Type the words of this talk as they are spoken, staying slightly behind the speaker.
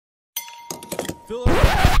Fill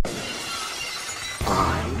up.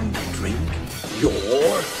 I drink your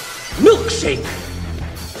milkshake.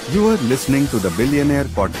 You are listening to the Billionaire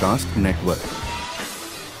Podcast Network.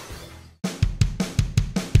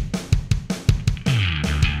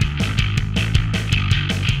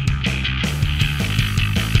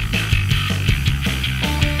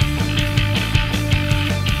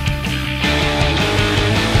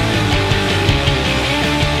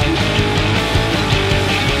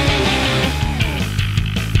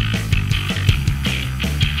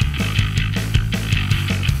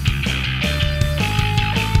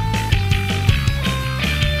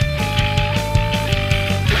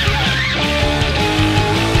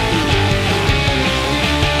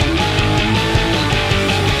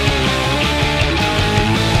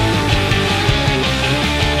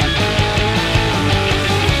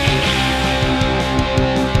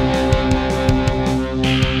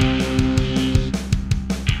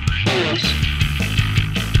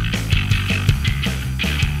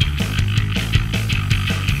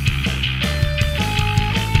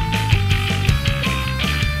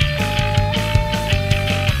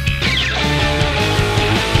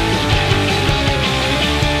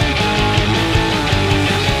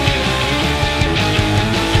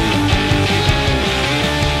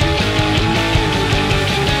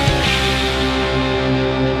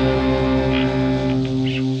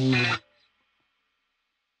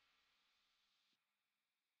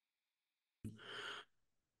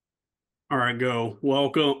 All right, go.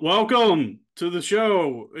 Welcome to the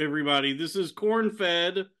show, everybody. This is Corn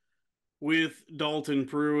Fed with Dalton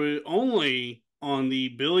Pruitt, only on the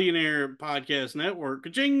Billionaire Podcast Network.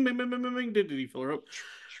 Ka-ching, bing, bing, bing, bing, bing. Did he fill her up?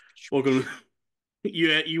 Welcome.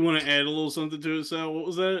 You want to add a little something to it, Sal? What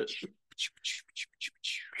was that?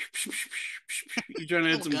 You trying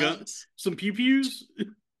to add some guns, some pew pews?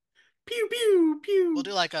 Pew pew pew. We'll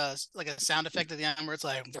do like a sound effect at the end where it's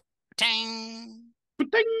like, tang.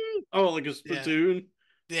 Oh, like a spittoon.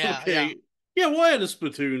 Yeah. Okay. Yeah, we'll add a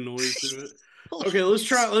spittoon noise to it. Okay, let's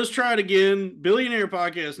try it again. Billionaire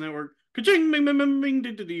Podcast Network. Ka-ching, bing, bing, bing, bing.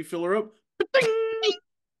 Did you fill her up? Ding,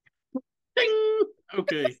 ding.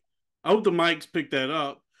 Okay. I hope the mics pick that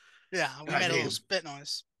up. Yeah, we made a little spit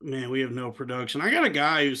noise. Man, we have no production. I got a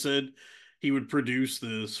guy who said he would produce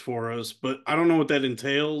this for us, but I don't know what that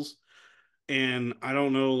entails. And I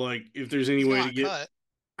don't know, like, if there's any way to get...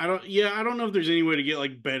 I don't know if there's any way to get,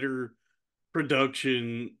 like, better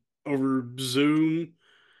production over Zoom.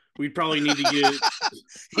 We'd probably need to get...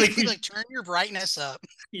 like turn your brightness up.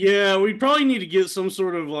 Yeah, we'd probably need to get some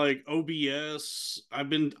sort of, like, OBS. I've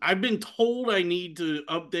been told I need to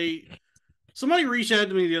update... Somebody reached out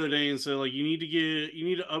to me the other day and said, like, you need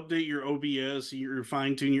to update your OBS, your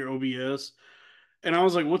fine-tune your OBS. And I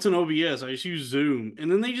was like, what's an OBS? I just use Zoom.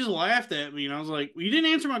 And then they just laughed at me. And I was like, well, you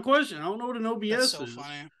didn't answer my question. I don't know what an OBS is. That's so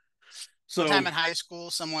funny. So, one time in high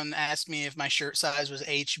school, someone asked me if my shirt size was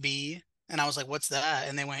HB. And I was like, what's that?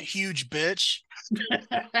 And they went, huge bitch.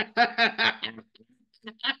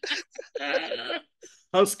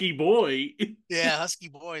 Husky Boy. Yeah, Husky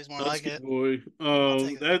Boy is more like it. Boy.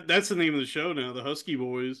 That's the name of the show now, the Husky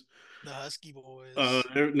Boys. The Husky Boys.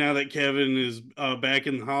 Now that Kevin is back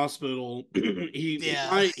in the hospital,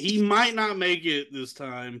 he might not make it this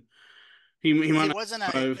time. It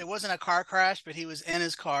wasn't a car crash, but he was in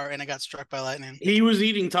his car and it got struck by lightning. He was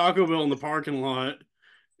eating Taco Bell in the parking lot.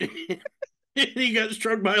 He got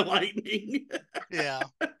struck by lightning. Yeah.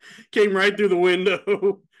 Came right through the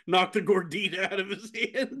window, knocked the gordita out of his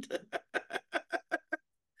hand.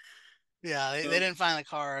 Yeah, they didn't find the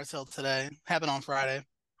car until today. Happened on Friday.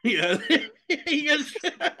 Yeah. It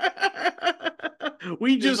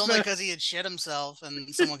was only because he had shit himself and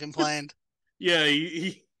someone complained. Yeah,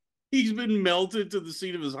 he's been melted to the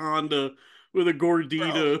seat of his Honda with a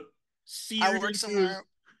gordita. I worked somewhere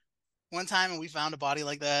one time and we found a body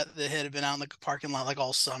like that had been out in the parking lot like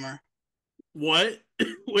all summer. What?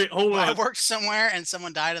 Wait, hold on. I worked somewhere and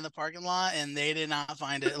someone died in the parking lot and they did not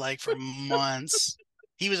find it like for months.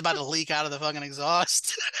 He was about to leak out of the fucking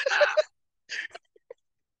exhaust.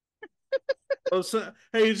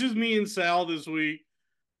 Hey, it's just me and Sal this week,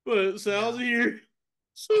 but Sal's here.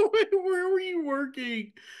 So where were you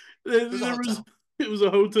working? It was a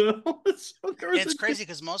hotel. It's crazy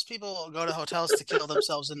because most people go to hotels to kill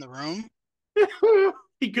themselves in the room.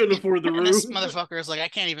 He couldn't afford the room. This motherfucker is like, I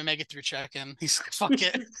can't even make it through check-in. He's like, fuck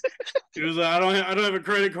it. He was like, I don't have a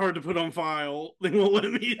credit card to put on file. They won't let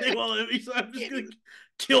me. So I'm just gonna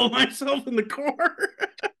kill myself in the car.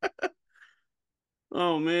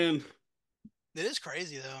 Oh man. It is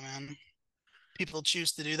crazy though, man. People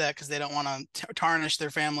choose to do that because they don't want to tarnish their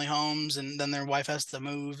family homes, and then their wife has to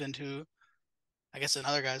move into, I guess,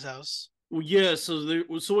 another guy's house. Well, yeah. So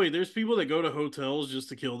wait, there's people that go to hotels just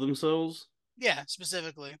to kill themselves. Yeah,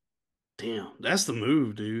 specifically. Damn, that's the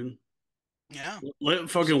move, dude. Yeah. Let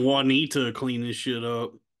There's fucking Juanita clean this shit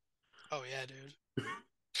up. oh yeah, dude.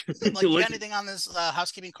 Like you let got anything on this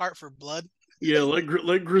housekeeping cart for blood? Yeah,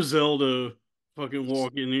 let Griselda fucking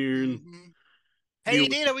walk in here and Hmm. deal Hey, with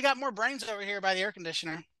Dita, we got more brains over here by the air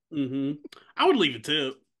conditioner. it. I would leave a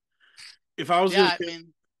tip if I was Yeah, gonna. I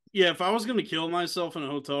mean, Yeah, if I was gonna kill myself in a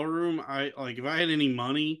hotel room, I like if I had any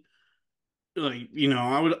money, like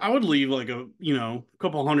I would leave like a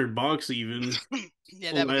couple $100 even.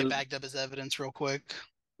 yeah, that would get Let- backed up as evidence real quick.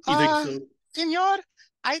 You think so? Senor,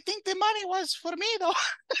 I think the money was for me though.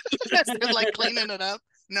 As they're like cleaning it up.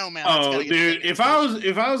 No, man, that's got Oh, to get taken dude, to if I was station.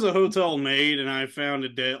 if I was a hotel maid and I found a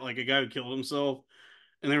dead like a guy who killed himself,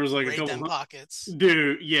 and there was like a Raid couple, them pockets.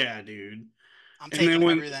 dude, yeah, dude. I'm And then taking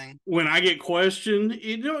when everything. when I get questioned,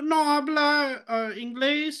 no habla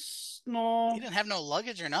inglés, You no, didn't have no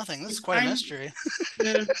luggage or nothing. This is quite a I'm mystery.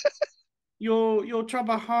 yeah, yo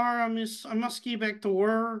trabajar, I must get back to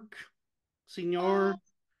work, senor.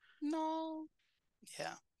 No.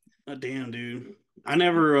 Yeah. Damn, dude. I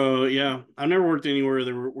never worked anywhere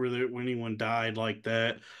where anyone died like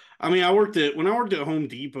that. I mean, when I worked at Home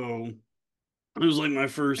Depot, it was like my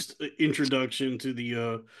first introduction to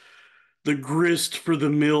the grist for the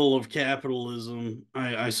mill of capitalism,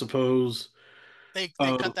 I suppose. They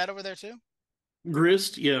Uh, cut that over there too.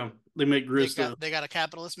 Grist, yeah, they make grist. They got a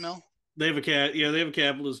capitalist mill. Yeah, they have a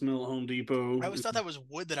capitalist mill at Home I always Depot. thought that was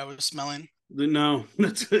wood that I was smelling. No,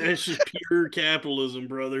 that's just pure capitalism,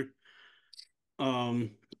 brother.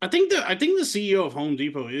 I think the CEO of Home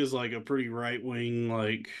Depot is like a pretty right wing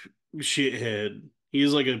like shithead.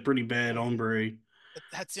 He's like a pretty bad hombre.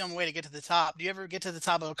 That's the only way to get to the top. Do you ever get to the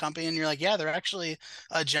top of a company and you're like, yeah, they're actually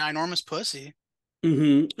a ginormous pussy?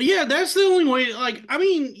 Yeah, that's the only way. Like, I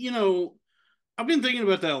mean, I've been thinking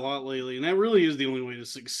about that a lot lately, and that really is the only way to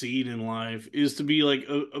succeed in life is to be like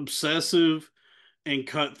obsessive and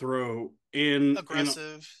cutthroat and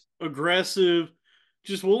Aggressive. aggressive,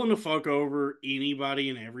 just willing to fuck over anybody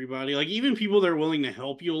and everybody. Like even people that are willing to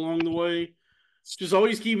help you along the way. Just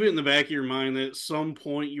always keep it in the back of your mind that at some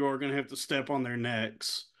point you are going to have to step on their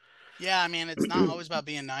necks. Yeah, I mean, it's not always about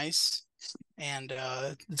being nice. And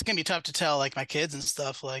it's gonna be tough to tell like my kids and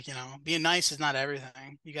stuff, like, being nice is not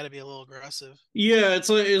everything. You gotta be a little aggressive. Yeah, it's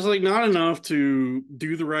like not enough to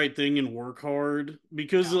do the right thing and work hard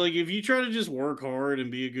because No. like if you try to just work hard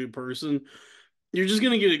and be a good person, you're just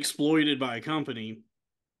going to get exploited by a company.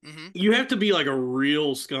 Hmm. You have to be like a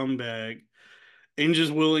real scumbag and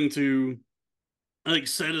just willing to like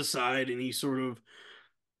set aside any sort of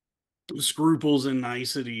scruples and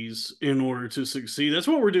niceties in order to succeed. That's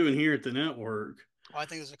what we're doing here at the network. Oh, I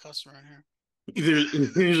think there's a customer in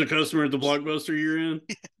here. There's a customer at the Blockbuster you're in.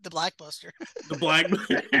 The Blackbuster. The black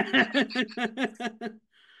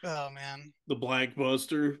Oh man. the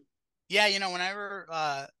Blackbuster. Yeah, whenever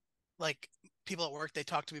like people at work they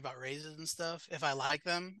talk to me about raises and stuff, if I like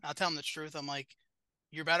them, I'll tell them the truth. I'm like,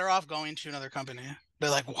 you're better off going to another company. They're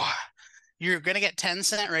like, what? You're gonna get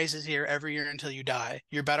 10-cent raises here every year until you die.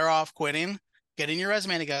 You're better off quitting, getting your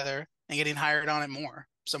resume together, and getting hired on it more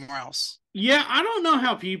somewhere else. Yeah, I don't know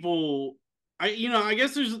how people. I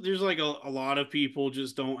guess there's like a lot of people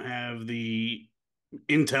just don't have the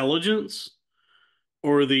intelligence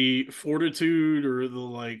or the fortitude or the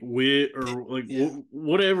like wit or like Yeah.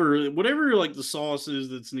 whatever like the sauce is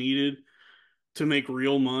that's needed to make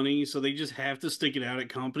real money. So they just have to stick it out at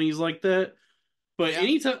companies like that. But Yeah.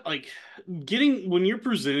 anytime, like getting when you're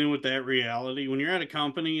presented with that reality, when you're at a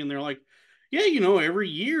company and they're like, yeah, every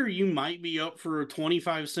year you might be up for a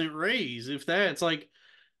 25-cent raise. If that, it's like,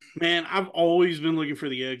 man, I've always been looking for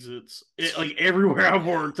the exits. Like everywhere I've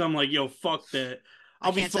Yeah. worked, I'm like, yo, fuck that. I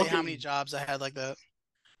I'll be can't tell you how many fucking, jobs I had like that.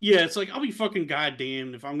 yeah, it's like, I'll be fucking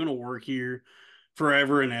goddamned if I'm going to work here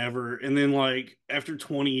forever and ever. And then, like, after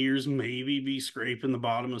 20 years, maybe be scraping the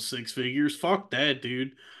bottom of six figures. Fuck that,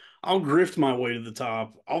 dude. I'll grift my way to the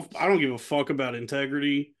top. I don't give a fuck about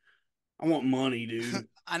integrity. I want money, dude.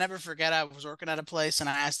 I never forget I was working at a place and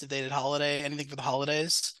I asked if they did anything for the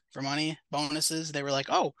holidays for money, bonuses. They were like,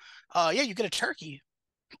 "Oh, yeah, you get a turkey."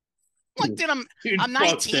 I'm like, dude, Dude, I'm fuck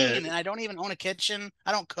 19 that. and I don't even own a kitchen.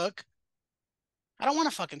 I don't cook. I don't want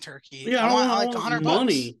a fucking turkey. Yeah, I want I like want $100.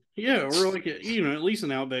 money. Yeah, or like at least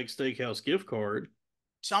an Outback Steakhouse gift card.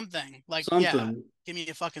 Something. Like, yeah, Something. give me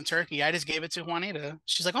a fucking turkey. I just gave it to Juanita.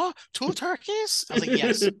 She's like, "Oh, two turkeys?" I was like,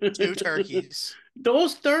 "Yes, two turkeys.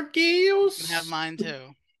 Those You can have turkeys. mine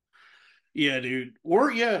too." Yeah, dude.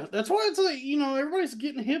 Or yeah, that's why it's like, everybody's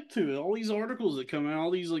getting hip to it. All these articles that come out,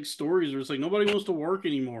 all these like stories where it's like nobody wants to work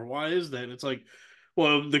anymore. Why is that? And it's like,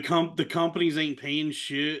 well, the companies ain't paying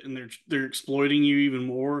shit, and they're exploiting you even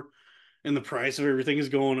more, and the price of everything is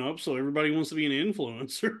going up. So everybody wants to be an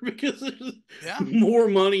influencer because there's Yeah, more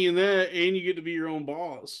money in that, and you get to be your own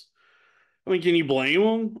boss. I mean, can you blame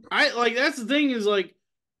them? I like that's the thing is like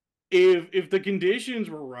if the conditions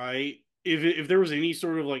were right, if there was any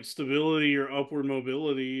sort of like stability or upward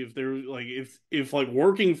mobility, if there like if like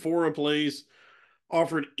working for a place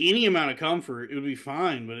offered any amount of comfort, it would be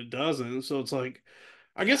fine, but it doesn't. So it's like,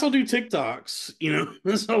 I guess yeah. I'll do TikToks. You know,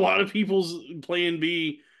 that's a lot of people's plan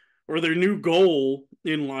B or their new goal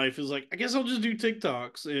in life is like, I guess I'll just do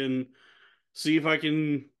TikToks and see if I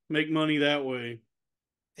can make money that way.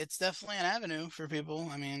 It's definitely an avenue for people.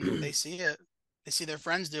 I mean, they see it. They see their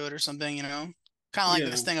friends do it or something, you know. Kind of like Yeah,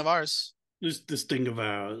 this thing of ours. this thing of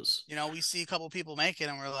ours. You know, we see a couple people make it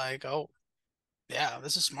and we're like, "Oh, yeah,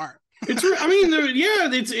 this is smart." I mean, yeah,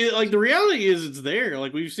 like the reality is it's there.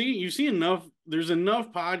 Like you see enough. There's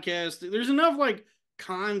enough podcasts. There's enough like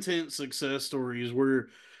content success stories where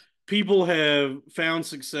people have found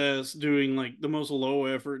success doing like the most low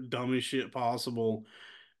effort, dumbest shit possible,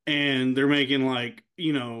 and they're making like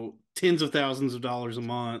tens of thousands of dollars a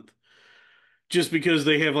month just because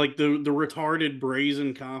they have like the retarded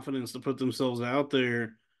brazen confidence to put themselves out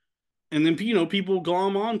there, and then people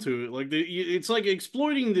glom onto it. Like it's like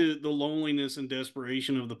exploiting the loneliness and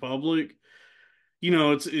desperation of the public.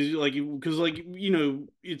 It's like because like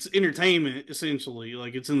it's entertainment essentially.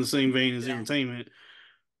 Like it's in the same vein as Yeah. entertainment.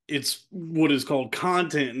 It's what is called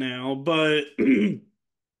content now, but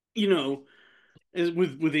know,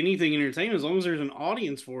 with anything entertainment, as long as there's an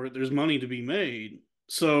audience for it, there's money to be made.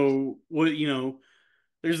 So what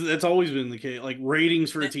there's that's always been the case. Like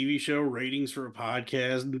ratings for a And, TV show, ratings for a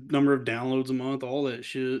podcast, number of downloads a month, all that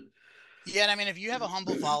shit. yeah, and I mean, if you have a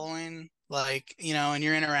humble following, like, you know, and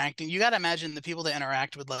you're interacting, you got to imagine the people that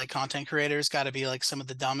interact with like content creators got to be like some of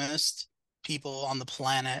the dumbest people on the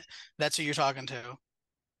planet. That's who you're talking to.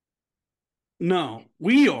 No,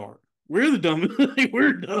 we are. We're the dumb.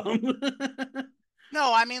 We're dumb.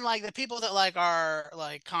 No, I mean like the people that like are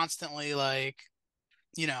like constantly like,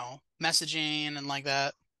 you know, messaging and like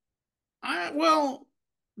that. Well,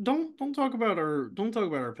 don't talk about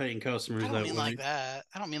our paying I customers don't that mean like way. that.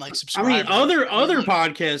 I don't mean like I mean, subscribers. I mean other like,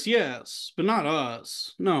 podcasts, yes, but not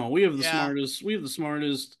us. No, yeah. we have the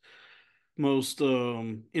smartest, most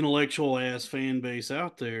intellectual ass fan base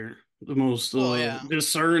out there. The most Well, yeah.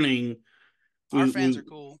 discerning Our with fans are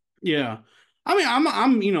cool. yeah. I mean,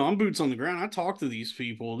 I'm boots on the ground. I talk to these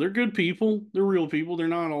people. They're good people. They're real people. They're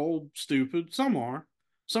not all stupid. Some are.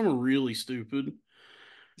 Some are really stupid.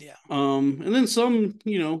 Yeah. And then some,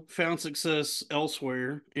 found success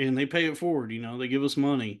elsewhere and they pay it forward, they give us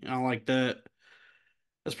money. I like that.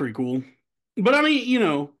 That's pretty cool. But I mean,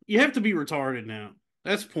 you have to be retarded now.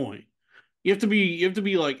 That's the point. You have to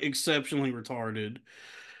be like exceptionally retarded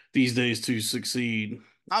these days to succeed.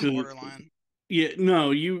 I'm 'Cause borderline. yeah,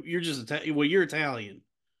 no, you're just well, you're Italian.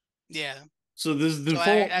 Yeah. So this So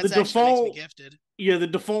I, the that's actually makes me default gifted. yeah, the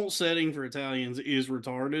default setting for Italians is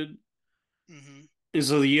retarded. Hmm. And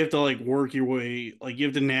so you have to like work your way, like you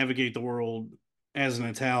have to navigate the world as an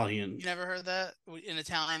You Italian. never heard that? In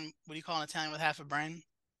Italian, what do you call an Italian with half a brain?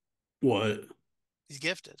 What? He's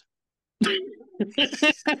gifted.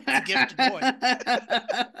 He's a gifted boy.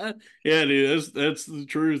 Yeah, dude, that's the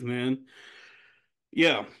truth, man.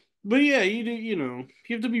 Yeah. But yeah, you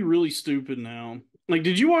have to be really stupid now. Like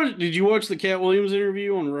did you watch the Cat Williams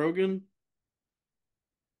interview on Rogan?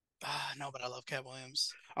 Ah, no, but I love Cat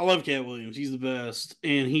Williams. I love Cat Williams. He's the best.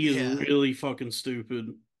 And he is Yeah. really fucking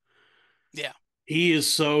stupid. Yeah. He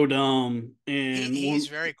is so dumb. And He's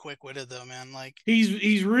very quick witted though, man. Like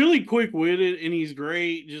he's really quick witted and he's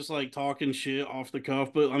great just like talking shit off the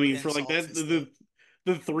cuff. But I with mean for like insults that and stuff.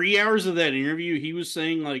 the 3 hours of that interview, he was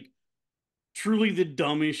saying like truly the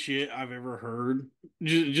dumbest shit I've ever heard.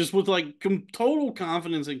 Just with like total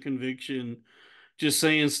confidence and conviction, just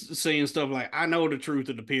saying stuff like, "I know the truth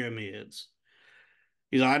of the pyramids."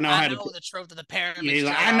 He's like, "I know I how to." know the truth of the Yeah, pyramids, he's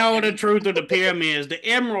like, Joe "I know the Rogan. truth of the pyramids. The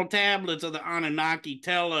emerald tablets of the Anunnaki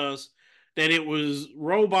tell us that it was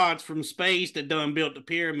robots from space that done built the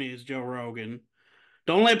pyramids." Joe Rogan,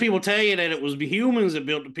 don't let people tell you that it was humans that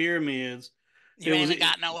built the pyramids. You It ain't was even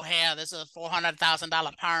got no hair. This is a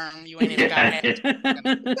 $400,000 perm. You ain't even got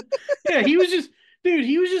hair. yeah, he was just dude,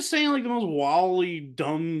 he was just saying like the most wildly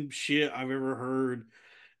dumb shit I've ever heard.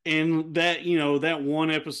 And that, that one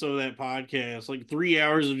episode of that podcast, like 3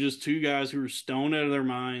 hours of just two guys who were stoned out of their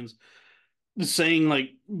minds, saying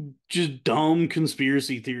like just dumb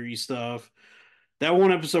conspiracy theory stuff. That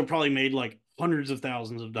one episode probably made like hundreds of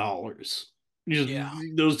thousands of dollars. Just Yeah.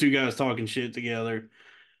 those two guys talking shit together.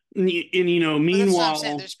 But that's what I'm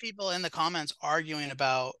saying. meanwhile, There's people in the comments arguing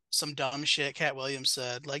about some dumb shit Cat Williams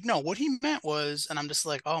said. Like, no, what he meant was, and I'm just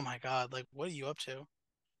like, oh my God, like, what are you up to?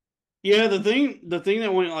 yeah, the thing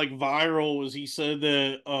that went like viral was he said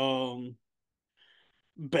that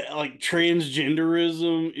like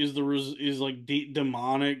transgenderism is like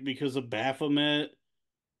demonic because of Baphomet.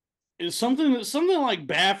 It's something like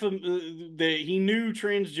Baphomet, that he knew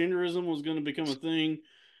transgenderism was going to become a thing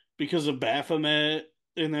because of Baphomet,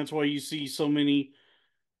 and that's why you see so many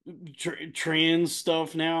trans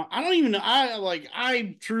stuff now. I don't even know.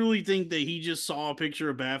 I truly think that he just saw a picture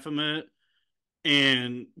of Baphomet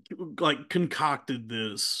and like concocted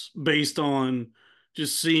this based on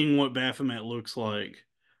just seeing what Baphomet looks like.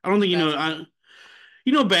 I don't think Baphomet.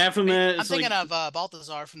 Baphomet. I'm It's thinking like of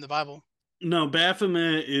Balthazar from the Bible. no,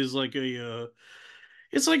 Baphomet is like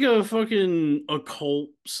it's like a fucking occult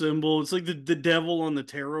symbol. It's like the devil on the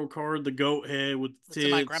tarot card, the goat head with That's what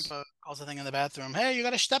my tits. grandpa calls the thing in the bathroom. Hey, you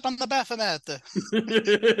got to step on the Baphomet.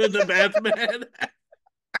 The Baphomet.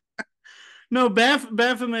 No,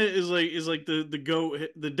 Baphomet is like the goat,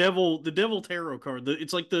 the devil tarot card.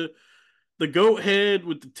 It's like the goat head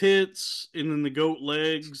with the tits and then the goat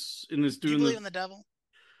legs, and it's Do you doing believe the. in the devil?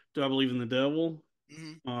 Do I believe in the devil?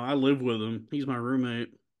 Hmm. I live with him. He's my roommate.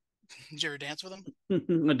 Did you ever dance with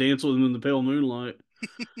him? I dance with him in the pale moonlight.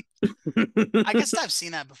 I guess I've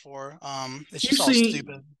seen that before. It's you've just all seen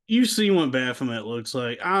stupid. you've seen what Baphomet looks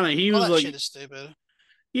like. I don't know. He All was that like, shit is stupid.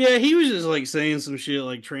 yeah, he was just like saying some shit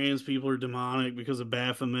like trans people are demonic because of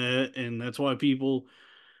Baphomet, and that's why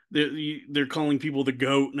they're calling people the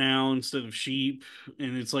goat now instead of sheep.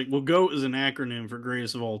 And it's like, well, goat is an acronym for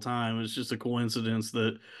greatest of all time. It's just a coincidence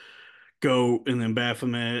that goat and then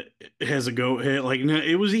Baphomet has a goat head. Like, no,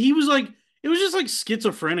 it was just like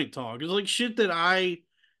schizophrenic talk. It was like shit that I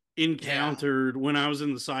Yeah. encountered when I was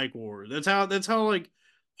in the psych ward. That's how like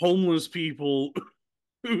homeless people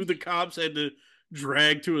who the cops had to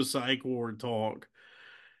drag to a psych ward talk.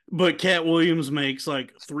 But Cat Williams makes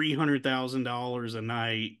like $300,000 a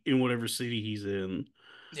night in whatever city he's in,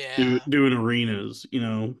 Yeah. doing arenas.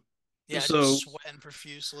 Yeah, just So sweating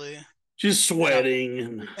profusely just in a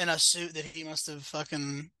sweating and suit that he must have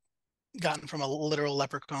fucking gotten from a literal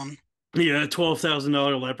leprechaun. yeah,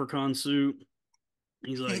 $12,000 leprechaun suit.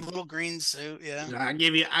 He's like, Little green suit, yeah. I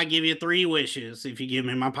give you three wishes if you give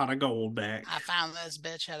me my pot of gold back. I found this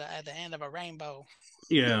bitch at the end of a rainbow.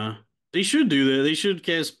 Yeah, they should do that. They should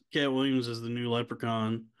cast Cat Williams as the new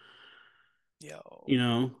leprechaun. You Yo.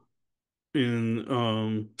 know,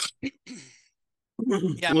 and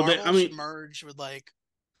Yeah, well, Marvel I should mean, merge with like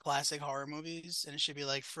classic horror movies and it should be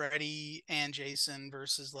like Freddy and Jason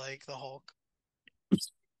versus like the Hulk.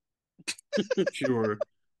 sure.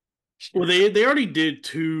 Well, Sure. they already did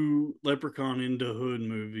two Leprechaun into Hood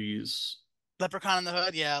movies. Leprechaun in the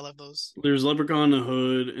Hood, yeah, I love those. There's Leprechaun in the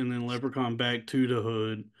Hood, and then Leprechaun Back to the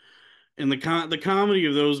Hood. And the comedy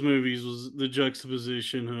of those movies was the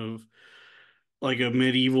juxtaposition of like a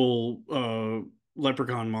medieval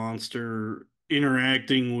leprechaun monster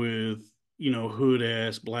interacting with hood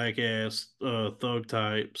ass black ass thug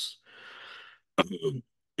types,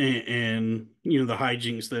 and the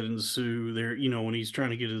hijinks that ensue there. When he's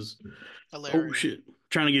trying to get his oh Hilarious. shit,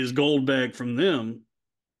 trying to get his gold back from them.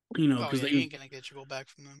 Oh Because yeah, you they ain't gonna get your gold back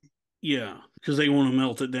from them. yeah, because they want to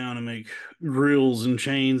melt it down and make grills and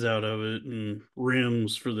chains out of it and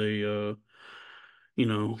rims for the you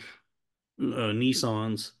know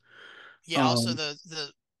Nissans. Yeah, also Um,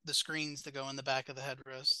 the screens that go in the back of the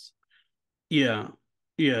headrest. yeah,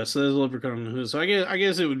 yeah. So there's Leprechaun in the Hood. So I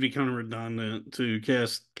guess it would be kind of redundant to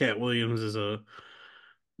cast Cat Williams as the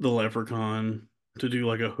Leprechaun, to do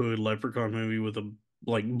like a Hood Leprechaun movie with a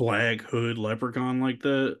like black Hood Leprechaun like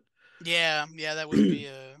that. Yeah, yeah, that would be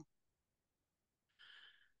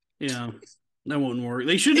Yeah, that wouldn't work.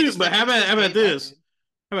 They should they do. just But they're how gonna about still how about gay black this? dude.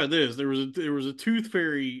 How about this? There was a Tooth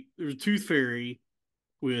Fairy. There was a Tooth Fairy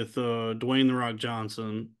with Dwayne the Rock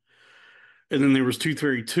Johnson, and then there was Tooth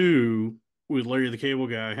Fairy 2 with Larry the Cable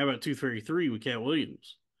Guy. How about Tooth Fairy 3 with Cat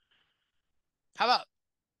Williams? How about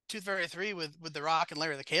Tooth Fairy 3 with The Rock and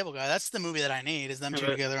Larry the Cable Guy? That's the movie that I need, is them How two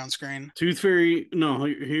about together on screen. Tooth Fairy? No,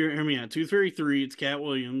 hear me out. Tooth Fairy 3. It's Cat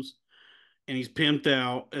Williams, and he's pimped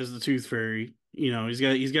out as the Tooth Fairy. He's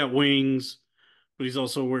got wings, but he's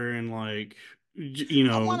also wearing like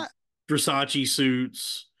I wanna Versace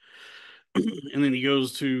suits, and then he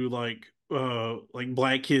goes to like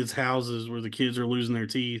black kids' houses where the kids are losing their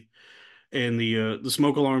teeth, and the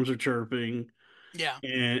smoke alarms are chirping, Yeah.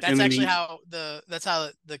 and That's then actually he how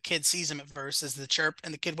the kid sees him at first, is the chirp,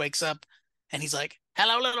 and the kid wakes up and he's like,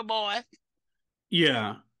 "Hello, little boy."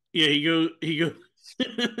 yeah, yeah, he goes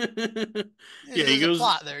Yeah, he There's a goes.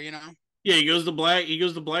 plot there, you know. Yeah, he goes to black. He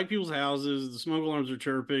goes to black people's houses. The smoke alarms are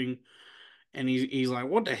chirping, and he's like,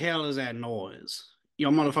 "What the hell is that noise?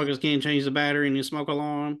 Y'all Hmm. motherfuckers can't change the battery in your smoke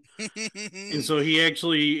alarm." And so he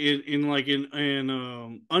actually, in like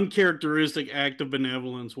an uncharacteristic act of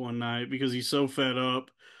benevolence one night, because he's so fed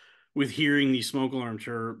up with hearing these smoke alarm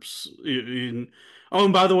chirps. Oh,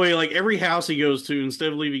 and by the way, like every house he goes to,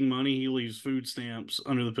 instead of leaving money, he leaves food stamps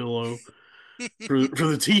under the pillow for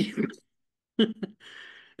the teeth.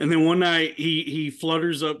 And then one night he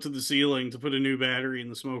flutters up to the ceiling to put a new battery in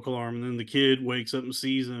the smoke alarm, and then the kid wakes up and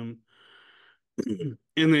sees him. And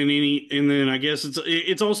then I guess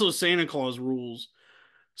it's also Santa Claus rules.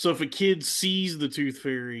 So if a kid sees the tooth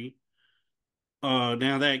fairy,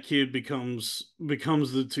 now that kid becomes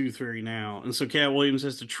the tooth fairy now. And so Cat Williams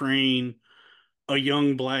has to train a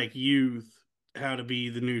young black youth how to be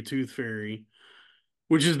the new tooth fairy,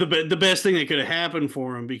 which is the best thing that could have happened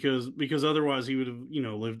for him, because otherwise he would have,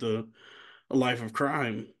 lived a life of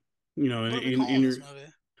crime. What are we In calling this your movie?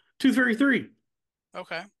 Tooth Fairy 3.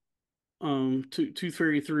 Okay. Tooth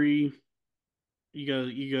Fairy 3.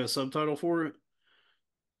 You got a subtitle for it?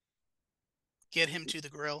 Get him to the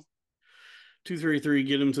grill. Tooth Fairy 3,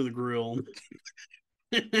 get him to the grill.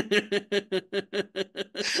 And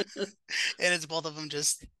it's both of them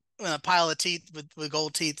just in a pile of teeth with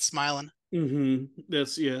gold teeth smiling.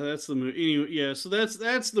 That's the movie. Anyway, yeah, so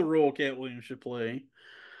that's the role Cat Williams should play.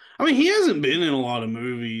 I mean, he hasn't been in a lot of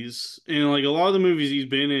movies, and like a lot of the movies he's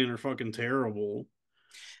been in are fucking terrible.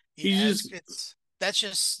 He's Yeah, it's just it's that's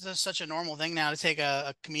just that's such a normal thing now to take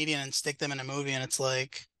a comedian and stick them in a movie, and it's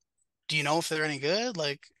like, do you know if they're any good?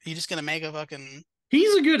 Like, are you just gonna make a fucking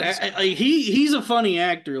he's a good piece of like crap? he's a funny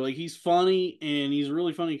actor. Like he's funny and he's a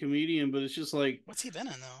really funny comedian, but it's just like What's he been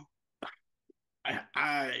in though?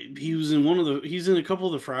 he was in he's in a couple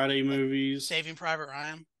of the Friday Like movies. Saving Private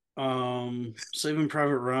Ryan? Saving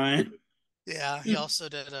Private Ryan. Yeah, he also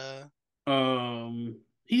did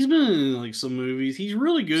He's been in like some movies. He's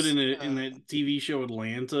really good in uh that TV show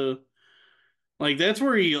Atlanta. Like that's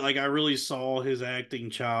where he like I really saw his acting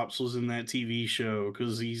chops was in that TV show,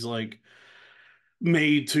 because he's like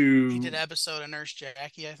made he did to. an episode of Nurse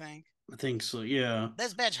Jackie, I think. I think so, yeah.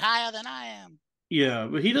 This bitch higher than I am. Yeah,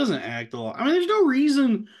 but he doesn't act a lot. I mean, Who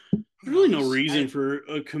there's really no knows? reason for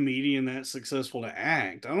a comedian that successful to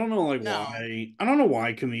act. I don't know like No. why. I don't know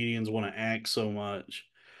why comedians want to act so much.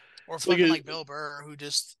 Or It's like fucking a like Bill Burr, who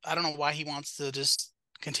just I don't know why he wants to just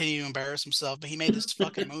continue to embarrass himself, but he made this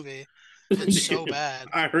fucking movie that's so Dude, bad.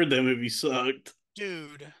 I heard that movie sucked.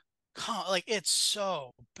 Dude, like it's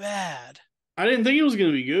so bad. I didn't think it was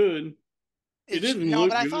gonna be good. It It's didn't no, look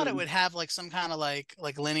but I thought it good. would have like some kind of like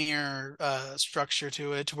linear structure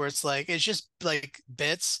to it, to where it's like it's just like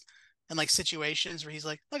bits and like situations where he's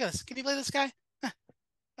like, look at this, can you play this guy?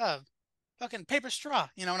 uh fucking paper straw,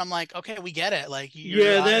 you know, and I'm like, okay, we get it. Like you're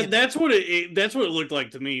Yeah, you know, that's what it looked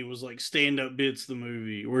like to me. It was like stand up bits the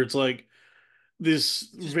movie, where it's like this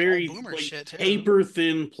just old very boomer like shit too. paper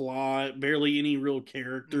thin plot, barely any real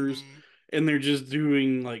characters, Hmm. and they're just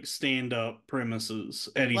doing like stand up premises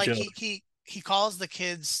at each Like other. he calls the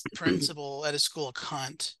kid's principal at his school a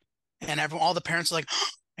cunt, and everyone, all the parents are like,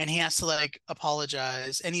 and he has to like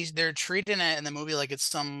apologize, and they're treating it in the movie like it's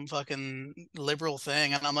some fucking liberal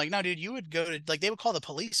thing, and I'm like, no, dude, you would go to like they would call the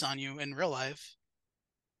police on you in real life.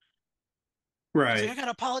 He's like, I Right.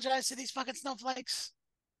 gotta apologize to these fucking snowflakes.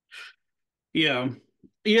 Yeah.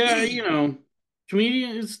 Yeah,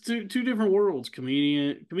 comedian it's two different worlds.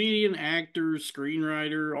 Comedian, actor,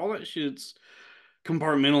 screenwriter, all that shit's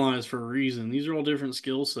compartmentalized for a reason. These are all different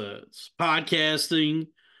skill sets. Podcasting,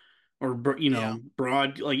 or Yeah,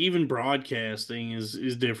 like even broadcasting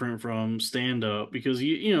is different from stand up, because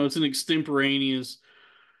it's an extemporaneous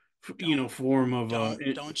don't form of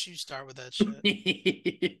don't you start with that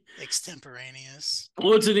shit. Extemporaneous.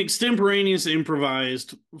 well, it's an extemporaneous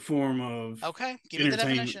improvised form of Okay, give me the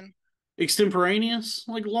entertainment. definition. Extemporaneous,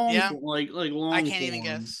 like Yeah, I long can't even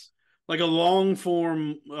form, guess. like a long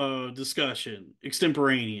form discussion.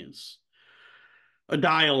 Extemporaneous, a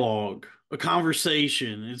dialogue, a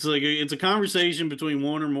conversation. It's a conversation between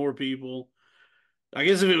one or more people. I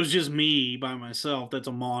guess if it was just me by myself, that's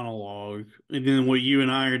a monologue. And then what you and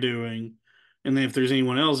I are doing, and then if there's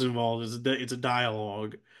anyone else involved, it's a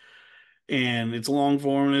dialogue. And it's long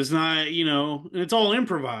form, and it's not, it's all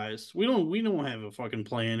improvised. We don't have a fucking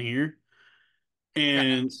plan here.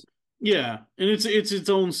 And Facts. yeah, and it's its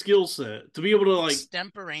own skill set to be able to like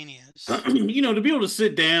Extemporaneous. to be able to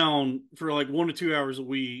sit down for like 1 to 2 hours a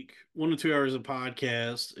week, 1 to 2 hours of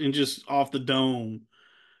podcast, and just off the dome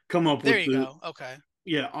come up There with you go. Okay.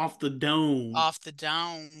 yeah, off the dome, off the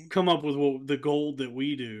down. come up with what the gold that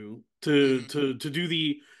we do to Hmm. to to do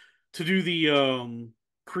the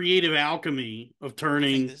creative alchemy You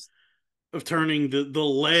think of turning the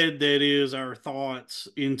lead that is our thoughts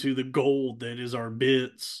into the gold that is our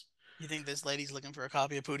bits. you think this lady's looking for a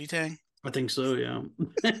copy of Pootie Tang? I think so, yeah.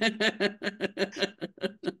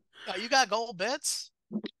 Oh, you got gold bits?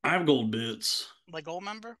 I have gold bits. Like gold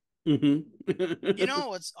member? Hmm. You know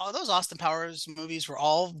what's all those Austin Powers movies were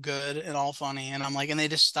all good and all funny, and I'm like, and they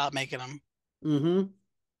just stopped making them. Hmm.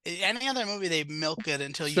 Any other movie they milk it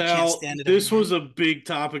until you can't Sal, stand it this anymore. was a big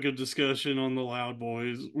topic of discussion on the Loud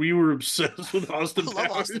Boys. We were obsessed with Austin I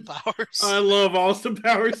love Austin Powers. I Powers. love Austin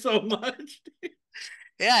Powers so much.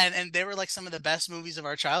 Yeah, and they were like some of the best movies of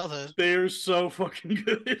our childhood. They are so fucking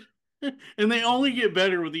good. And they only get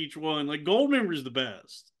better with each one. Like Goldmember's the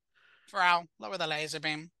best. Frau, lower the laser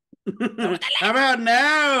beam. Lower the How laser about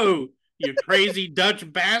now, you crazy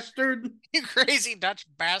Dutch bastard? You crazy Dutch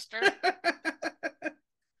bastard.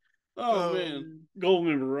 Oh man, Um,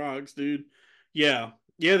 Goldmember rocks, dude. Yeah,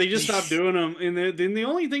 yeah. They just stopped doing them, and then the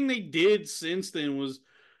only thing they did since then was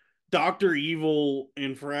Doctor Evil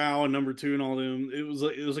and Frau and Number Two and all them. It was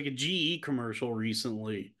like a GE commercial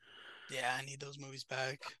recently. yeah, I need those movies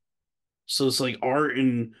back. So it's like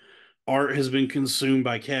art has been consumed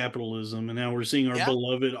by capitalism, and now we're seeing our Yeah,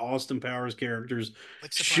 beloved Austin Powers characters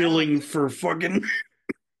like Sopranos. shilling for fucking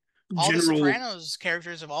All the general Sopranos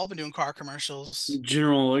characters have all been doing car commercials.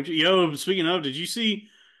 general electric. Yo, speaking of, did you see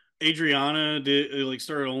Adriana did like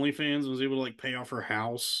started OnlyFans and was able to like pay off her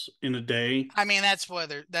house in a day? I mean, that's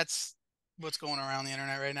what's going around the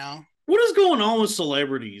internet right now. What is going on with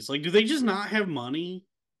celebrities? Like, do they just not have money?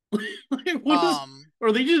 Like, what is? Um,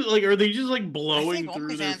 Are they just like I think blowing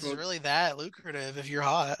through their OnlyFans is fuck? really that lucrative if you're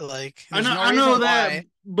hot. Like, I there's know, no I know reason that, why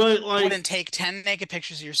but you like, wouldn't take 10 naked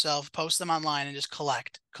pictures of yourself, post them online, and just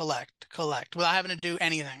collect without having to do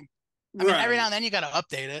anything. I mean, every now right, and then you got to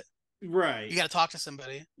update it. You right. got to talk to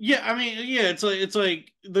somebody. Yeah, I mean, yeah, it's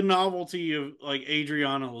like the novelty of like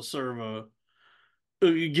Adriana Lacerva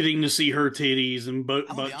getting to see her titties and I'm gonna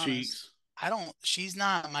be butt honest. cheeks. She's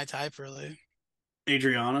not my type really.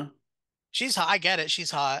 Adriana, She's hot. I get it.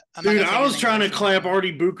 She's hot. I'm not dude, gonna I take was anything trying away to from her clap from it.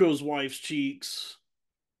 Artie Bucco's wife's cheeks.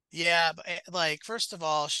 Yeah, but like, first of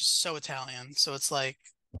all, she's so Italian. So it's like,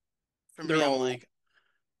 for me, They're I'm all. like,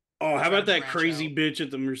 Oh, how try about to that branch crazy out. bitch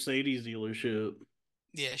at the Mercedes dealership?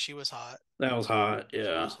 Yeah, she was hot. That was hot. She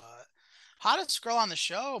Yeah, was hot. Hottest girl on the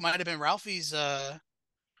show might have been Ralphie's uh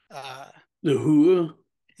the who?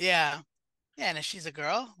 yeah. Yeah, and if she's a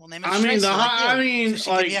girl, we'll name it I mean Tracy like I you. So mean she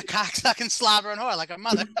can be a like cocksucking slobbering whore like her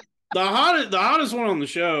mother. the hottest one on the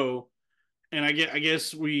show, and I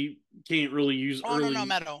guess we can't really use Oh no, no, early.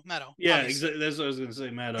 Meadow, Yeah, obviously. exactly. That's what I was gonna say,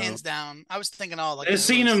 Meadow. Hands down. I was thinking all like A the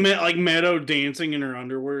scene of was like Meadow dancing in her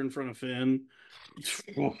underwear in front of Finn.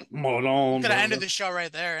 Hold you on, could have ended brother. the show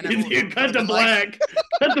right there and everyone Dude, would cut have the been like, black.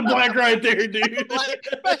 Cut the black right there, dude.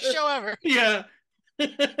 best show ever. Yeah.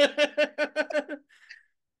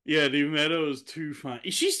 Yeah, dude, Meadow is too fine.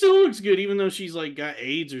 She still looks good, even though she's like got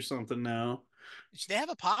AIDS or something now. They have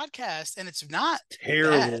a podcast and it's not bad.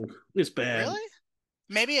 Terrible. It's bad. Really?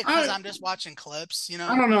 Maybe because I I'm just watching clips, you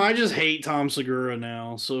I know? don't know. I just hate Tom Segura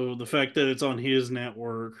now. So the fact that it's on his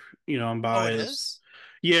network, I'm Oh, it biased. is?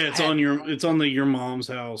 Yeah, I had no it's on idea. the Your Mom's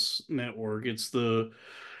House network. It's the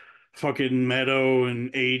fucking Meadow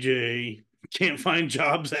and AJ can't find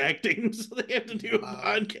jobs acting, so they have to do a Wow.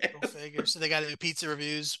 Go podcast. figure. So they got to do pizza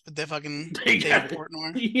reviews with the fucking They Dave got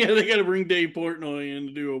Portnoy. yeah, they got to bring Dave Portnoy in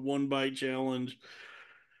to do a one bite challenge.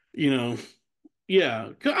 You know, yeah.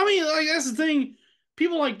 I mean, like that's the thing.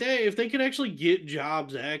 People like that, if they could actually get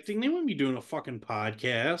jobs acting, they wouldn't be doing a fucking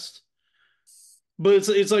podcast. But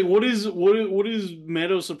it's like what is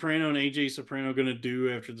Meadow Soprano and AJ Soprano gonna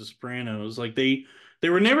do after the Sopranos? Like they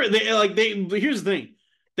were never they here's the thing.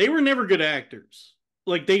 They were never good actors.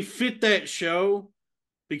 Like they fit that show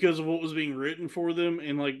because of what was being written for them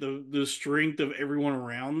and like the strength of everyone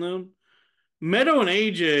around them. Meadow and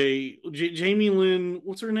AJ, Jamie Lynn,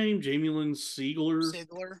 what's her name? Jamie Lynn Siegler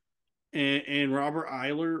Sigler. and Robert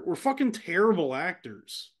Eiler were fucking terrible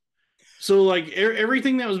actors. So like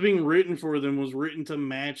everything that was being written for them was written to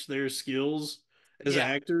match their skills as Yeah.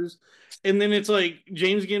 actors. And then it's like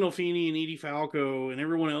James Gandolfini and Edie Falco and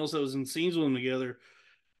everyone else that was in scenes with them together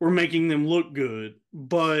were making them look good,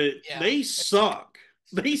 but Yeah. they suck.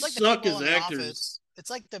 They It's like the suck people as in the actors. office. It's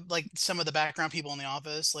like some of the background people in the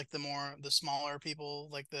office, like the smaller people,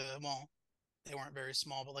 like they weren't very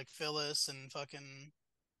small, but like Phyllis and fucking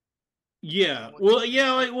Yeah. what's Well, his name?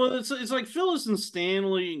 yeah, like well it's like Phyllis and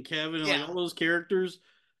Stanley and Kevin and like Yeah. all those characters.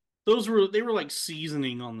 they were like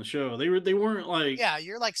seasoning on the show. They weren't like, Yeah,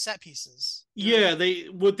 you're like set pieces. yeah, they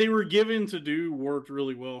what they were given to do worked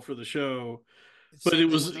really well for the show. It's But same it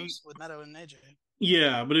thing was, with those with Meadow and AJ.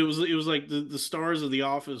 yeah, but it was like the stars of The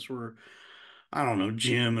Office were, I don't know,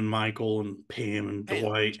 Jim and Michael and Pam and Pam,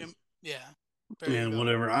 Dwight Jim. Yeah, there you and go.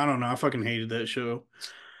 whatever. I don't know. I fucking hated that show.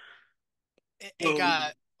 It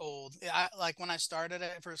got old. Like when I started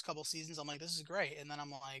it, first couple seasons, I'm like, this is great, and then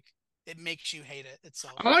I'm like, it makes you hate it I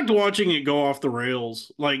itself. liked watching it go off the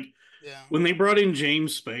rails. Like Yeah. when they brought in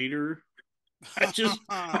James Spader, I was Yeah,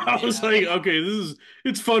 like, come on. okay,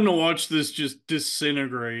 it's fun to watch this just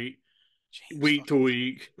disintegrate James week to fucking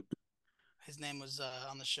week. his name was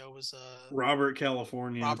on the show was Robert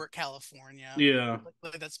California. Robert California. Yeah.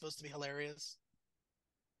 Like that's supposed to be hilarious.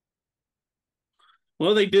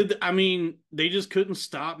 Well, they did. I mean, they just couldn't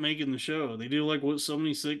stop making the show. They do like what so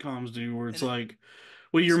many sitcoms do, where it's And like,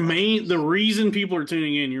 well, it's the hilarious. reason people are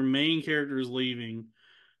tuning in, your main character is leaving.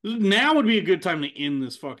 Now would be a good time to end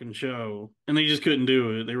this fucking show, and they just couldn't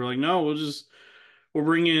do it. They were like, no, we'll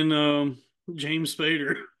bring in James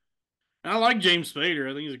Spader. I like James Spader.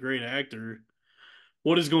 I think he's a great actor.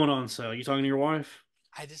 What is going on, Sal? You talking to your wife?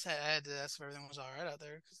 I had to ask if everything was all right out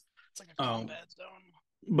there because it's like a Oh, combat zone.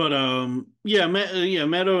 but yeah, yeah,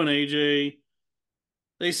 Meadow and AJ,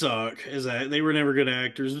 they suck as they were never good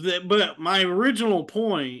actors. But my original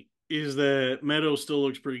point is that Meadow still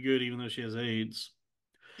looks pretty good even though she has AIDS.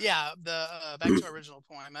 Yeah, the back to our original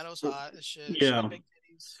point. Meadow's hot as shit. She got Yeah. big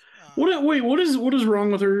titties. Wait, what is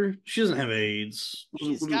wrong with her? She doesn't have AIDS.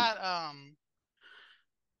 She's got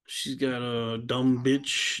She's got a I don't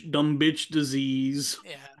know. dumb bitch disease.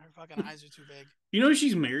 Yeah, her fucking eyes are too big. You know who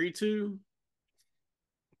she's married to?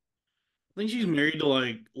 I think she's Who? married to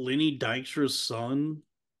like Lenny Dykstra's son.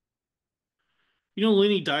 You know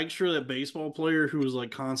Lenny Dykstra, that baseball player who was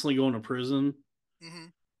like constantly going to prison? Mm-hmm.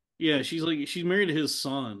 Yeah, she's married to his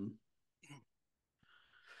son.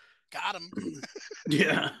 Got him.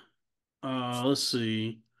 Yeah. Let's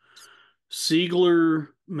see. Siegler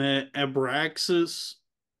met Abraxas.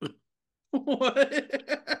 What?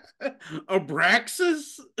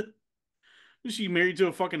 Abraxas? Is she married to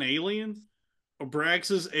a fucking alien?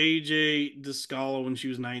 Abraxas AJ Descala when she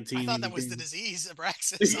was I 19. He thought that was the became. disease,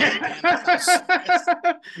 Abraxas. I'm like, man, that sounds serious.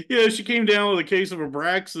 Yeah. Yeah, she came down with a case of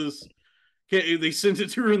Abraxas. Okay, they sent it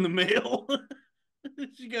to her in the mail.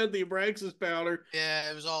 She got the Abraxas powder. Yeah,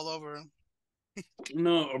 it was all over.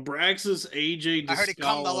 No, Abraxas AJ I heard it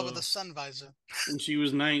cummed all over the Descala sun visor. when she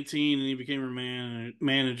was 19 and he became her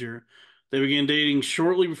manager. They began dating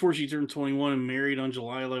shortly before she turned 21 and married on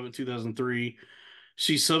July 11th, 2003.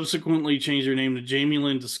 She subsequently changed her name to Jamie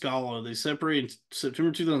Lynn Descala. They separated in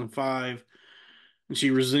September 2005 and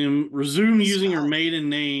she resumed The using her skull. maiden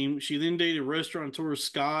name. She then dated restaurateur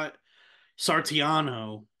Scott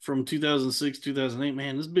Sartiano from 2006 2008.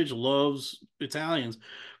 Man, this bitch loves Italians,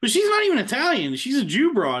 but she's not even Italian. She's a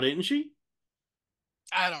Jew broad, isn't she?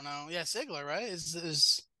 I don't know. Yeah, Sigler, right?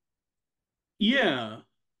 Is Yeah.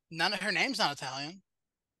 none of her name's not Italian.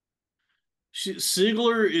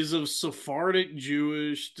 Sigler is of Sephardic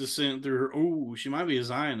Jewish descent through her. Oh, she might be a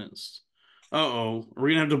Zionist. Uh-oh. Are we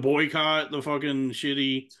gonna have to boycott the fucking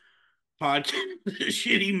shitty podcast,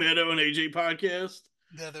 shitty Meadow and AJ podcast?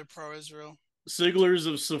 The other pro-Israel. Sigler's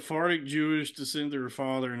of Sephardic Jewish descent through her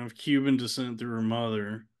father and of Cuban descent through her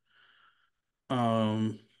mother.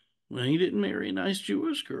 Um, well, he didn't marry a nice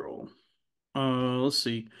Jewish girl. Let's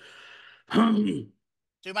see. Dude,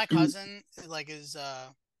 my cousin like is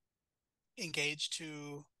engaged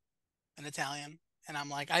to an Italian, and I'm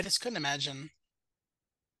like, I just couldn't imagine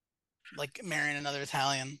like marrying another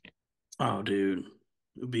Italian. Oh, dude,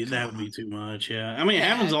 Come that would on. be too much. Yeah, I mean,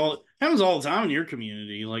 Yeah, it happens all the time in your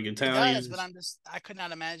community, like it does, but Italians. I could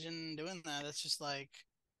not imagine doing that. It's just like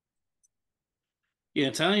Yeah,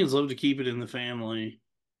 Italians love to keep it in the family.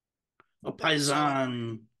 A so.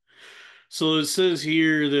 paisan. So it says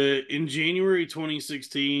here that in January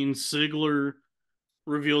 2016, Sigler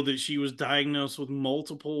revealed that she was diagnosed with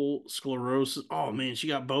multiple sclerosis. Oh man, she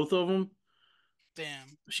got both of them.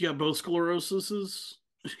 Damn, She got both scleroses.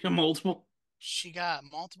 She got multiple. she got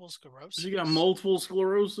multiple She got sclerosis. multiple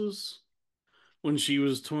sclerosis when she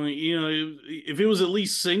was 20. You know, if it was at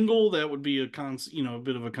least single, that would be a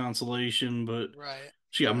bit of a consolation. But Right,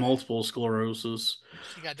 she got right. multiple sclerosis,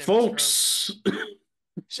 She got different strokes.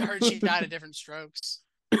 folks. I heard she died of different strokes.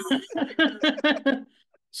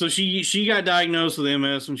 So she got diagnosed with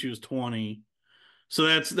MS when she was 20. So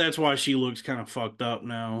that's why she looks kind of fucked up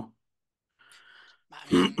now. I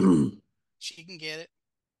mean, she can get it.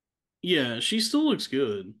 Yeah, she still looks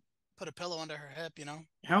good. Put a pillow under her hip,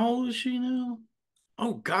 How old is she now?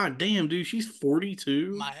 Oh god damn, dude, she's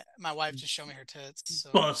 42. My wife just showed me her tits, so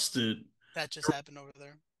Busted. that just happened over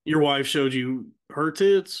there. Your wife showed you her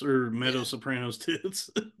tits or Meadow Yeah, Soprano's tits?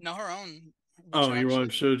 no, her own, which Oh, are your wife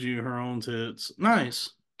actually showed you her own tits. Nice.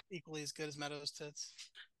 equally as good as Meadows' tits.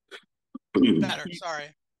 Better, You- sorry.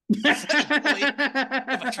 Equally. If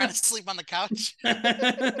I try to That's sleep on the couch,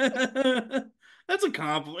 a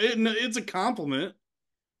compliment. It's a compliment.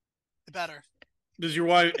 better. Does your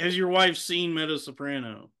wife has your wife seen Meadow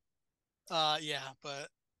Soprano? Yeah, but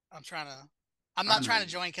I'm trying to. I'm I not know. trying to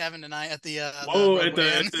join Kevin tonight at the Oh, at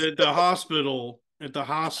Roadway Inn the hospital. At the at the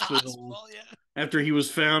hospital. hospital. Yeah, After he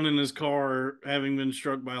was found in his car having been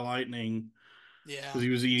struck by lightning because yeah. he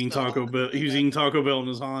was eating So Taco Bell. He was that, eating Taco Bell in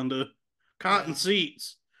his Honda. Cotton yeah.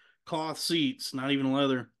 seats, cloth seats, not even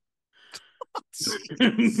leather.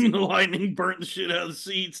 Jeez. The lightning burnt the shit out of the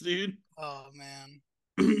seats, dude. Oh man.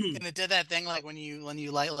 And it did that thing like when you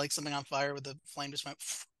light like something on fire with the flame just went.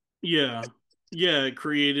 Yeah, yeah. It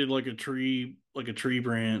created like a tree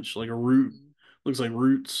branch, like a root. Looks like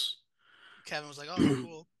roots. Kevin was like, "Oh,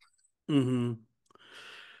 cool. Mm-hmm.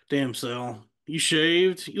 Damn, Cell. You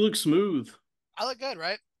shaved. You look smooth. I look good,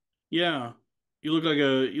 right?" Yeah. You look like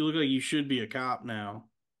you should be a cop now.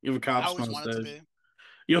 You have a I cop's always wanted to mustache. be.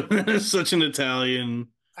 You're such an Italian.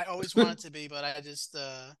 I always wanted to be, but I just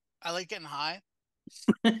I like getting high.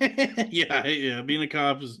 Yeah, yeah. Being a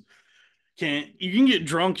cop is can't you can get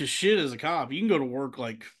drunk as shit as a cop. You can go to work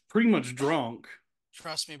like pretty much drunk.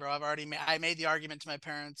 Trust me, bro. I made the argument to my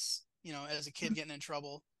parents, as a kid getting in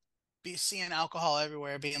trouble, be seeing alcohol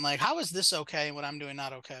everywhere, being like, "How is this okay and what I'm doing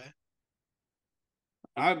not okay?"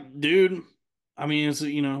 Dude, I mean,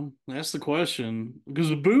 that's the question. Because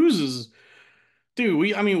the booze is,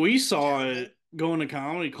 dude, I mean, we saw Terrible. it going to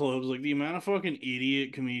comedy clubs, like the amount of fucking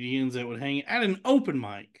idiot comedians that would hang at an open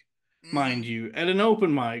mic, Mm-hmm. mind you, at an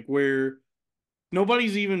open mic where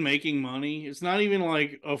nobody's even making money. It's not even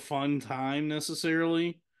like a fun time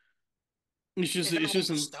necessarily. If It's everyone just was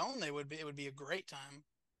an, stoned, it would be a great time.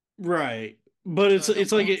 right. But But it's like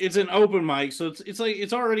nobody. it's an open mic, so it's like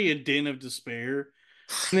it's already a den of despair.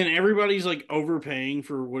 And then everybody's like overpaying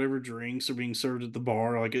for whatever drinks are being served at the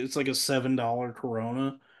bar. Like it's like a $7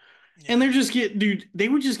 Corona, and Yeah. dude, they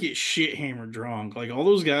would just get shit hammered drunk. Like all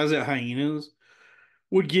those guys at Hyenas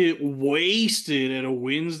would get wasted at a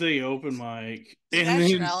Wednesday open mic, Did and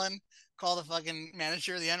Asher then Allen call the fucking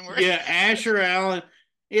manager the N word? yeah, Asher Allen,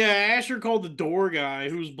 yeah, Asher called the door guy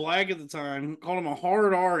who was black at the time, called him a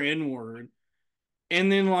hard R N word. And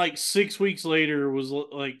then like 6 weeks later was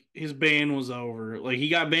like his ban was over. Like he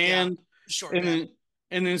got Yeah. banned, Short and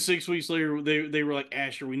band. then 6 weeks later they were like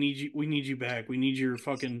Asher, we need you back. We need your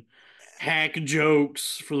fucking hack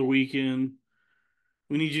jokes for the weekend.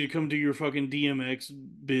 We need you to come do your fucking DMX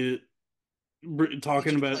bit Need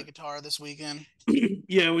talking you to play about guitar this weekend.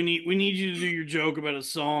 yeah, we need you to do your joke about a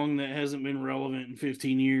song that hasn't been relevant in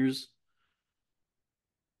 15 years.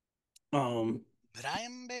 Um But I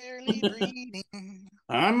am barely breathing,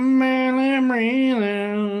 I'm barely and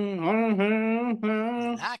breathing.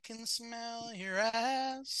 I can smell your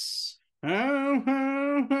ass. My I don't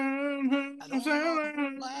know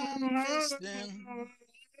who I'm fisting.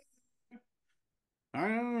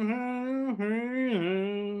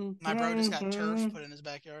 My bro just got turf put in his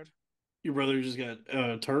backyard. Your brother just got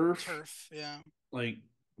turf, Turf, yeah. like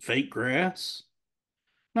fake grass.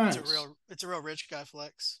 It's a Nice. real it's a real rich guy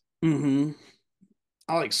flex. Mm-hmm.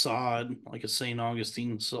 I like sod, like a St.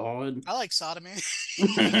 Augustine sod. I like sodomy.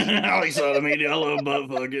 I like sodomy. Dude. I love butt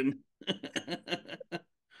fucking.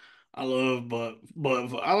 I love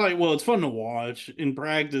I like. Well, it's fun to watch. In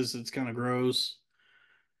practice, it's kind of gross.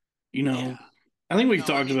 You Yeah. know, I think we've No, I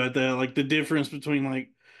talked mean, about that, like the difference between like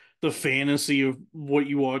the fantasy of what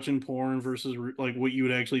you watch in porn versus like what you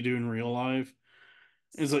would actually do in real life.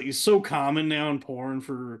 It's like it's so common now in porn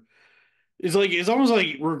for it's like it's almost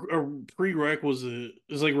like a prerequisite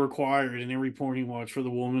is like required in every porn you watch for the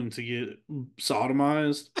woman to get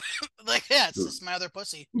sodomized. like, yeah, it's just my other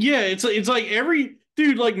pussy. Yeah, it's like every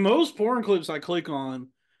dude like most porn clips I click on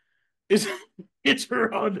is it's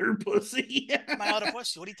her other pussy. My other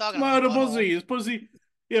pussy. What are you talking My about, other butthole? pussy is pussy.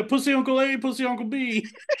 Yeah, pussy Uncle A, pussy Uncle B.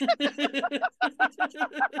 What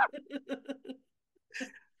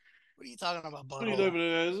What are you talking about, are you butthole?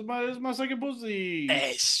 talking about? This is my second pussy.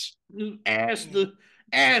 Ass. Ass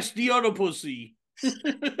Mm. the other pussy.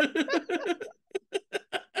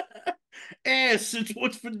 Ass, it's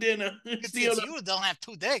what's for dinner. It's the It's other. you who don't have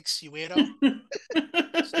two dicks, you weirdo.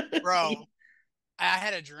 Bro, I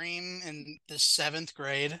had a dream in the seventh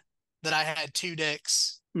grade that I had two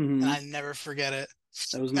dicks, and Hmm. I never forget it.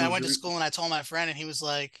 That was And I no went to dream. school and I told my friend, and he was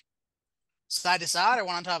like, side to side or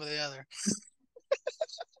one on top of the other?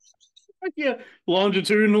 Yeah,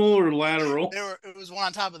 longitudinal or lateral. It was one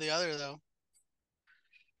on top of the other though.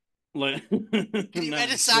 Like, Can you imagine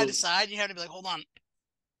nice. side to side? You have to be like, hold on.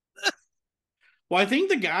 Well, I think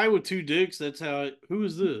the guy with two dicks. That's how. Who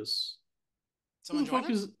is this? Someone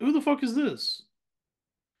joining? Who the fuck is this?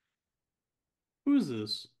 Who is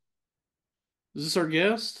this? Is this our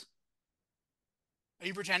guest? Are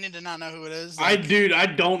you pretending to not know who it is? Dude, I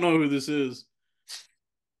don't know who this is.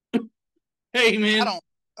 Hey, I man, don't.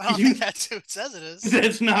 I don't think you. that's who it says it is.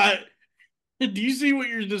 That's not. Do you see what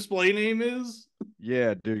your display name is?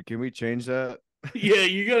 Yeah, dude, can we change that? Yeah,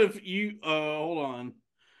 you gotta. Hold on.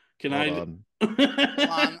 Can Hold I?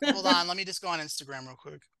 on. Hold on. Let me just go on Instagram real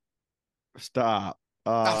quick. Stop.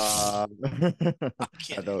 Oh, I'm I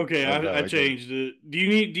kidding. don't Okay, I know I I get it. changed it. Do you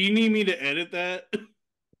need me to edit that?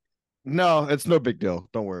 No, it's no big deal.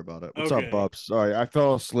 Don't worry about it. What's up, Okay. Bubs? Sorry, I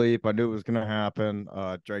fell asleep. I knew it was gonna happen.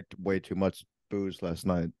 Drank way too much booze last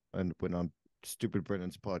night and went on stupid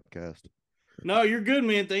Brennan's podcast. No, you're good,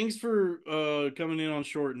 man. Thanks for coming in on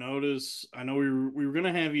short notice. I know we were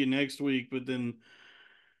gonna have you next week, but then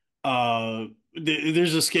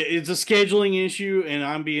there's it's a scheduling issue, and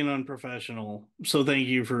I'm being unprofessional. So thank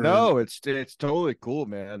you for No, it's totally cool,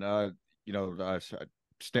 man.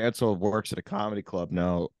 Stancil works at a comedy club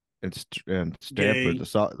now in Stanford. gay.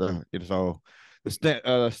 The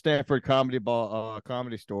Stanford comedy ball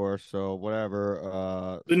comedy store. So whatever.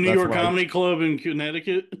 The So New that's York why. Comedy Club in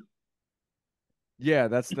Connecticut. Yeah,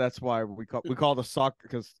 that's why we call the soccer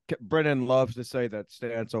because Brennan loves to say that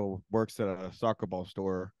Stancil works at a soccer ball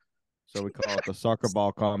store. So we call it the Soccer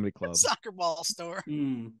Ball Comedy Club. Soccer ball store.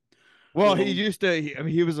 Hmm. Well, he Well, used to. I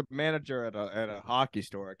mean, he was a manager at a hockey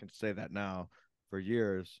store. I can say that now for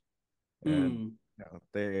years, and hmm.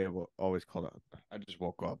 they will always call it. I just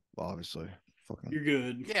woke up, obviously. Fucking. You're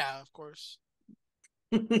good. Yeah, of course.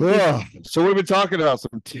 Ugh. So what have we been talking about?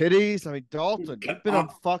 Some titties. I mean, Dalton, you've been Uh, on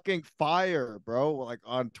fucking fire, bro. Like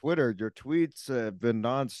on Twitter, your tweets have been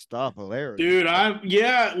nonstop hilarious. Dude,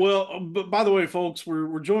 yeah. Well, but by the way, folks,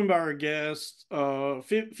 we're joined by our guest.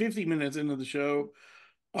 50 minutes into the show,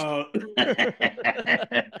 uh,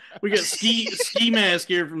 we got Ski Mask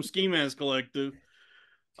here from Ski Mask Collective.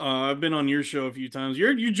 I've been on your show a few times.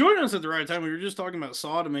 You joined us at the right time. We were just talking about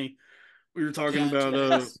sodomy. We were talking Yeah, about two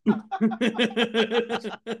dicks.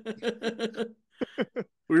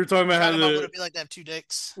 we were talking about how Talking about what the it'd be like to have two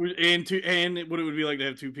dicks. and what it would be like to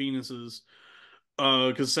have two penises.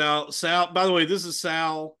 Because Sal. By the way, this is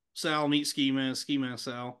Sal. Sal meet Ski Mask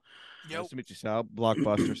Sal. Nice Yo. to meet you, Sal.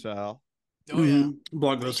 Blockbuster Sal. Oh yeah. I used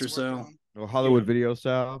Blockbuster to work for Sal. them. Or Yeah. Hollywood Video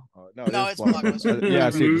Sal. No, it No, is it's Blockbuster. Blockbuster. Yeah, I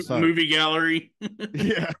see the sun. Movie gallery.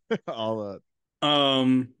 Yeah, all that.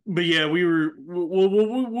 But yeah, we were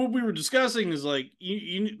what we were discussing is like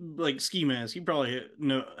you like Ski Mask. You probably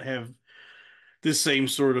have this same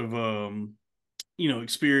sort of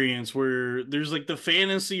experience where there's like the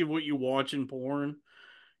fantasy of what you watch in porn.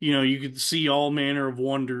 You could see all manner of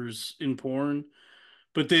wonders in porn,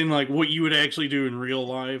 but then like what you would actually do in real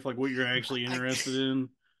life, like what you're actually I, interested in I guess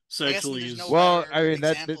sexually there's no is. Well, better I mean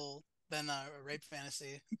that example than a rape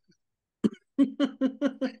fantasy.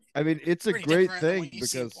 I mean it's a Pretty great different than thing what you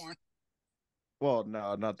see in because porn. well,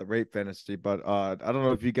 no, not the rape fantasy, but I don't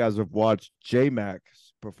know if you guys have watched J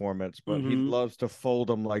Mac's performance, but he Hmm. loves to fold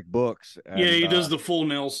them like books Yeah, and he does the full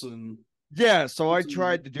Nelson. yeah, so I It's a-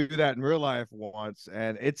 tried to do that in real life once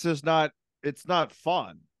and it's just not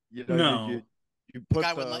fun. You know, No. you The put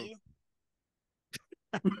guy wouldn't let the you.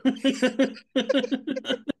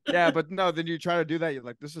 yeah, but no, then you try to do that. You're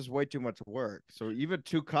like, this is way too much work. So even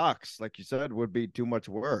two cocks, like you said, would be too much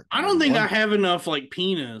work. I I don't mean, think I one, have enough like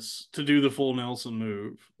penis to do the full Nelson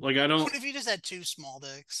move. Like I don't. What if you just had two small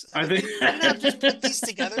dicks? I Can think you not just put these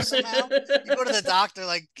together somehow? You go to the doctor,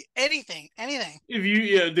 like anything, anything. if you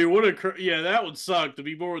yeah, dude, what a yeah, that would suck to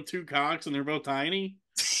be born with two cocks and they're both tiny.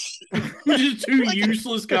 Just two Like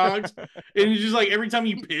useless cocks, and it's just like every time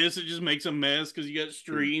you piss, it just makes a mess because you got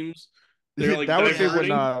streams. They're like that would be when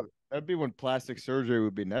diverting. that'd be when plastic surgery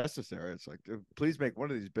would be necessary. It's like, please make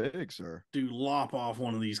one of these big, sir. Dude, lop off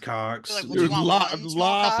one of these they're cocks. like, well, do you Dude, want one small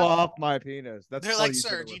lop cock? off my penis. That's They're funny like, you said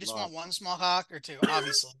sir, it do you with just lop. want one small cock or two?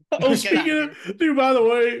 Obviously. Oh, Get out of speaking here. of, dude, by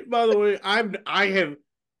the way, I have,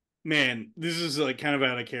 man, this is like kind of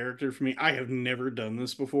out of character for me. I have never done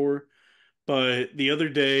this before, but the other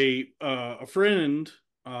day, a friend,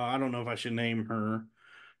 I don't know if I should name her,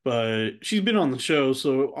 but she's been on the show,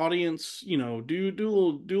 so audience, do a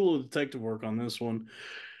little detective work on this one.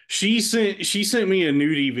 She sent me a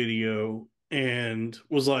nudie video and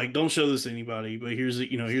was like, "Don't show this to anybody, but here's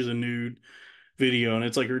a nude video, and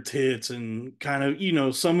it's like her tits and kind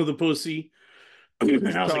of some of the pussy."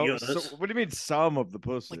 And I was like, So, yo, so that's what do you mean some of the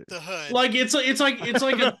pussy? Like the hood. like it's like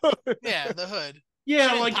a Yeah, the hood. yeah, She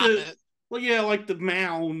didn't like pop the it. well, yeah, like the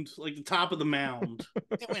mound, like the top of the mound,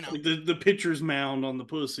 Yeah, we know. like the pitcher's mound on the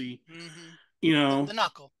pussy. Hmm. You The know,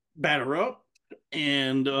 knuckle. batter up,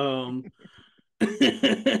 and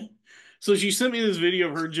so she sent me this video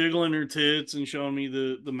of her jiggling her tits and showing me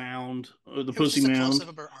the mound, the It was pussy just a close mound. up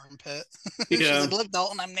of her armpit. She's Yeah, like, "Look,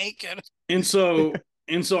 Dalton, I'm naked." and so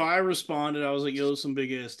I responded. I was like, "Yo, some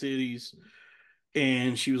big ass titties,"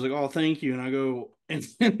 and she was like, "Oh, thank you." And I go, and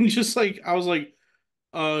then just like I was like,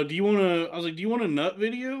 do you want to?" I was like, "Do you want a nut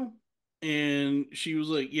video?" And she was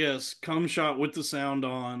like, "Yes, cum shot with the sound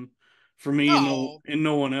on for me Oh, and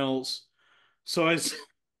no one else." So I so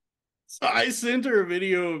I sent her a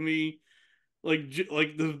video of me like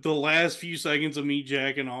the last few seconds of me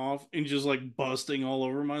jacking off and just like busting all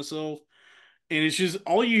over myself. And it's just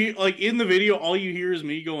all you like in the video, all you hear is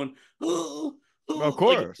me going, oh, Of oh,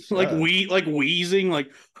 course, yeah. like wheezing,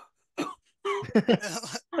 like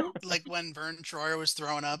like when Vern Troyer was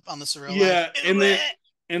throwing up on the Surreal Life. yeah,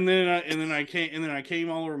 and then I came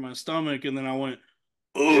all over my stomach, and then I went,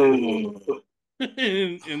 oh,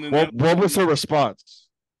 and then that What was her response?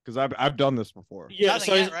 Because I've done this before. yeah, Nothing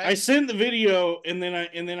so yet, I right? sent the video, and then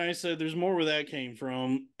I said, "There's more where that came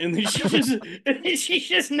from," and then she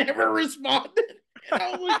just never responded. And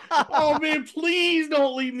I was like, "Oh man, please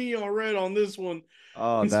don't leave me on red on this one."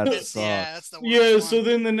 Oh, And that so Yeah, that's sucks. the worst yeah, so one.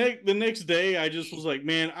 then the next day, I just was like,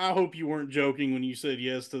 "Man, I hope you weren't joking when you said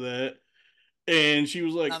yes to that." And she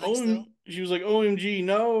was like, Nothing "Oh," still. she was like, "OMG,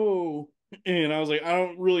 no." And I was like, "I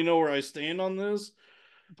don't really know where I stand on this,"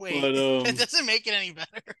 Wait, but it doesn't make it any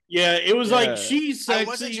better. yeah, it was like Yeah, she's I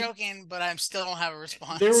wasn't sexy. joking, but I still don't have a there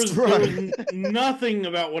response. was there was right. nothing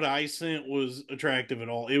about what I sent was attractive at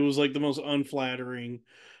all. It was like the most unflattering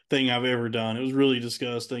thing I've ever done. It was really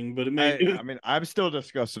disgusting, but it made I mean, I'm still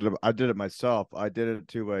disgusted. I did it myself. I did it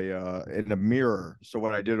to a in a mirror. So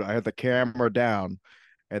what I did, I had the camera down,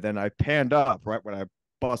 and then I panned up right when I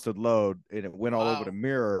busted load, and it went all over the Wow,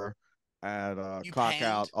 mirror, and you cock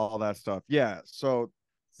out, panned all that stuff. Yeah. So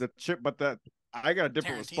the chick, but that I got a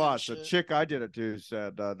different Tarantino response. The shit. chick I did it to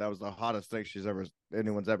said that was the hottest thing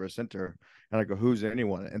anyone's ever sent to her, and I go, "Who's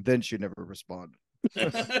anyone?" And then she never responded.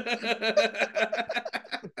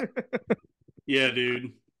 yeah,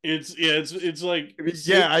 dude. It's like I mean,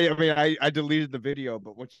 yeah, I mean, I deleted the video,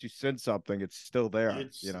 but once you send something, it's still there.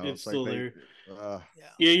 it's It's it's like still there. uh, Yeah.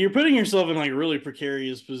 Yeah, you're putting yourself in like a really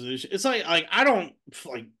precarious position. It's like I don't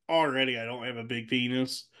like already I don't have a big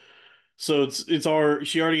penis. So it's our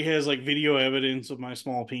she already has like video evidence of my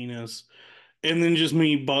small penis. And then just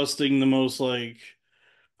me busting the most like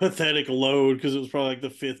pathetic load because it was probably like the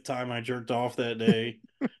fifth time I jerked off that day.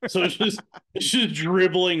 So it's just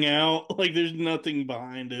dribbling out like there's nothing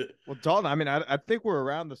behind it. well, Dalton. I mean, I think we're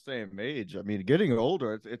around the same age. I mean, getting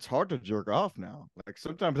older, it's hard to jerk off now. Like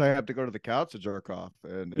sometimes I have to go to the couch to jerk off, No,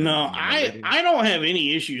 and my I lady. I don't have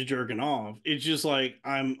any issues jerking off. It's just like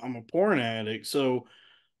I'm a porn addict, so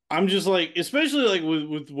I'm just like, especially like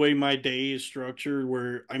with the way my day is structured,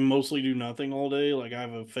 where I mostly do nothing all day. Like I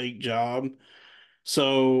have a fake job,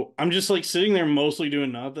 so I'm just like sitting there mostly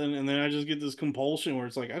doing nothing, and then I just get this compulsion where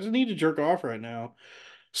it's like I just need to jerk off right now.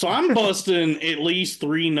 So I'm busting at least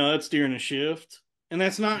three nuts during a shift, and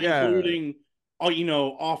that's not Yeah, including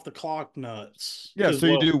off the clock nuts yeah. as So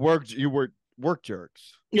you well. do work. You work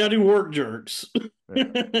jerks. Yeah, I do work jerks. Yeah. I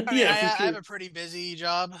mean, Yeah, for I have sure. a pretty busy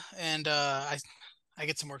job, and I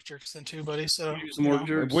get some work jerks in too, buddy. You So do some work And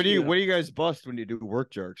jerks. what Yeah. do you guys bust when you do work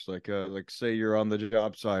jerks? Like say you're on the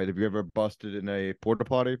job site. Have you ever busted in a porta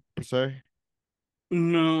potty per se?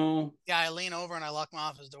 No. yeah, I lean over and I lock my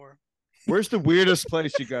office door. Where's the weirdest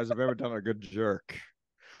place you guys have ever done a good jerk?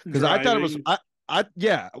 Because I thought it was Driving. I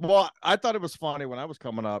yeah. Well, I thought it was funny when I was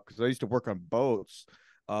coming up because I used to work on boats.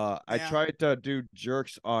 I Yeah. tried to do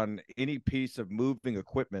jerks on any piece of moving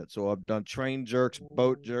equipment. So I've done train jerks,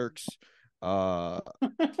 boat jerks. Uh,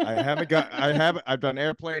 I've done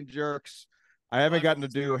airplane jerks. I Well, haven't gotten to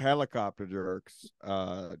everyone's do helicopter jerks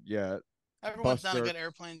yet. everyone's Bus done a good jerk.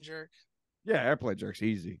 airplane jerk. Yeah, airplane jerks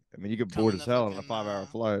easy. I mean, you get Come bored in as the hell on a fucking 5 hour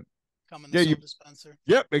flight. come in the Yeah, you soap dispenser.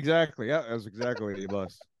 yep, exactly. Yeah, that's exactly what you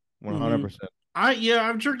bust. Hmm. 100%.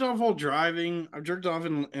 I've jerked off while driving. I've jerked off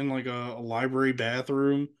in like a library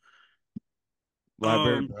bathroom.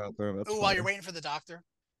 Library Um, bathroom. That's Oh, while you're funny. waiting for the doctor.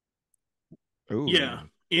 yeah, Ooh.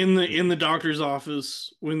 in the doctor's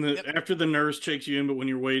office when the Yep. after the nurse checks you in, but when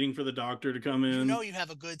you're waiting for the doctor to come You know in. you have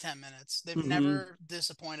a good 10 minutes. They've Hmm. never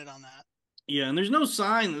disappointed on that. Yeah, and there's no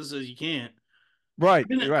sign that says you can't. Right,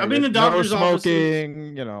 I've right. been to No doctor's offices.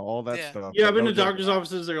 smoking, all that Yeah. stuff, Yeah, I've but been no to jerking doctor's off.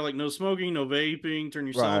 offices. They're like, no smoking, no vaping. Turn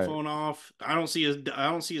your cell Right. phone off. I don't see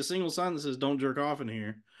a single sign that says don't jerk off in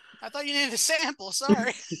here. I thought you needed a sample.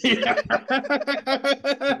 Sorry. Yeah.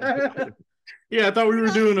 Yeah, I thought we We're were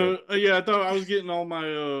not. doing Yeah. yeah, I thought I was getting all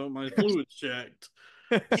my my fluids checked.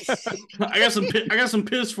 I got some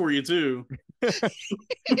piss for you too.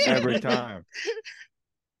 Every time.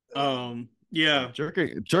 Yeah, Yeah.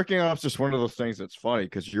 jerking off is just one of those things that's funny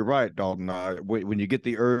because you're right, Dalton. When you get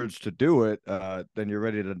the urge to do it, then you're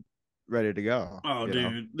ready to go. Oh, You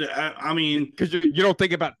know, dude. I mean, because you don't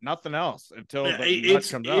think about nothing else until the nut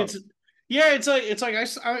comes out. it's yeah, it's like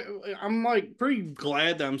I'm like pretty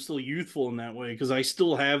glad that I'm still youthful in that way because I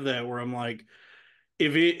still have that where I'm like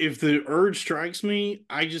if the urge strikes me,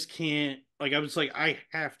 I just can't like I was like I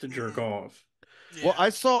have to jerk off. Well,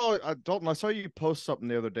 Yeah. Dalton. I saw you post something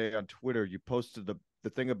the other day on Twitter. You posted the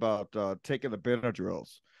thing about taking the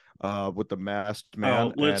Benadryls with the masked Oh,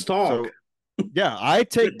 man, let's and talk. so yeah, I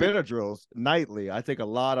take Benadryls nightly. I take a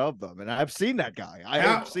lot of them, and I've seen that guy. I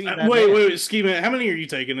have How seen that wait, man. Ski Man, how many are you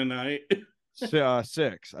taking tonight?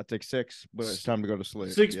 Six. I take six, but it's time to go to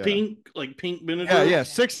sleep. Six Yeah. pink Yeah, Benadryl. yeah.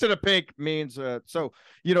 Six in a pink means so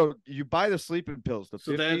you buy the sleeping pills, the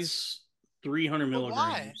So 50s, that's 300 But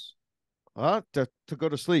why? milligrams. to go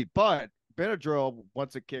to sleep. But Benadryl,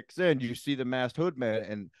 once it kicks in, you see the masked hood man,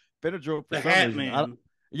 and Benadryl for The some Hat reason, Man.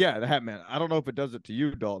 yeah, the hat man. I don't know if it does it to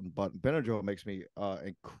you, Dalton, but Benadryl makes me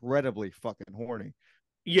incredibly fucking horny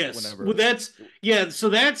Yes. Well, whenever. that's yeah. So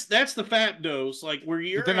that's the fat dose, like where But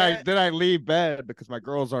you're then I at. then I leave bed because my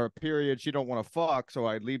girls are a period. She don't want to fuck, so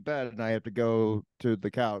I leave bed and I have to go to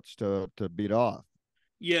the couch to beat off.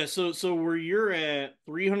 Yeah. So where you're at,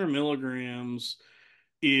 300 milligrams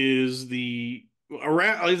is the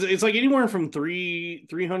around. It's like anywhere from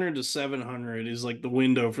 300 to 700 is like the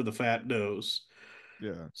window for the fat dose.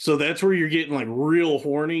 Yeah. So that's where you're getting like real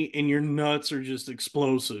horny, and your nuts are just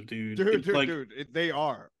explosive, dude. Dude, It's dude, like dude, they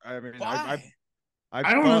are. I mean, Why? I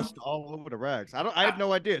I don't know. bust all over the rags. I had I,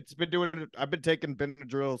 no idea. It's been doing it. I've been taking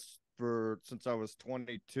Benadryls for since I was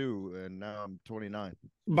 22, and now I'm 29.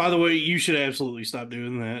 by the So way, you should absolutely stop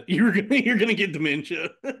doing that. You're gonna get dementia.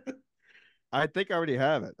 I think I already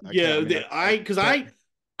have it. I can't. I Yeah, mean, I because can't.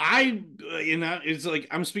 it's like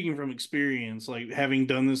I'm speaking from experience, like having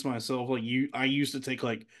done this myself. Like I used to take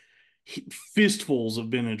like fistfuls of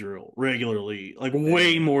Benadryl regularly, like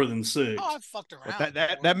way Man. more than Oh, six. I've fucked But around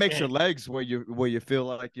that before. makes your And legs where you feel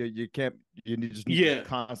like you can't just need to yeah,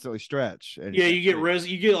 constantly stretch and you yeah, can't breathe.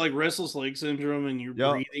 you get like restless leg syndrome, and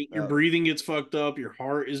Yep. your breathing gets fucked up. Your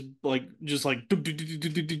heart is like just like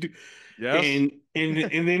Yes.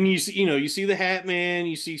 and then you see the Hat Man,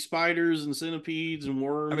 you see spiders and centipedes and I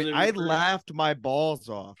worms mean, I everywhere. laughed my balls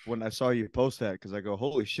off when I saw you post that because I go,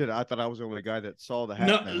 "Holy shit!" I thought I was the only guy that saw the Hat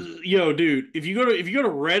No, Man. yo, dude, if you go to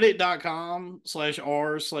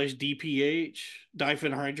reddit.com/r/dph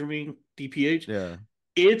diphenhydramine dph, Yeah.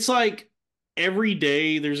 it's like every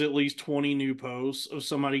day there's at least 20 new posts of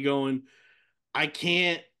somebody going, I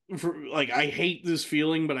can't like I hate this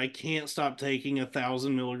feeling, but I can't stop taking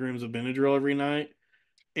 1,000 milligrams of Benadryl every night.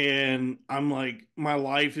 And I'm like, my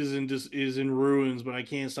life is in ruins, but I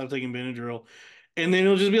can't stop taking Benadryl. And then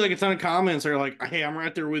it'll just be like a ton of comments that are like, "Hey, I'm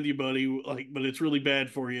right there with you, buddy. Like, but it's really bad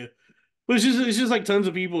for you." But it's just like tons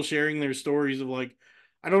of people sharing their stories of like,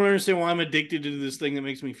 I don't understand why I'm addicted to this thing that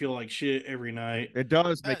makes me feel like shit every night. It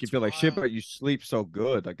does make you That's feel like shit, wild. but you sleep so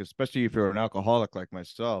good. Like especially if you're an alcoholic like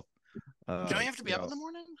myself. Don't you have to be You up in know, the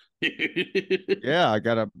morning? yeah, I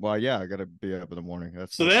gotta. Well, yeah, I gotta be up in the morning.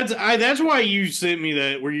 So that's why you sent me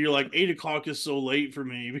that where you're like 8 o'clock is so late for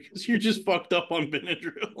me because you're just fucked up on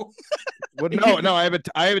Benadryl. Well, no, I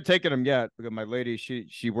haven't taken them yet because my lady,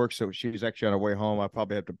 she works, so she's actually on her way home. I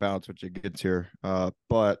probably have to bounce when she gets here.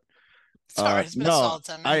 But Sorry, it's been a no, solid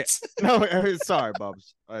 10 I minutes. no, sorry,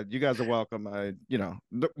 Bubs. You guys are welcome. I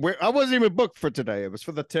wasn't even booked for today. It was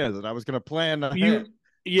for the 10th, and I was gonna plan ahead. You,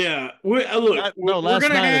 yeah. Look, No, we're last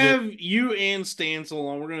gonna night I did. have you and Stancil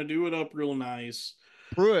on. We're gonna do it up real nice.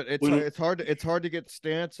 Pruitt, When it's hard to get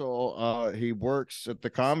Stancil. He works at the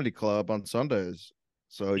comedy club on Sundays,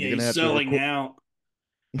 so yeah, you're gonna he's have to selling record. out.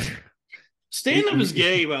 he, Stand up is he,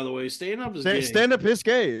 gay, by the way. Stand up is gay. stand up is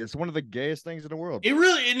gay. It's one of the gayest things in the world. It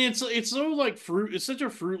really and it's so like fruit. It's such a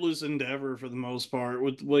fruitless endeavor for the most part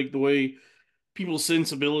with like the way people's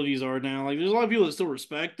sensibilities are now. Like, there's a lot of people that still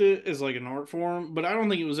respect it as like an art form, but I don't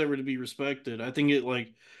think it was ever to be respected. I think it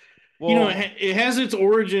like Well, it has its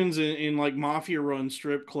origins in like mafia run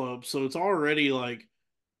strip clubs, so it's already like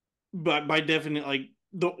by definite like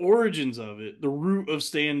the origins of it, the root of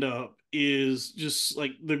stand up is just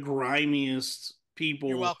like the grimiest You're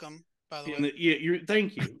people welcome. by the way, Yeah,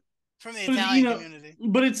 thank you. from the But you Italian know, community.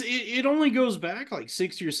 but it only goes back like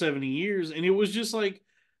 60 or 70 years, and it was just like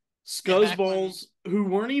Yeah, back when. scuzzballs who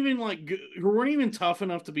weren't even who weren't even tough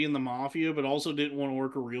enough to be in the mafia, but also didn't want to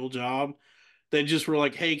work a real job. That just were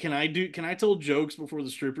like, hey, can I tell jokes before the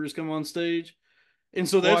strippers come on stage? And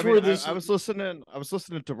so Well, that's I mean, where this. I was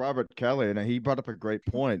listening to Robert Kelly, and he brought up a great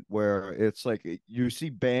point where it's like you see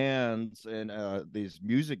bands and these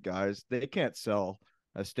music guys, they can't sell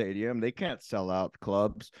a stadium, they can't sell out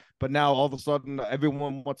clubs, but now all of a sudden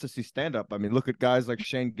everyone wants to see stand up. I mean, look at guys like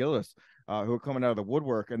Shane Gillis, who are coming out of the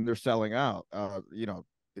woodwork and they're selling out. I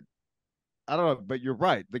don't know, but you're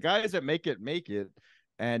right. The guys that make it.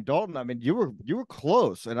 And Dalton, I mean, you were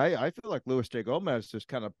close, and I feel like Luis J. Gomez just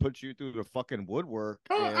kind of put you through the fucking woodwork,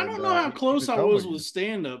 I and don't know how he close was I done was with with you.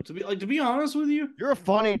 stand up. To be honest with you, You're a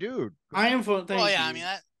funny dude. I am fun. Well, Thank yeah, I you. mean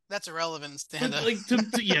that's irrelevant in stand But up. like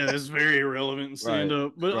yeah, that's very irrelevant in stand Right,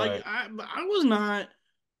 up. But like right. I was not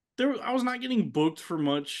there. I was not getting booked for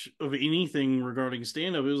much of anything regarding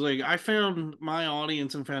stand up. It was like I found my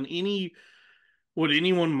audience and found what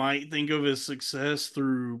anyone might think of as success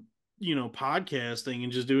through podcasting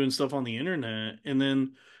and just doing stuff on the internet, and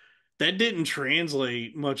then that didn't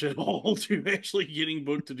translate much at all to actually getting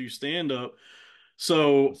booked to do stand up.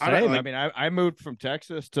 So I don't Same. I like. mean, I moved from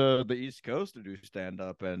Texas to the East Coast to do stand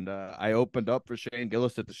up, and I opened up for Shane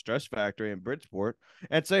Gillis at the Stress Factory in Bridgeport.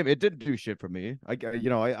 And same, it didn't do shit for me.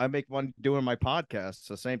 I make one doing my podcast.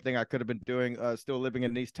 The same thing I could have been doing, still living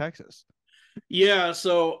in East Texas. Yeah,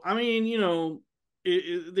 so I mean,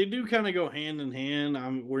 they do kind of go hand in hand.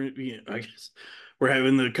 I guess we're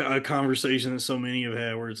having a conversation that so many have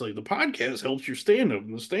had, where it's like the podcast helps your stand up,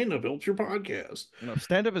 and the stand up helps your podcast.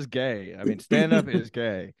 Stand up is gay. I mean, stand up is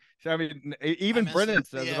gay. So, I mean, I even miss it. Brennan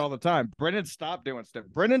says it Yeah. all the time. Brennan stopped doing stuff.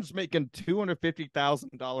 Brennan's making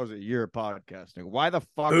 $250,000 a year podcasting. Why the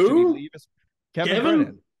fuck should he Who? leave us? Kevin Kevin?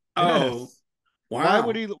 Brennan. Oh, Yes. wow.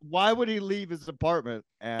 Why would he leave his apartment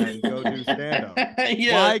and go do stand up?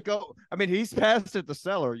 Yeah, Why go? I mean, he's passed at the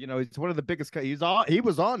cellar. He's one of the biggest. He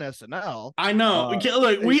was on SNL. I know. Look,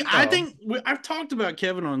 You know, I've talked about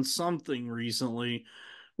Kevin on something recently,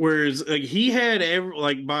 whereas like he had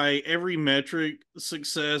by every metric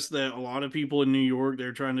success that a lot of people in New York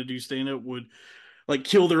they're trying to do stand up would like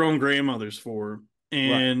kill their own grandmothers for, right.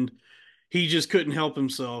 and he just couldn't help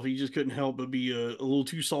himself. He just couldn't help but be a little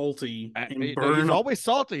too salty and He's burn. always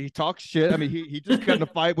salty. He talks shit. I mean, he just got in a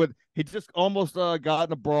fight with. He just almost got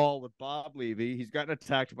in a brawl with Bob Levy. He's gotten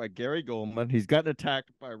attacked by Gary Goldman. He's gotten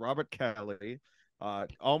attacked by Robert Kelly.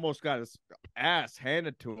 Almost got his ass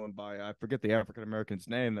handed to him by I forget the African American's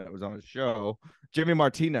name that was on his show. Jimmy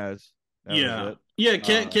Martinez. That was Yeah, it. yeah.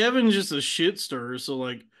 Uh, Kevin's just a shit stir. So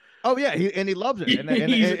like, Oh yeah, he loves it, and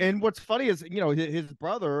and he's and what's funny is his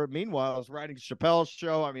brother, meanwhile, is writing Chappelle's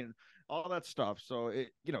show. I mean, all that stuff. So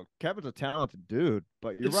Kevin's a talented dude,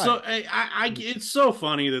 but you're it's so right. it's so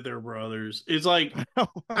funny that they're brothers. It's like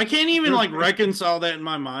I can't even they're like reconcile that in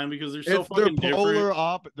my mind because they're so it's they're fucking different.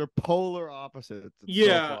 polar opposites. It's so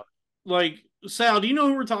Yeah, fun. like Sal, do you know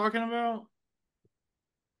who we're talking about?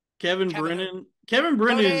 Kevin Kevin who? Brennan. Kevin Oh yeah,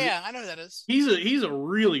 Brennan. yeah, I know who that is. He's a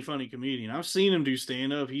really funny comedian. I've seen him do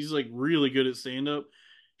stand up. He's like really good at stand up.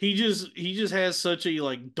 He just has such a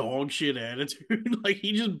like dog shit attitude. Like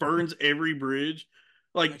he just burns every bridge.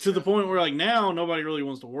 Like Makes to the sense. point where like now nobody really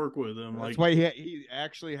wants to work with him. That's Like why he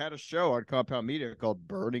actually had a show on Compound Media called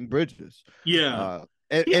Burning Bridges. yeah. Uh,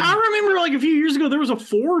 and, Yeah, I and remember like a few years ago there was a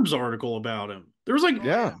Forbes article about him. There was like Oh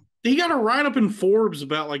yeah, yeah. he got a write up in Forbes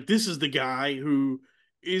about like this is the guy who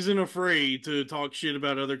isn't afraid to talk shit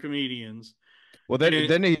about other comedians. well, And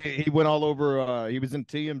then he went all over. He was in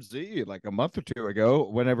TMZ like a month or two ago.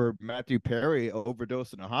 Whenever Matthew Perry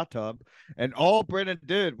overdosed in a hot tub, and all Brennan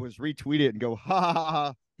did was retweet it and go, "Ha ha ha!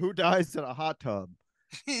 Ha, who dies in a hot tub?"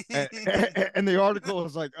 And, and the article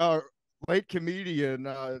was like, late comedian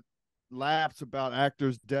laughs about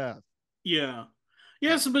actor's death." yeah.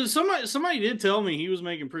 Yeah, so, but somebody did tell me he was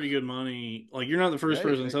making pretty good money. Like you're not the first Hey,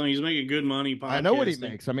 person to tell me he's making good money I know what he podcasting.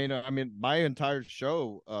 makes. I mean, my entire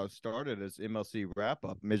show started as MLC wrap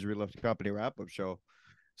up, Misery Loves Company wrap up show.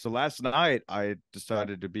 So last night I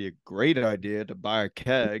decided to be a great idea to buy a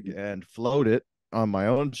keg and float it on my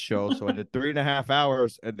own show. So I did 3.5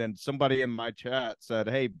 hours, and then somebody in my chat said,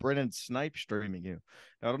 "Hey, Brennan's snipe streaming you."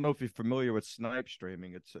 Now, I don't know if you're familiar with snipe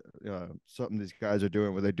streaming. It's something these guys are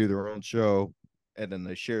doing where they do their own show and then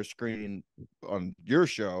they share screen on your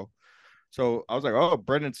show. So I was like, "Oh,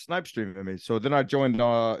 Brendan snipe streaming me." So then I joined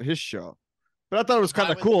his show. But I thought it was kind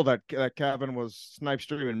Why of would cool that Kevin was snipe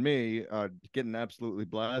streaming me, getting absolutely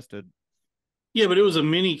blasted. Yeah, but it was a So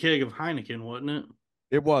mini keg of Heineken, wasn't it?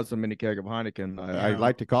 It was a mini keg of Heineken. I Yeah.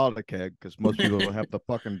 like to call it a keg because most people don't have the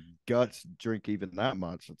fucking guts to drink even that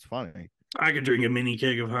much. It's funny. I could drink a mini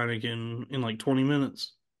keg of Heineken in like 20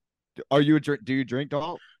 minutes. Are you a drink? Do you drink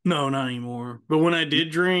Dalt? No, not anymore. But when I Y- did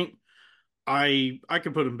drink, I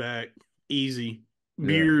could put them back easy. Yeah.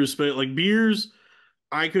 Beers, but like beers,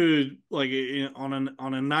 I could like on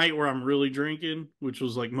a night where I'm really drinking, which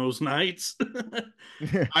was like most nights.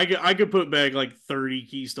 I could put back like 30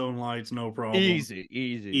 Keystone Lights, no problem. Easy,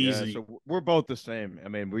 easy. Yeah. Easy. So we're both the same. I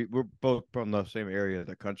mean, we're both from the same area of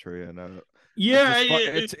the country, and it's Yeah, just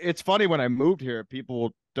fun. It's funny when I moved here,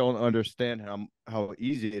 people don't understand how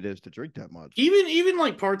easy it is to drink that much. even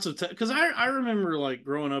like parts of because I remember like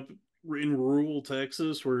growing up in rural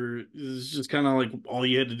Texas where it's just kind of like all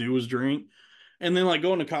you had to do was drink, and then like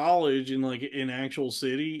going to college and like in actual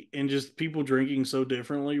city and just people drinking so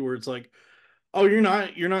differently where it's like, oh, you're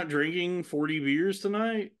not drinking 40 beers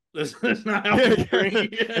tonight. That's not how people drink.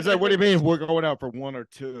 It's like, what do you mean we're going out for one or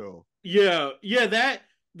two? Yeah, yeah. That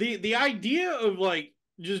the idea of like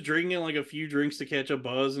just drinking like a few drinks to catch a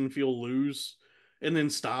buzz and feel loose, and then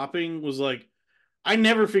stopping was like I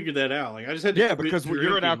never figured that out. Like I just had to Yeah, quit because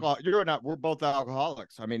you're an drinking. alcohol. You're not. We're both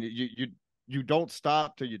alcoholics. I mean, you don't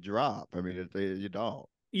stop till you drop. I mean, you don't.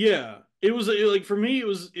 Yeah, like for me,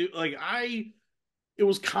 like it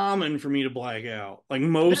was common for me to black out. Like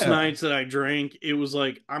most Yeah. nights that I drank, it was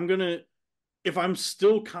like I'm gonna if I'm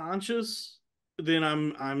still conscious, then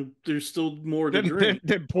I'm there's still more to Then then drink.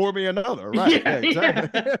 then pour me another. Right. Yeah. Yeah, Exactly.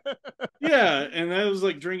 yeah. Yeah, and that was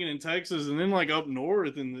like drinking in Texas, and then like up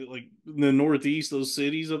north in like the Northeast, those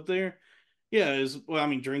cities up there. Yeah, is well, I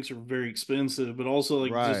mean, drinks are very expensive, but also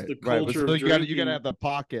like just Right. the Right. But culture so of you gotta drinking. have the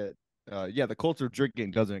pocket. Yeah. The culture of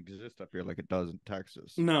drinking doesn't exist up here like it does in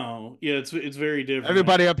Texas. No, yeah, it's very different.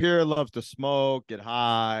 Everybody up here loves to smoke, get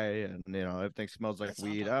high, and everything smells like That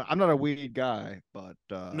sounds weed. like I'm not a weed guy, but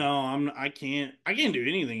No, I can't do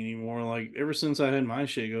anything anymore. Like ever since I had my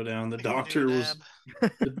shit go down, the I can't do a doctor was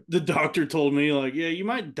dab. the doctor told me like, yeah, you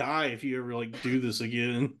might die if you ever like do this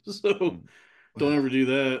again. So don't ever Well, do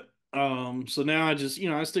that. So now I just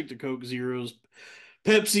I stick to Coke Zeros,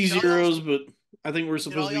 Pepsi did all y'all's Zeros, but I think we're did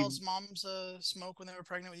supposed all to be y'all's moms smoke when they were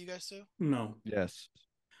pregnant with you guys too? no. yes.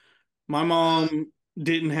 My Uh, mom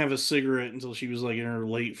didn't have a cigarette until she was like in her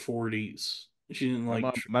late 40s. She didn't My like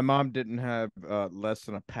mom, my mom didn't have less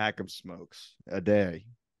than a pack of smokes a day.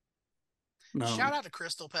 no. Shout out to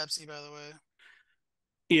Crystal Pepsi, by the way.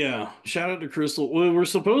 Yeah, shout out to Crystal. Well, we're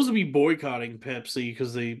supposed to be boycotting Pepsi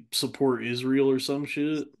because they support Israel or some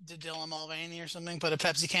shit. Did Dylan Mulvaney or something put a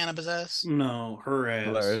Pepsi can up his ass? No, her ass.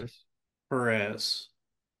 Hilarious. Her ass.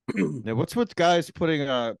 Now, what's with guys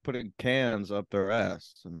putting cans up their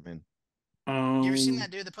ass? I mean, You ever seen um,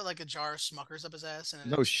 that dude that put like a jar of Smuckers up his ass and it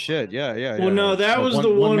no shit. exploded? Yeah, yeah, well, yeah. no, that The was the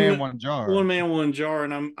one man, one one jar. one man, one jar,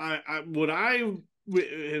 and what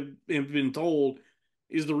have been told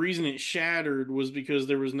is the reason it shattered was because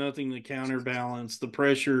there was nothing to counterbalance the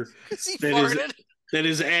pressure Because he that is farted. that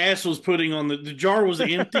his ass was putting on the jar was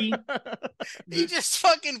empty. He The, just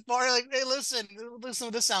fucking farted like, hey, listen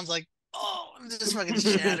what this sounds like. Oh, it just fucking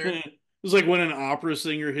shattered. it was like when an opera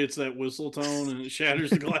singer hits that whistle tone and it shatters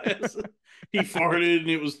the glass. He farted and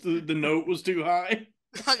it was the note was too high.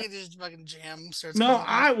 Fucking just fucking jam starts No, coming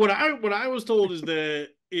out. what I was told is that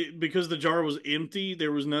because the jar was empty,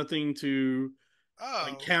 there was nothing to like Oh,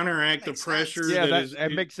 that counteract the makes pressure sense. Yeah, that that is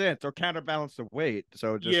it makes sense. Or counterbalance the weight.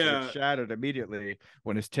 So it yeah. shattered immediately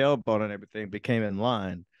when his tailbone and everything became in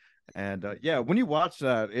line. And yeah, when you watch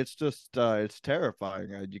that, it's just it's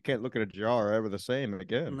terrifying. You can't look at a jar ever the same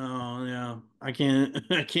again. No, yeah. I can't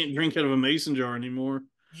I can't drink out of a mason jar anymore.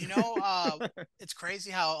 You know, it's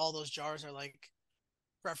crazy how all those jars are like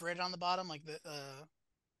perforated on the bottom, like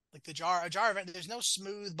the jar. A jar of there's no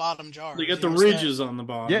smooth bottom They jars. got You the notice that? ridges on the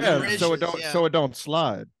bottom. Yeah, Yeah. Ridges, yeah. so it don't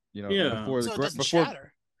slide. Yeah. Before So it doesn't before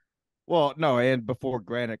shatter. well, no, and before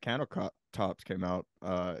granite countertops came out,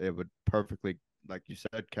 it would perfectly, like you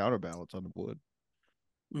said, counterbalance on the wood.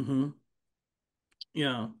 Mm-hmm.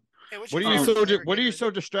 Yeah. Hey, what's your favorite flavor What are you Gatorade? so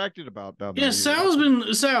distracted about down Yeah,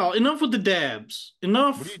 there? Sal, enough with the dabs.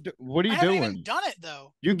 Enough. What are I you haven't even doing? done it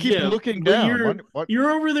though. You keep Yeah, looking but down. you're What?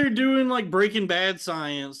 you're over there doing like Breaking Bad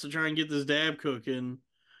science to try and get this dab cooking.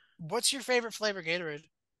 What's your favorite flavor Gatorade?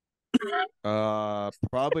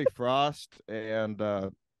 Probably frost and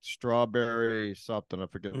strawberry something. I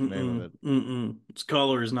forget the name of Mm-mm, it. mm-mm. It's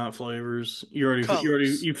colors, not flavors.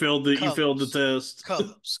 Colors, You failed the colors, test.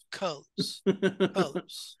 colors, colors,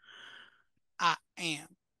 colors. I am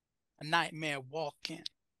a nightmare walking,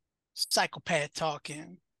 psychopath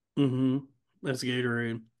talking. Mm-hmm. That's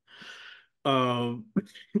Gatorade. Uh,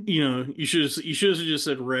 you should have just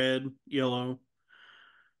said red, yellow.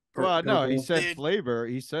 Well, no, he purple. said Dude, flavor.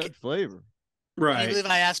 He said flavor. can you Right. believe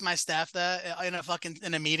I asked my staff that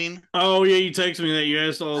in a meeting? Oh yeah, you texted me that you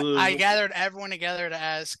asked all I the. gathered everyone together to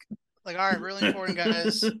ask, like, all right, really important,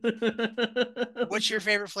 guys. What's your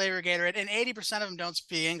favorite flavor Gatorade? And 80% of them don't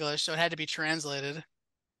speak English, so it had to be translated.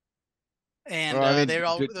 And Well, I they mean, were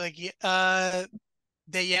all like,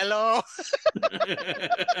 the yellow,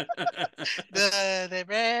 the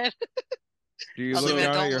red. do you I was like, look So man,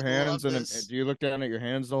 down at don't your love hands and this. do you look down at your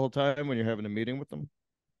hands the whole time when you're having a meeting with them?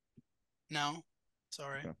 No,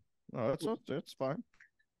 sorry, Okay. No, that's fine.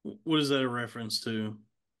 what is that a reference to?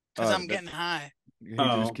 because I'm That getting high. he just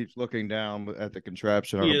Oh keeps looking down at the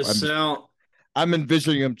contraption. yeah, I'm just Sal. I'm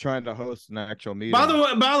envisioning him trying to host an actual By meeting.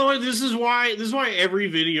 the way, this is why every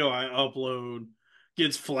video I upload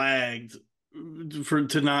gets flagged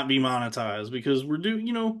to not be monetized because we're doing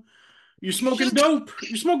you're You smoking should dope.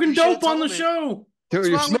 You're smoking you should have dope on the told me. shoe. Dude, What's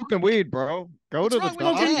you're wrong with smoking weed, bro. Go what's to the wrong with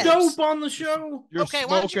your Smoking doctor. dabs? dope on the show. You're Okay,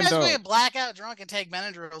 why don't you smoking guys dope. get blackout drunk and take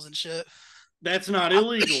Benadryls and shit? That's not I'm,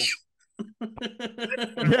 illegal.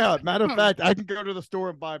 Yeah, matter of Hmm. fact, I can go to the store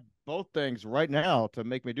and buy both things right now to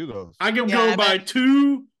make me do those. I can Yeah, go I buy bet.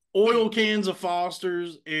 2 Hmm. oil cans of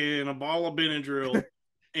Foster's and a bottle of Benadryl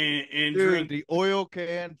and Dude, drink. the oil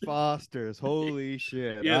can Fosters. Holy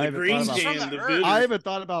shit. Yeah, I the haven't thought green This is about from the can, the herb. I bitter. haven't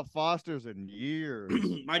thought about Fosters in years.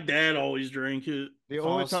 My dad always drank it. The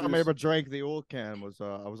only time I Foster's. ever drank the oil can was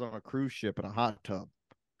I was on a cruise ship in a hot tub.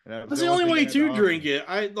 And that was That's the the only only thing they way had to to offer drink me. it.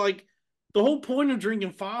 I like the whole point of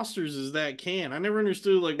drinking Foster's is that can. I never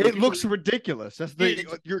understood like when It people. looks ridiculous. That's Yeah,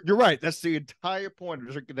 the you're right. That's the entire point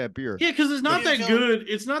of drinking that beer. yeah, because it's Like, not Dude, that so good.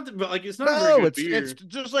 It's not that, like it's not a very no, good it's beer.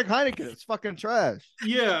 just like Heineken. It's fucking trash.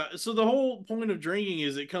 Yeah, so the whole point of drinking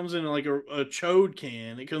is it comes in like a chode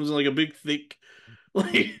can. It comes in like a big thick,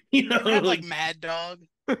 like you ever have like like Mad Dog?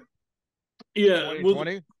 yeah. Well,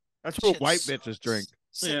 2020. That's what Shit white bitches drink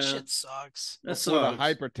sucks. yeah, Shit sucks. that before the sucks.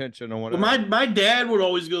 hypertension or But whatever. my dad would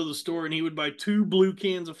always go to the store and he would buy 2 blue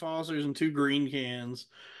cans of Foster's and 2 green cans,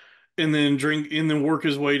 and then work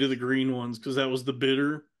his way to the green ones because that was the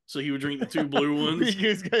bitter. So he would drink the 2 blue ones.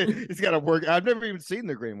 He's got to work. I've never even seen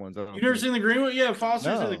the green ones. I You don't never think. seen the green one? Yeah,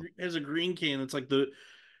 Foster's No. has a green can. It's like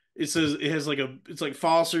it says it has like it's like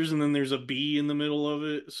Foster's and then there's a B in the middle of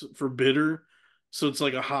it for bitter. So it's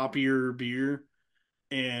like a hoppier beer.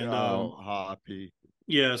 And Oh, hoppy.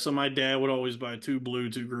 yeah, so my dad would always buy 2 blue,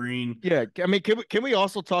 2 green. Yeah, I mean, can we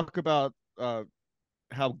also talk about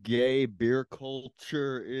how gay beer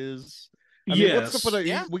culture is? I mean, what's up with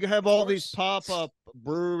Yes. Yeah, we have of all these course. pop-up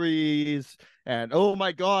breweries and oh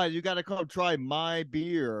my god, you got to come try my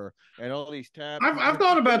beer and all these taps. I've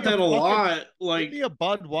thought Give about me a that a fucking lot. give Like me a Making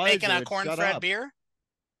Budweiser a and shut corn-fed up. beer,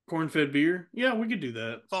 corn-fed beer. Yeah, we could do that.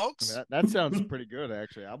 I mean, folks. that sounds pretty good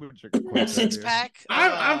actually. I would drink a A corn-fed six beer. pack of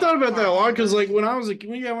I've thought about that our a lot own because like brew. when I was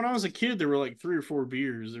a kid, there were like 3 or 4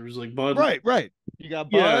 beers. There was like Bud. Right. You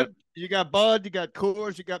got Yeah, Bud, you got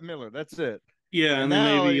Coors, you got Miller. That's it. yeah, And and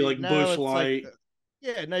then maybe like now Bush it's like, Light.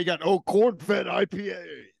 yeah, now you got corn-fed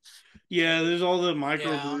IPAs. Yeah, there's all the Yeah,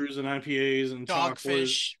 microbrews and IPAs and chocolate,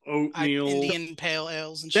 Dogfish, oatmeal. Indian pale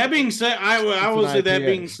ales and That shit. being said, I It's an will say that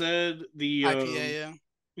being IPA. said, the IPA, yeah.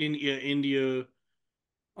 India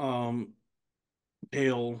um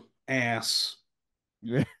pale ass.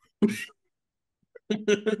 Yeah,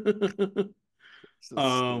 so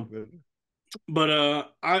um, stupid. but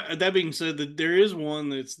I that being said, that there is one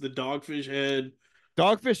that's the Dogfish Head.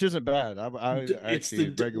 Dogfish isn't bad. I It's actually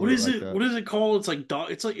the what regularly is like it? that. What is it called? It's like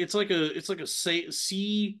dog. It's like a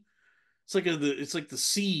sea. It's like the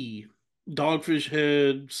sea Dogfish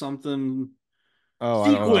Head something. Oh,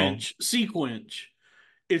 I don't know. Sequench.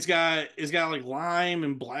 It's got like lime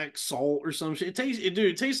and black salt or some shit.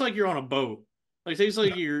 It tastes like you're on a boat. Like it tastes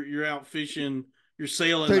like you're out fishing. You're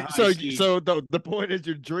sailing the high seas. So the point is,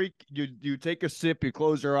 you drink, you take a sip, you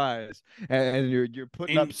close your eyes, and you're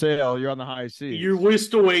putting up And sail. You're on the high you're seas.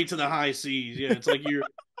 whisked away to the high seas. Yeah, it's like you're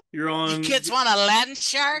You on. kids want a Latin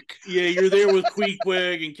shark? Yeah, you're there with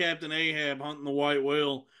Queequeg and Captain Ahab hunting the white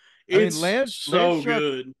whale. I mean, It's so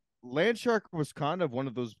good. Land Shark was kind of one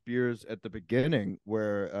of those beers at the beginning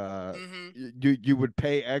where Mm-hmm. you would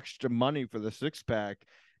pay extra money for the 6 pack,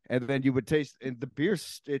 and then you would taste and the beer.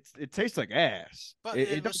 It tastes like ass. But It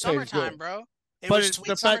it was don't taste summertime, good. bro. It But was it's sweet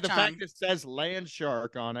the summertime. fact it says Land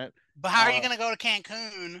Shark on it. But how are you Uh, gonna go to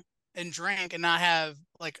Cancun and drink and not have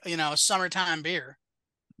like a summertime beer?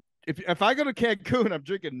 if I go to Cancun, I'm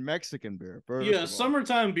drinking Mexican beer first Yeah, of all.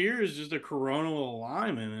 summertime beer is just a Corona with a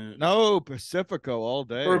lime in it. No, Pacifico all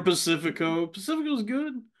day. Or a Pacifico. Pacifico's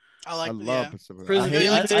good. I I like love yeah. Pacifico. President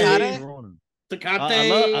You like I hate Tecate? Corona.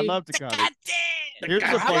 Tecate. I love Tecate. Tecate. Here's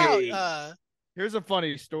Tecate. a How funny about here's a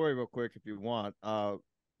funny story real quick if you want.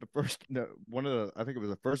 the first no, one of the I think it was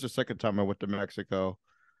the first or second time I went to Mexico.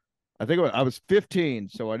 I think I was 15,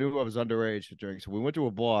 so I knew I was underage to drink. So we went to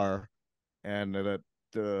a bar, and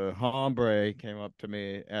the hombre came up to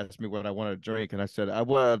me, asked me what I wanted to drink, and I said I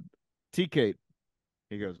want tea cake.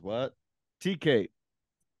 He goes, "What? Tea cake?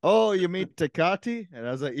 Oh, you mean Tecate?" And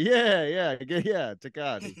I was like, yeah,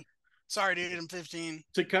 Tecate. Sorry, dude, I'm 15.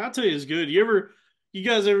 Tecate is good. You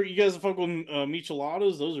guys fuck with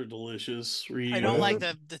micheladas? Those are delicious. I don't like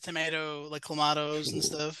the tomato like clamatos and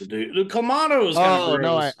stuff. Dude, the clamato is kind of Oh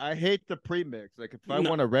no, gross. I hate the premix. Like if I No,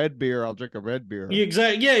 want a red beer, I'll drink a red beer.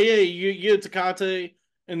 exactly. Yeah, yeah. You get Tecate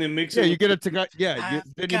and then mix Yeah, it you with get it to then you I've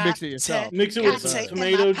mix got it yourself. mix it Really with some bad. in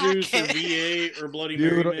my tomato juice or pocket. V8 or Bloody Mary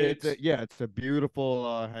Beautiful. mix. It's a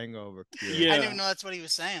beautiful hangover cure. Yeah. I didn't even know that's what he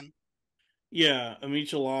was saying. Yeah, a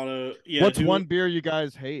michelada. Yeah, What's dude, one beer you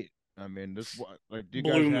guys hate? I mean, like do you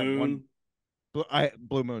guys Blue have one? Moon.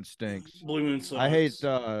 Blue Moon stinks. Blue Moon I hate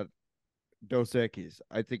sucks. Dos Equis.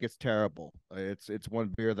 I think it's terrible. It's one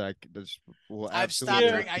beer that just will I've absolutely stopped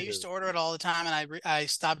Yeah. drinking. I used to order it all the time, and I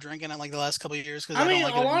stopped drinking it like the last couple of years because I I don't mean,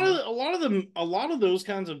 like it anymore. a lot of those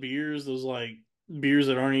kinds of beers, those like beers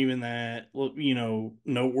that aren't even that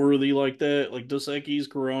noteworthy like that, like Dos Equis,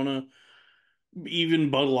 Corona, even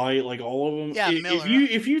Bud Light, like all of them. Yeah, Miller.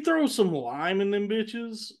 If you throw some lime in them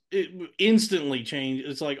bitches, it instantly change.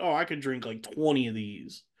 It's like, oh, I could drink like 20 of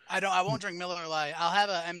these. I won't drink Miller Lite. I'll have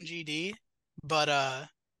a MGD, but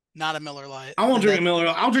not a Miller Lite. I won't And drink a that Miller.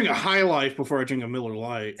 I'll drink a High Life before I drink a Miller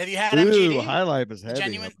Lite. have you had Ooh, MGD? High Life is The heavy.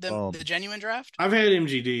 genuine the genuine draft? I've had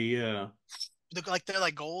MGD, yeah. Like they're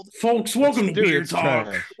like gold. Folks, welcome to Dude, Beer it's Talk.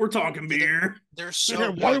 trash. We're talking Dude, beer. they're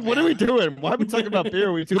so What good, what are we man. doing? Why are we talking about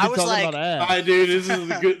beer? We should be I was talking like, about ass. Hi, dude. This is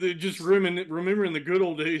the good. Just remembering the good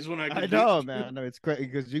old days when I I could. know, man. No, it's crazy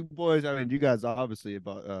because you boys. I mean, you guys obviously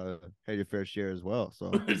about had your fair share as well.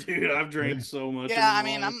 So, Dude, I've drank so much. Yeah, in I my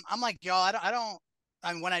mean, life. I'm like y'all. I don't.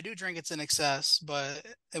 I mean, when I do drink, it's in excess, but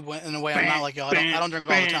it went in a way I'm not Bam, like y'all. I bam, don't drink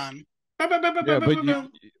all the bam. time. Ba, ba, ba, ba, yeah, ba, but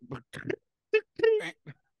ba, you. ba.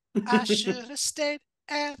 I should have stayed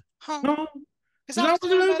at home No, because because I I was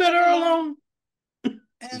was a doing little better better alone. alone.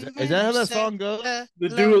 And Is when that how you that say song goes? The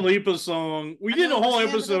Dua hello, Lipa song. We I did knew a it was whole the end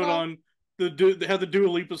of it episode all. on how the Dua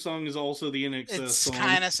Lipa song is also the NXS It's song.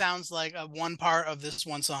 kind of sounds like a one part of this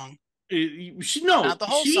one song, No, not the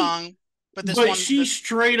whole song, but this but one. she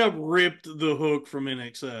straight up ripped the hook from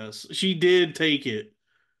NXS. She did take it.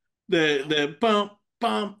 The bump,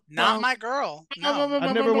 bump, Not bump, my girl. bump, bump, No, bump, I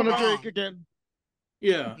bump, never bump, want bump, to bump. drink wrong. again.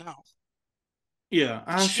 Yeah, No. yeah. Did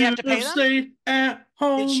I she have should to have pay them? stayed at Did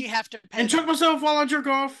home she have to pay and choke them? myself while I jerk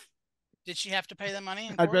off. Did she have to pay them money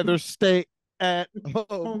in I'd court? rather stay at home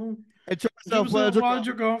Home and try and choke myself when I myself jerk while I off.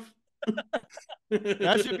 jerk off.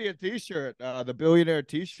 That should be a T-shirt. The billionaire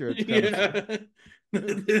T-shirts coming soon.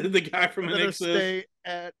 Yeah. The guy from I'd rather NXS. stay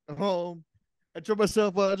at home and try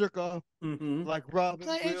myself when I jerk off, Hmm. like Robin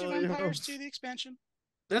Play Age of Empires 2, Williams. the expansion.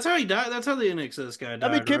 That's how he died. That's how the NXS guy I mean,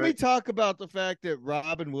 died, can we right? talk about the fact that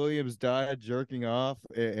Robin Williams died jerking off,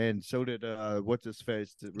 and so did what's his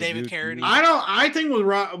face that David reviewed Carradine. Dune? I think with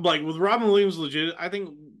with Robin Williams, I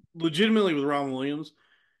think legitimately with Robin Williams,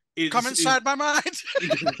 Come it's inside my mind.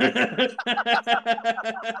 I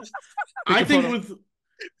Take a think photo.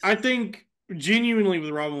 I think genuinely with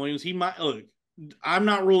Robin Williams, he might look. I'm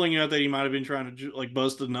not ruling out that he might have been trying to like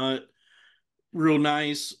bust a nut real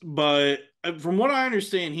nice, but from what I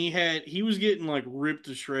understand, he was getting like ripped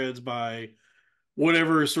to shreds by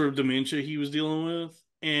whatever sort of dementia he was dealing with,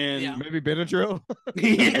 Yeah. and Maybe Benadryl.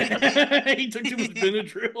 yeah, he took too much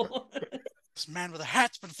Benadryl. This man with a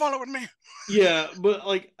hat's been following me. Yeah, but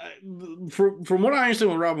like from what I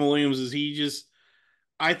understand with Robin Williams is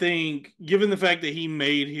I think given the fact that he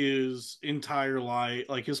made his entire life,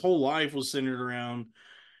 like his whole life was centered around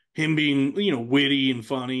him being, witty and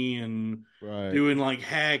funny and Right. doing like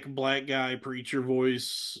hack black guy preacher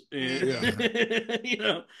voice, and,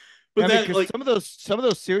 Yeah. but I mean, that because like some of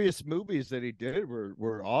those serious movies that he did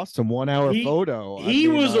were awesome. 1 hour he photo. I he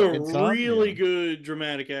mean, was a really Insomnia. good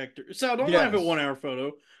dramatic actor. Sal, don't laugh at Yes. 1 hour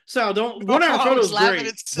photo. Sal, don't Oh, 1 hour I photo was is laughing great.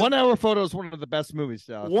 at 1 hour photo is one of the best movies,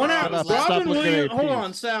 Sal. One I out. was laughing. Robin Stop looking at Williams. your Hold piece.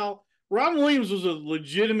 on, Sal. Robin Williams was a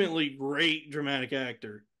legitimately great dramatic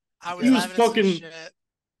actor. I was He was laughing at some fucking. shit.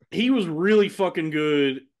 He was really fucking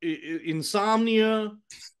good. Insomnia.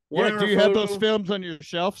 One Yeah, hour do you have those photo. films on your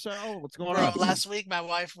shelf, Sal? What's going Bro, on? last week my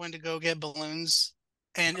wife went to go get balloons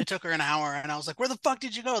and it took her an hour. And I was like, where the fuck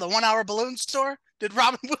did you go? The 1 hour balloon store? Did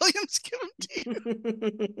Robin Williams give them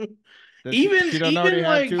to you? She don't already even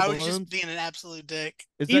have like two I was balloons? just being an absolute dick.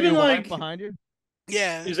 Is that even your wife like behind you?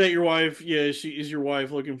 Yeah. is that your wife? Yeah, is your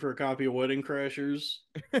wife looking for a copy of Wedding Crashers?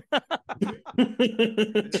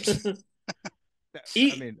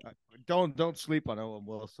 I mean, don't sleep on Owen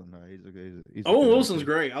Wilson. He's a Owen good Wilson's actor.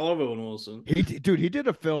 great. I love Owen Wilson. Dude, he did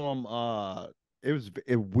a film. It was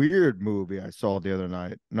a weird movie I saw the other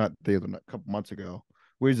night, not the other night, a couple months ago,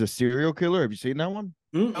 where he's a serial killer. Have you seen that one?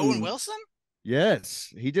 Owen Mm-mm. Wilson?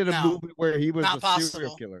 Yes, he did a No, movie where he was not a serial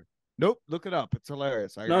possible. killer. Nope, look it up. It's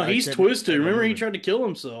hilarious. No, I he's can't even twisted. explain that Remember, he movie. tried to kill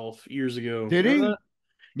himself years ago. Did Remember he? that?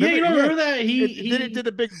 Yeah, you Remember? don't Yeah. remember that? Then he did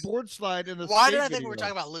a big board slide in the Why did skate I think we were video.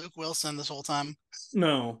 talking about Luke Wilson this whole time?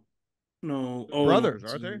 No, no, They're Owen brothers,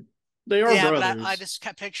 aren't they? Wilson. They are Yeah, but I brothers. just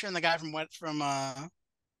kept picturing the guy from Old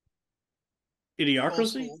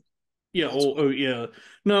Idiocracy. School. Yeah. Old School. Oh, yeah.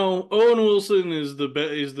 No, Owen Wilson is the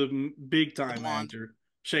big The time blonde. actor.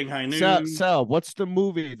 Shanghai Noon. Sal, what's the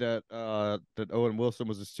movie that Owen Wilson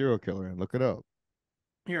was a serial killer in? Look it up.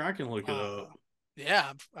 Here, I can look it up.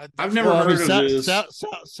 Yeah, I've never Well, I mean, heard of this.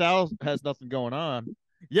 Sal has nothing going on.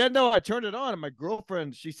 Yeah, no, I turned it on, and my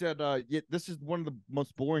girlfriend, she said, yeah, "This is one of the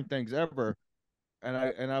most boring things ever." And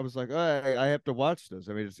I was like, oh, I have to watch this.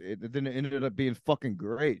 I mean, then it ended up being fucking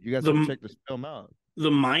great. You guys got to The check this film out.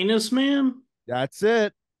 the Minus Man. That's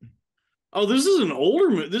it, Oh, this is an older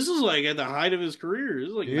movie. This is like at the height of his career. This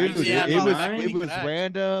is like dude. Yeah, It was back when it he could was act.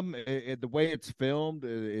 random. The way it's filmed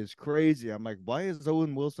is crazy. I'm like, why is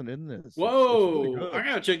Owen Wilson in this? It's really Whoa, I good.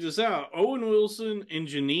 gotta check this out. Owen Wilson and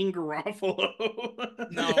Janine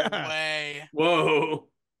Garofalo. No Yeah. way. Whoa.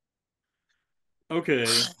 Okay.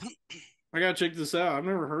 I gotta check this out. I've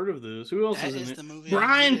never heard of this. Who else That is in is it? the movie I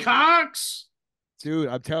Brian needed. Cox. Dude,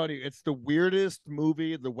 I'm telling you, it's the weirdest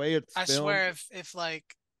movie. The way it's I filmed. swear, if like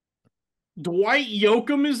Dwight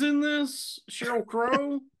Yoakam is in this. Cheryl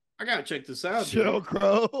Crow. I gotta check this out. Sheryl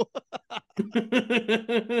Crow.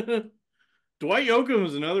 Dwight Yoakam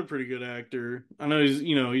is another pretty good actor. I know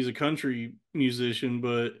he's a country musician,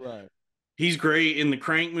 but Right. he's great in the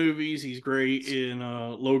Crank movies. He's great in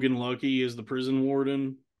Logan Lucky as the prison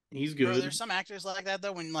warden. He's bro, good. there's some actors like that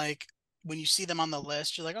though. When you see them on the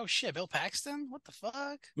list, you're like, oh shit, Bill Paxton? What the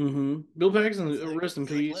fuck? Bill Paxton, It's like, rest in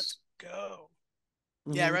you're like, peace. let's go.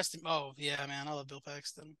 Yeah, Mhm. rest in. Oh yeah, man, I love Bill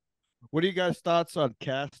Paxton. What are you guys' thoughts on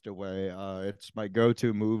Castaway? It's my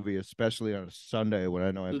go-to movie, especially on a Sunday when I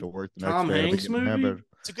know I have The to work the Tom next day. I have to Hanks get movie? remembered.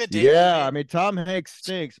 It's a good date Yeah, movie. I mean Tom Hanks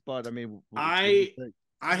stinks, but I mean, what do you think?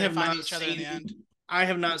 I They have find not each other in the end. I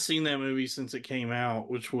have not seen that movie since it came out,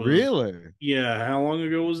 which was Really? yeah. How long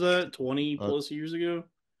ago was that? 20 Uh, plus years ago.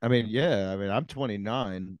 I mean, yeah. I mean, I'm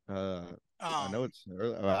 29. I know it's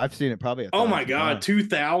early. I've seen it probably Oh my 1,000 god, times.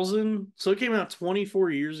 2000. So it came out 24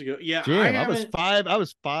 years ago. Yeah, I Damn, I was haven't. five. I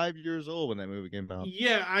was 5 years old when that movie came out.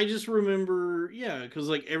 Yeah, I just remember. Yeah, because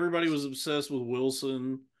like everybody was obsessed with Wilson. I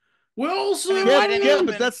mean, Wilson. why didn't he Yeah, open?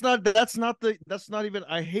 but that's not even.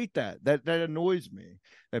 I hate that. That annoys me.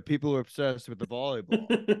 That people are obsessed with the volleyball.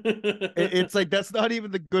 It's like that's not even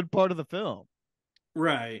the good part of the film.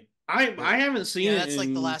 Right. I haven't seen Yeah, it. that's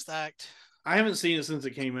like the last act. I haven't seen it since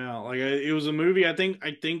it came out. Like it was a movie. I think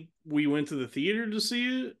we went to the theater to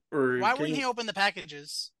see it. Or Why wouldn't he open the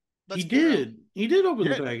packages? He Let's be real. did. He did open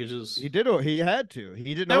Yeah, the packages. He did. He had to.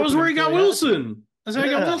 He didn't. That was open where them he till got had to. Wilson. That's how he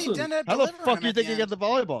got Yeah. He Wilson. didn't How the deliver fuck him do you at think the he got end. the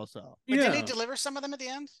volleyball cell? But Yeah. didn't he deliver some of them at the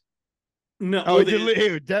end? No. Oh, they-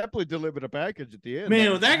 he definitely delivered a package at the end. Man,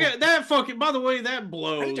 was that the guy, that fucking. By the way, that I need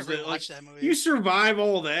blows. to That, like, rewatch that movie. you survive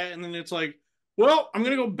all that, and then it's like, well, I'm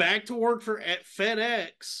gonna go back to work for at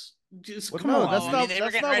FedEx. Just Well, come no, on. that's I man. mean, not. they were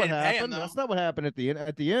That's getting not what ready to pay him, happened. though. That's not what happened at the end.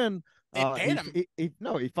 At the end, They paid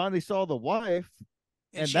him. He finally saw the wife,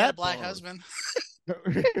 And and she had a that black part. husband.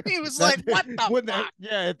 He was like, "What the Wouldn't that- fuck?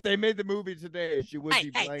 Yeah, if they made the movie today, she would Hey,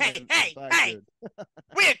 be hey, playing hey, a hey, black hey. dude.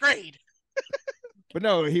 We agreed." But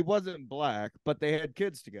no, he wasn't black, but they had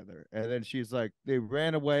kids together. And then she's like, they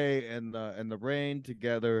ran away in the rain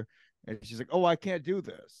together, and she's like, oh, I can't do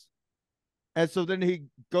this. And so then he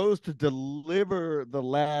goes to deliver the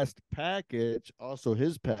last package, also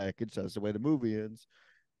his package. That's the way the movie ends.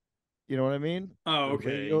 You know what I mean? Oh,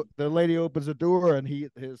 okay. The lady opens the door, and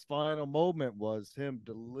his final moment was him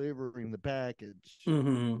delivering the package.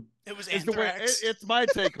 Mm-hmm. It was It's the way. anthrax. It's my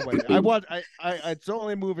takeaway. It's the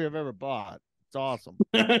only movie I've ever bought. It's awesome.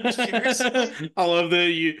 Seriously? I love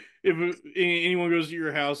that if anyone goes to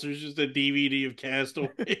your house, there's just a DVD of Castaway.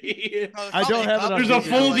 No, I don't have it on There's a DVD.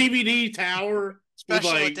 full like, DVD tower with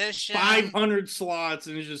special like edition, 500 slots,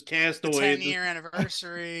 and it's just the Castaway. 10-year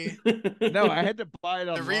anniversary, No, I had to buy it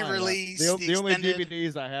online. re-release, The only extended.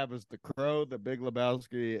 DVDs I have is The Crow, The Big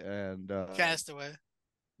Lebowski, and Castaway.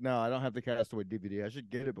 no, I don't have the Castaway DVD. I should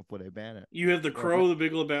get it before they ban it. You have The Crow, The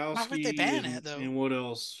Big Lebowski, Why would they ban it, though? and what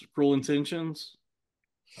else? Cruel Intentions.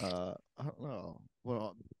 I don't know.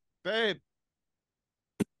 Well, babe,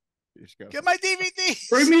 Just go. Get my DVD.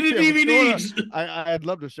 Bring me the Yeah, DVDs. I'd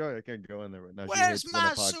love to show you. I can't go in there right now. She Where's hates it on my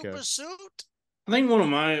the super podcast. suit? I think one of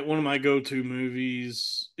my go-to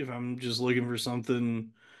movies, if I'm just looking for something,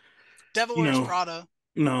 Devil you Wears know, Prada.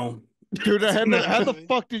 no, Dude, That's a no. how great the movie.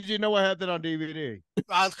 fuck did you know I had that on DVD?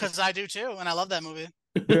 Because I do too, and I love that movie.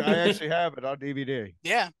 Dude, I actually have it on DVD.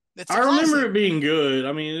 Yeah, it's a I remember classic. it being good.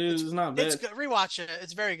 I mean, It's it's not it's bad. good. Rewatch it.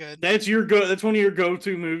 It's very good. That's one of your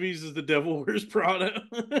go-to movies is The Devil Wears Prada.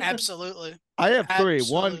 Absolutely. I have three.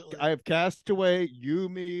 One, Absolutely. I have Castaway, You,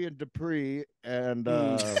 Me, and Dupree, and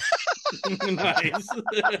Nice.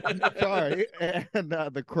 sorry, and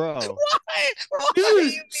The Crow. Why? Why This are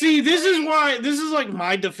is you see, being this is free? why this is like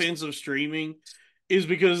my defense of streaming is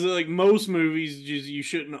because like most movies just you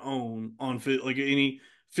shouldn't own on like any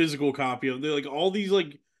physical copy of. They're like all these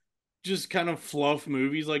like just kind of fluff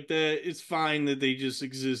movies like that. It's fine that they just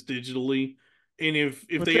exist digitally. And if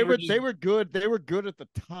But they ever just they were good. They were good at the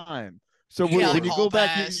time. So Yeah, like when you sure. Hall go back,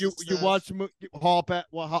 Pass and you stuff. watch Hall Pass.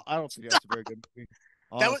 Well, I don't think that's a very good movie.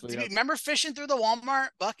 That was. Honestly, Do you remember fishing through the Walmart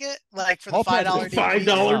bucket like for the Hall five Pass dollar makes me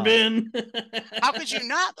 $5 DVDs? mad. bin. How could you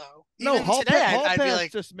not though? No, Even today, Hall I'd be Pass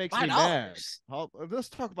like just makes $5. me mad. Let's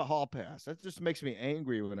talk about Hall Pass. That just makes me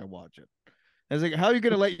angry when I watch it. It's like, how are you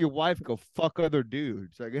gonna let your wife go fuck other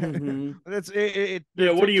dudes? Like, Mhm. that's Yeah,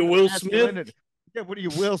 they're what are you, taking the Will Smith? masculinity. Yeah, what are you,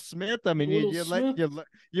 Will Smith? I mean, Will Smith? you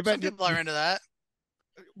Some bet people are into that.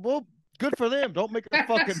 well, good for them. Don't make a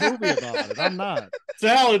fucking movie about it. I'm not.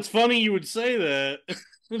 Sal, it's funny you would say that.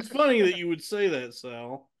 It's funny that you would say that,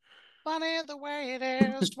 Sal. Funny the way it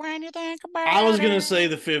is when you think I was about gonna say it.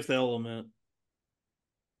 The Fifth Element.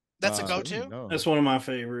 That's a I don't even go-to. know. That's one of my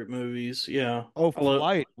favorite movies. Yeah, Oh, I love.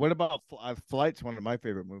 Flight. What about Flight's one of my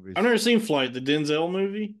favorite I've movies. never seen Flight, the Denzel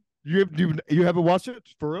movie. You haven't watched it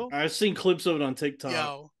for real? I've seen clips of it on TikTok.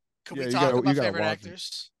 Yo, could Yeah, we talk you about gotta favorite watch it.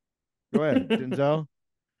 actors? Go ahead, Denzel.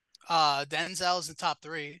 Denzel's in top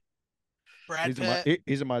three. Brad Pitt,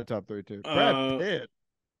 He's in my top three too. Brad Uh, Pitt.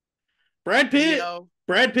 Brad Pitt. Leo,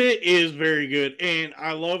 Brad Pitt is very good, and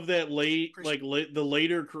I love that Chris. the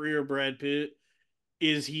later career of Brad Pitt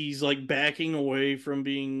is he's like backing away from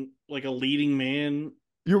being like a leading man.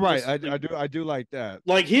 You're right. Just I do like that.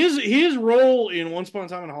 like his role in Once Upon a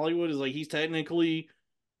Time in Hollywood is like he's technically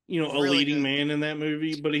a Really leading good. man in that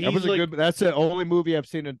movie, but That he's was a like good. That's the only movie I've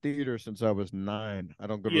seen in theater since I was 9. I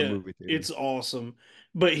don't go to the yeah, movie theater. it's awesome.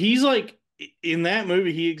 But he's like in that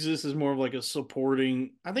movie he exists as more of like a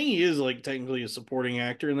supporting. I think he is like technically a supporting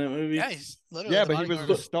actor in that Yeah, movie. he's literally Yeah, the but he was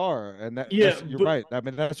bodyguard. the star, and Yeah, that's you're but right. I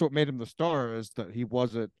mean, that's what made him the star is that he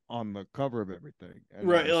wasn't on the cover of everything and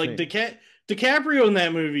right, every like scene. DiCaprio in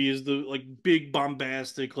that movie is the like big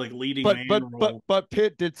bombastic like leading man role. But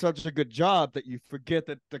Pitt did such a good job that you forget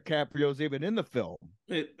that DiCaprio's even in the film.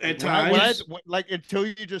 At When I times, like until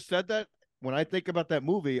you just said that, when I think about that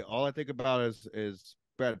movie, all I think about is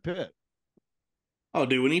Brad Pitt. oh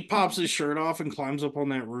dude, when he pops his shirt off and climbs up on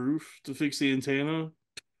that roof to fix the antenna,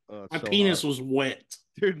 It's my so hot, penis was wet.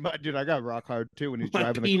 dude. I got rock hard too when he's My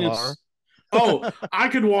driving the car. penis. Oh, I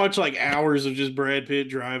could watch like hours of just Brad Pitt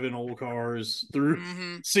driving old cars through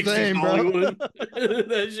Mm-hmm. 60s Same, bro. Hollywood.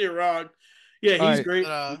 That shit rocked. Yeah, All he's right, great.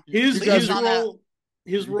 But you guys, Leo's His on that.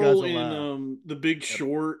 you guys role will in laugh. The Big Yep.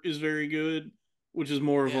 Short is very good, which is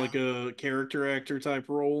more of Yeah. like a character actor type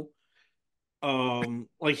role.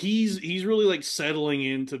 Like he's really like settling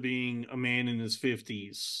into being a man in his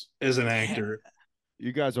 50s as an Yeah. actor.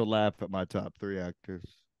 You guys will laugh at my top 3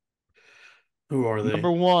 actors. Who are they?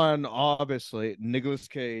 Number 1, obviously, Nicolas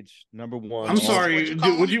Cage. Number 1. I'm What'd you sorry.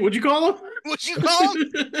 call him? Would you call him? What'd you call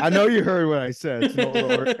him? I know you heard what I said.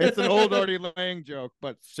 It's an old Artie Lang joke,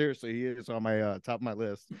 but seriously, he is on my top of my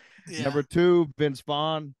list. Yeah. Number 2, Vince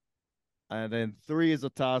Vaughn, and then 3 is a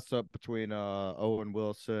toss up between Owen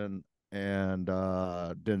Wilson and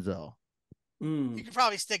Denzel. You could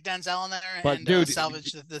probably stick Denzel in there But and dude,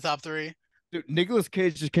 salvage the top 3. Dude, Nicolas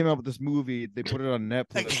Cage just came out with this movie. They put it on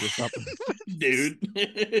Netflix or something. Dude.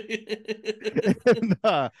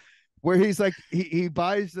 And, where he's like he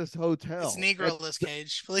buys this hotel. It's Negroless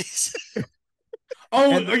Cage, please.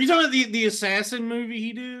 Oh, And are you talking about the assassin movie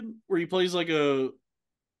he did where he plays like a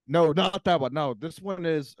No, not that one. No, this one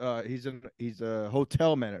is he's a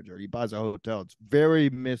hotel manager. He buys a hotel. It's very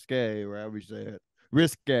risque, or however you say it.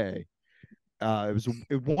 Risque. It was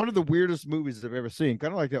one of the weirdest movies I've ever seen,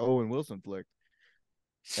 kind of like the Owen Wilson flick,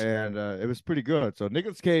 and it was pretty good. So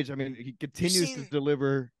Nicolas Cage, I mean, he continues to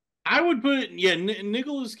deliver. I would put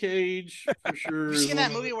Nicolas Cage for sure. Have you seen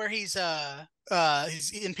that movie where he's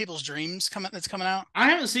in people's dreams that's coming out?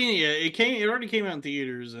 I haven't seen it yet. It already came out in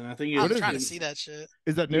theaters, and I think I'm is trying it? to see that shit.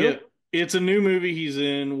 Is that new? Yeah, it's a new movie he's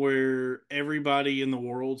in where everybody in the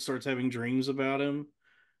world starts having dreams about him.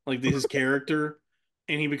 like his character,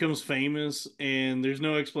 and he becomes famous, and there's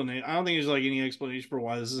no explanation. I don't think there's like any explanation for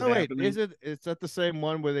why this is Oh wait, happening. is that the same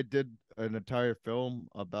one where they did an entire film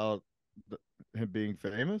about the, him being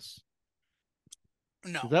famous?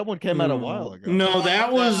 No, 'Cause that one came out a while No, ago. the no, one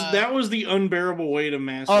with that was the unbearable weight of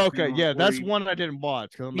massive Oh, okay, talent, yeah, where that's one I didn't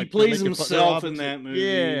watch because I'm he like they're plays making fun. They're himself in obviously, that movie.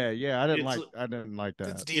 yeah, yeah. It's I didn't like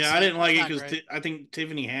it's that. Yeah, I decent. didn't like It's it not because great. I think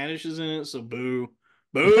Tiffany Haddish is in it, so boo,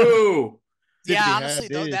 boo. Tiffany Yeah, had honestly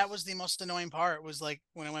though, this. that was the most annoying part. Was like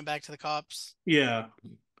when it went back to the cops. Yeah.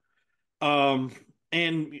 Um,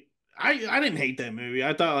 and I didn't hate that movie.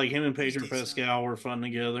 I thought like him and It was Pedro decent, Pascal were fun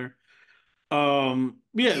together.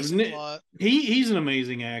 Yeah, decent plot. he's an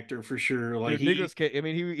amazing actor for sure. Like Dude, he, Nicholas Cage. I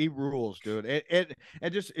mean, he rules, dude. And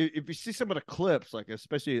just if you see some of the clips, like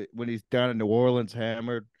especially when he's down in New Orleans,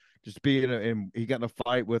 hammered, just being in, he got in a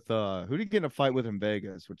fight with who did he get in a fight with in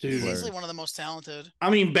Vegas, which is He's dude. easily hilarious. one of the most talented. I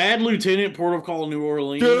mean, Bad Lieutenant, Port of Call, New Dude,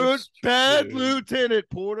 Orleans, Bad dude, Lieutenant,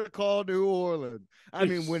 Porter Call, New Orleans. I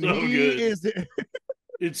mean, it's when so he good. is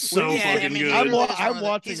It's when so he's Yeah, I fucking mean, he good, literally is one I'm of the.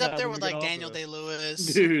 watching He's up that there when we with get like off of Daniel this. Day Lewis.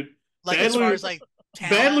 dude. Like as far as like Bad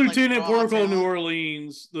talent, like Lieutenant, raw Protocol New talent.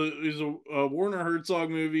 Orleans is a Warner Herzog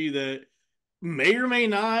movie that may or may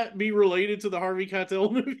not be related to the Harvey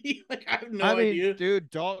Keitel movie. Like I have I no mean, idea. dude,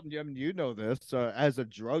 Dalton, I mean, you know this as a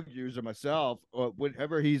drug user myself.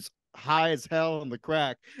 Whenever he's high as hell on the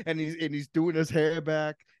crack and he's doing his hair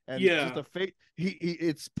back and just Yeah, a fake, he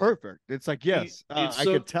it's perfect. It's like yes, it's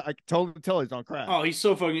so. I could totally tell he's on crack. Oh, he's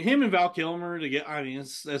so fucking him and Val Kilmer to get. I mean,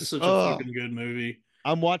 that's such a Oh, fucking good movie.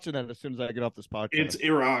 I'm watching that as soon as I get off this podcast.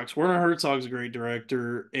 It rocks. Werner Herzog's a great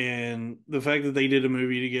director, and the fact that they did a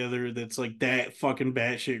movie together that's like that fucking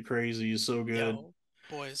batshit crazy is so good. Yo,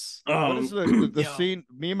 boys. What is Um, the Yo, scene?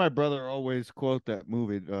 Me and my brother always quote that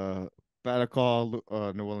movie, Better Call,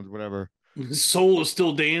 New Orleans, whatever. his soul is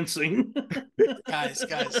still dancing. guys.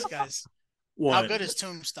 How What? good is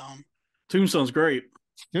Tombstone? Tombstone's great.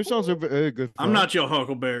 New songs are a good I'm film. not your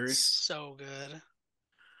Huckleberry. So good.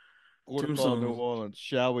 What to call New Tombstone. Orleans?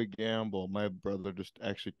 Shall we gamble? My brother just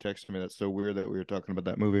actually texted me. That's so weird that we were talking about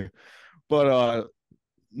that movie. But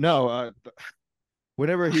no,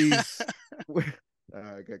 whenever he's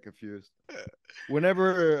I got confused.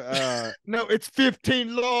 Whenever no, it's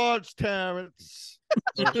 15 large Terrence.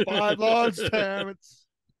 Or 5 large Terrence.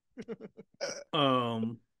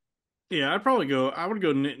 Um, yeah, I'd probably go. I would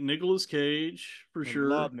go Nicolas Cage for I sure.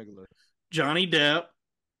 love Nicholas. Johnny Depp.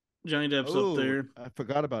 Johnny Depp's up Oh, there. I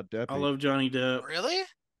forgot about I Deppy. love Johnny Depp. Really?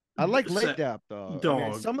 I like Sa- late Depp though. I mean,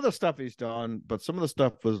 Dog. some of the stuff he's done, but some of the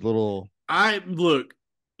stuff was a little. I look,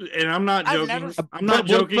 and I'm not I've joking. never I'm not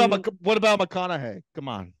joking. What about McConaughey? Come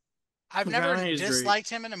on. I've never McConaughey's disliked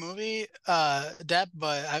him in a movie, Depp,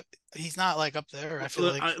 but he's not like up there. I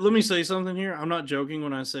feel like Let me say something here. I'm not joking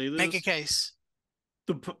when I say make a this. case.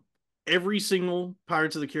 Every single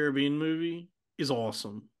Pirates of the Caribbean movie is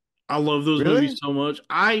awesome. I love those Really? movies so much.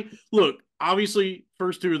 I look, obviously,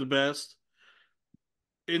 first two are the best,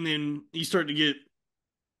 and then you start to get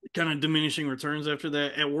kind of diminishing returns after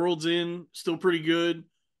that. At World's End, still pretty good.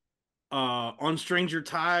 On Stranger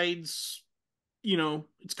Tides,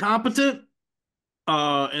 it's competent.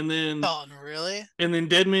 And then Oh, really?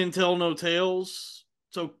 Dead Men Tell No Tales.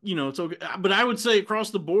 So it's okay. But I would say across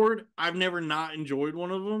the board, I've never not enjoyed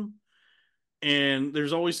one of them. And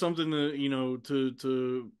there's always something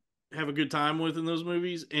to have a good time with in those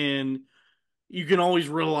movies, and you can always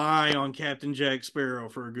rely on Captain Jack Sparrow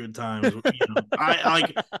for a good time. I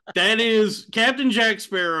like that is Captain Jack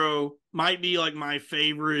Sparrow might be like my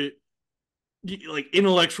favorite like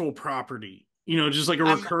intellectual property. Just like a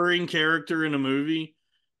I'm. recurring character in a movie.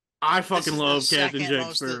 I This fucking is the love Captain second Jack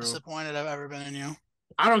most Sparrow. disappointed I've ever been in you.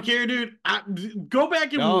 I don't care, dude. Go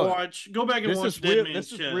back and No, watch. Go back and this watch is Dead real. Man's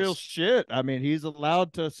This is real Chest. shit. I mean, he's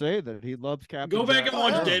allowed to say that he loves Go Captain back Jack and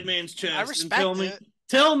watch yeah. Dead Sparrow. Man's I Chest and respect it.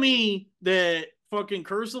 tell me that fucking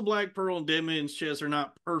Curse of Black Pearl and Dead Man's Chest are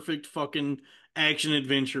not perfect fucking action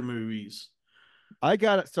adventure movies. I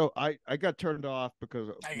got it. So I got turned off because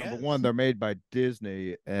I number guess one, they're made by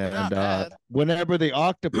Disney, they're not and bad. whenever the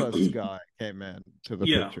octopus guy came in to the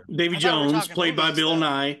Yeah, picture, Davy I thought we were Jones, talking played by movies, Bill though.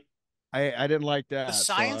 Nye. I didn't like The that.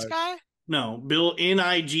 science guy? No, Bill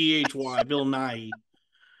Nighy, Bill Nye.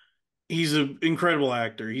 He's an incredible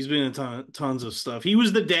actor. He's been in tons of stuff. He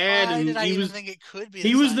was the dad, Why and did I even think it could be?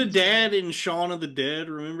 he The was the science dad guy? in Shaun of the Dead.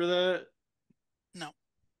 Remember that? No.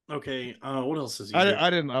 Okay. What else has he done? I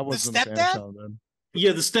didn't. I The wasn't a fan of stepdad? some of them.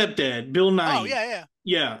 Yeah, the stepdad, Bill Nye. Oh yeah.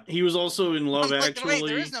 Yeah, he was also in Love I'm like, wait, Actually.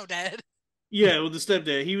 there is no dad. Yeah, with the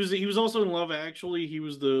stepdad. He was also in Love Actually. He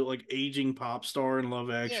was the like aging pop star in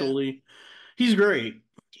Love Actually. He's great.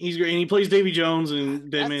 He's great, and he plays Davy Jones in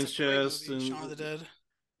Dead That's Man's a great Chest. movie, Shaun of And the Dead.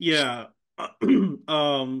 Yeah.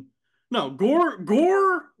 No,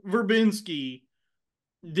 Gore Verbinski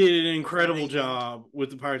did an Over in incredible England. job with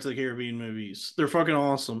the Pirates of the Caribbean movies. They're fucking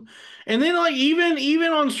awesome. And then like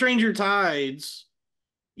even on Stranger Tides,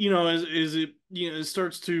 as it it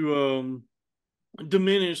starts to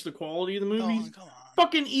diminish the quality of the Oh, movies. come on.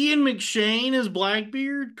 Fucking Ian McShane as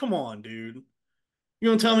Blackbeard. Come on, dude. You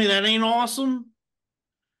gonna tell me that ain't awesome?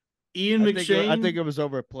 Ian I think McShane. it was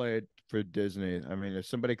overplayed for Disney. I mean, if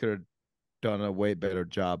somebody could have done a way better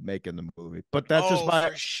job making the movie, but that's just Oh, my.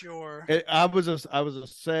 for sure. I was a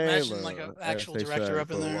Imagine like an sailor, as actual they director say,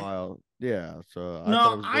 up in for a there. while. Yeah, so I thought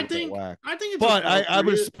No, it was a little bit whack. I think it's But I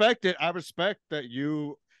appropriate. respect it. I respect that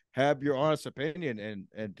you have your honest opinion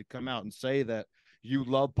and to come out and say that you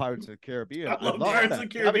love Pirates of the Caribbean. I I love love Yeah. Pirates of that.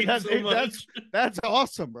 the I mean, Caribbean so much. that's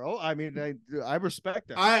awesome, bro. I mean, I respect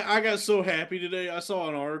that. I got so happy today. I saw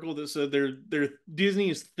an article that said they're Disney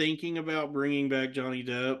is thinking about bringing back Johnny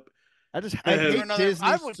Depp. I That For has hate another, Disney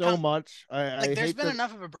I would so come much. like I there's hate been the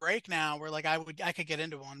enough of a break now where like I could get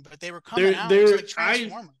into one, but they were coming they're out to they're like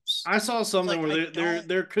Transformers. I saw It's something like where I they're don't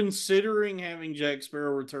they're considering having Jack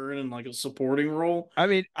Sparrow return in like a supporting role. I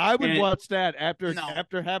mean, I would And it, watch that no,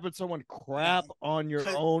 after having someone no. crap on your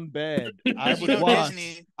 'Cause own bed. you know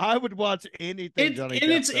Disney, I would watch anything Johnny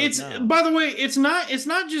and Depp does it's now. by the way, it's not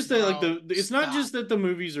just that like bro, it's not stop. just that the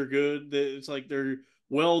movies are good, that it's like they're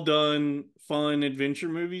well done, fun adventure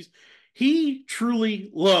movies. He truly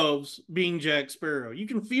loves being Jack Sparrow. You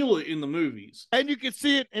can feel it in the movies. And you can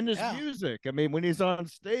see it in his Yeah. music. I mean, when he's on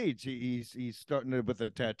stage, he's starting to, with the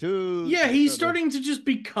tattoos. Yeah, He's he's starting to, starting to just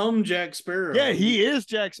become Jack yeah, Sparrow. he is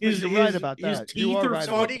Jack Sparrow. You're right about His that. You teeth are are right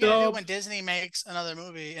So what about are you fucked that. gonna do up. when Disney makes another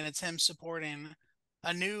movie and it's him supporting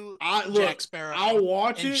a new I Jack look, I'll Sparrow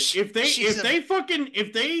watch and it she's if a they fucking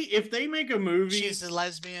if they make a movie, she's a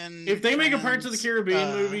lesbian if they make a Pirates of the trans Caribbean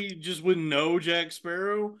movie just with no Jack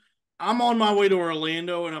Sparrow, I'm on my way to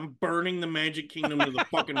Orlando and I'm burning the Magic Kingdom to the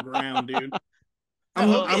fucking ground, dude. no, he'll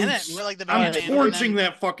Well, be in I'm it for like the all I'm beginning right, and torching then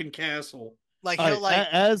that fucking castle. like all he'll right. like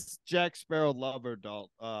As Jack Sparrow lover, doll.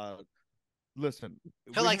 Listen,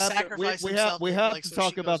 he'll like sacrifice himself we have like to so she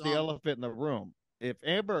talk goes about the on. elephant in the room. If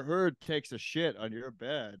Amber Heard takes a shit on your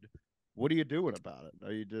bed, what are you doing about it?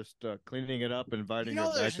 Are you just cleaning it up, You inviting her know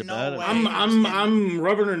back there's to no bed? way he was in I'm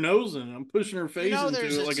rubbing her nose in it. I'm pushing her you face know into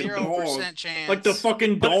there's it a like a zero dog. percent Like the chance.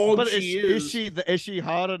 fucking dog she is. Is she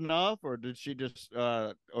hot enough, or did she just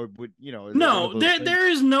or would is it one of No, those things? there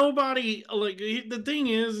is nobody like the thing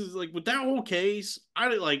is like with that whole case, I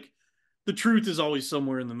like the truth is always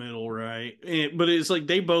somewhere in the middle, right? But it's like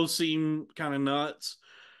they both seem kind of nuts.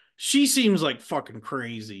 She seems like fucking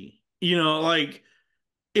crazy. Like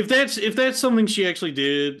if that's something she actually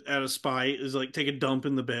did out of spite is like take a dump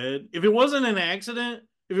in the bed. If it wasn't an accident,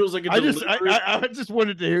 if it was like a deliberate I just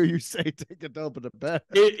wanted to hear you say take a dump in the bed.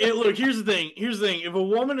 look, here's the thing. Here's the thing. If a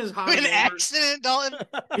woman is high An over accident, Dalton.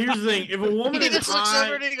 here's the thing. If a woman He is just looks over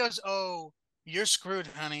high, and he goes, "Oh, you're screwed,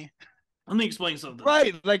 honey." let me explain something.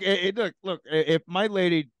 Right, like look, if my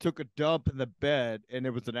lady took a dump in the bed and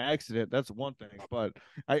it was an accident, that's one thing. But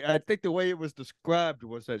I think the way it was described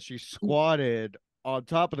was that she squatted on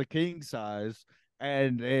top of the king size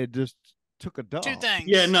and it just took a Two dump.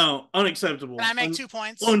 Yeah, things. no, unacceptable. Can I make 2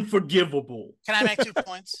 points? Unforgivable. Can I make 2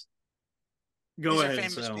 points? Go These are ahead,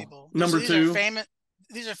 famous Sal. people. Number These are two. famous.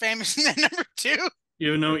 These are famous. Number two.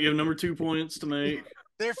 You have number 2 points to make.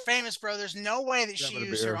 They're famous, bro. There's no way that she Having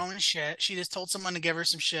a used her beer. own shit. She just told someone to give her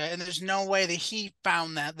some shit, and there's no way that he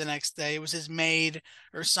found that the next day. It was his maid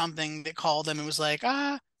or something that called him and was like, mix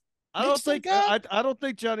it up. I don't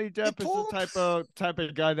think Johnny Depp is the poop. type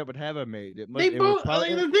of guy that would have a maid. They It was both. I probably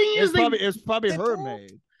mean, the thing is, it's probably They her poop.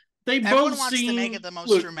 maid. they Everyone both wants to make seem it the most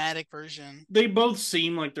look. dramatic version. They both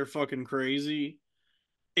seem like they're fucking crazy,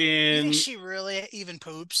 You think and she really even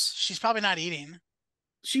poops? She's probably not eating.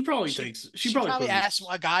 she probably She takes. She she probably probably asked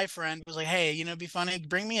poops. a guy friend was like, "Hey, it'd be funny.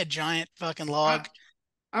 Bring me a giant fucking I, log."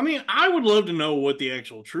 I mean, I would love to know what the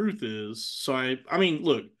actual truth is. So I mean,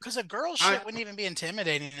 look, Because a girl I shit wouldn't even be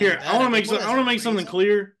intimidating in the here. bed. A couple I has want a to make something reason.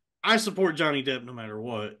 clear. I support Johnny Depp no matter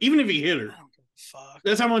what, even if he hit her. I don't give a fuck.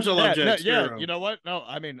 That's how much I love Jack Yeah. Sparrow. You know what? No,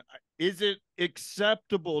 I mean, is it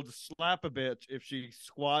acceptable to slap a bitch if she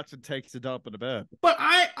squats and takes a dump in the bed? But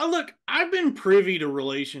I look, I've been privy to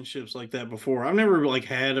relationships like that before. I've never like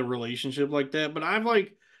had a relationship like that, but I've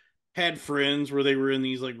like had friends where they were in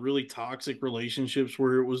these like really toxic relationships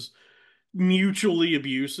where it was mutually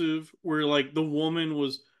abusive, where like the woman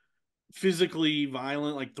was physically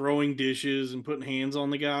violent, like throwing dishes and putting hands on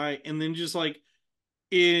the guy, and then just like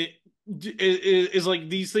it is like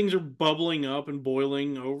these things are bubbling up and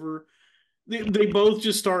boiling over. They both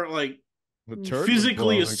just start like The turd was physically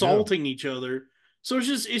blowing too. assaulting each other So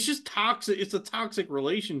it's just toxic. It's a toxic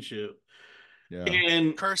relationship. Yeah.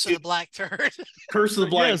 And Curse of the Black Turd. Curse of the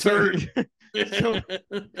Black so, Turd. so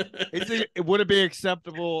would it be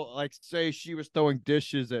acceptable, like, say she was throwing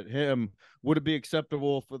dishes at him? Would it be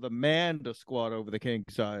acceptable for the man to squat over the king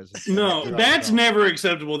size? No, that's never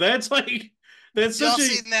acceptable. That's like that's Y'all such a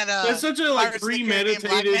seen that? that's such a like Pirates of the Caribbean premeditated,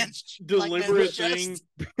 Black man's deliberate chest?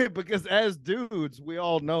 thing. because as dudes, we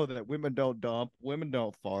all know that women don't dump, women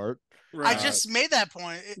don't fart. I Right. just made that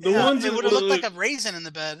point. The ones It that would have looked would- like a raisin in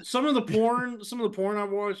the bed. some of the porn I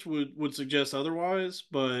watched would suggest otherwise,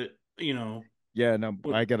 but you know, Yeah, no,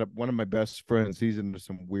 I got one of my best friends. He's into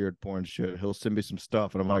some weird porn shit. He'll send me some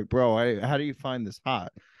stuff, and I'm like, bro, how do you find this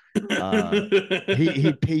hot?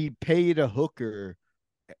 He paid a hooker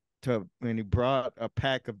and he brought a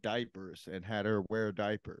pack of diapers and had her wear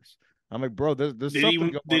diapers. I'm like, bro, there's did something he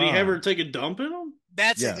going did he on. have her take a dump in them?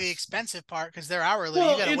 That's Yes. the expensive part because they're hourly.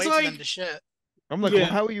 Well, You gotta it's wait for like- them to shit. I'm like, Yeah. well,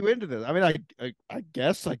 how are you into this? I mean, I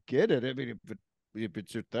guess I get it. I mean, if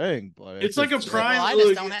it's your thing, but It's like a just- prime. Well, I just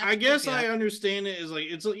look, don't have I to guess poop I yet. understand it as like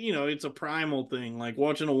it's it's a primal thing. Like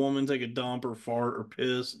watching a woman take a dump or fart or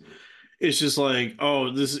piss. It's just like,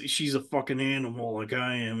 oh, she's a fucking animal like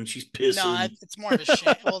I am, and she's pissing. No, it's more of a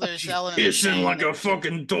shame. Well, there's She's element of pissing shame. like a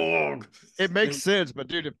fucking dog. It makes sense, but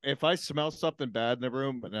dude, if I smell something bad in the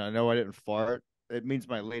room and I know I didn't fart, it means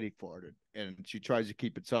my lady farted, and she tries to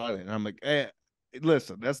keep it silent. And I'm like, hey,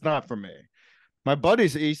 listen, that's not for me. My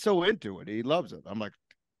buddy's he's so into it, he loves it. I'm like,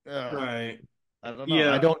 ugh, Right. I don't know,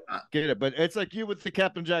 Yeah. I don't get it, but it's like you with the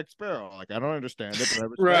Captain Jack Sparrow. Like I don't understand it, but I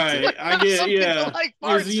respect Right. it. I get Some yeah. people like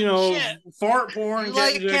There's, farts and shit. fart porn, You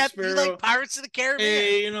Captain Jack you Sparrow. like Pirates of the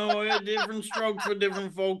Caribbean? Hey, I got different strokes for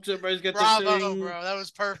different folks. Everybody's got their Bravo, thing. bro. That was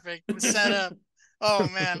perfect. The setup. Oh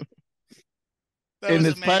man. That And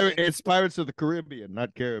was amazing. it's Pirates of the Caribbean,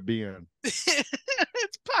 not Caribbean.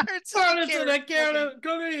 It's Pirates of Pirates of the Caribbean.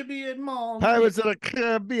 Caribbean, mom. Pirates of the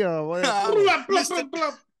Caribbean. Blah, blah, blah,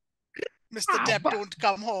 blah. Mr. Depp don't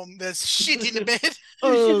come home. There's shit in the bed.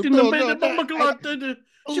 Shit in the bed, the no, bumper clot,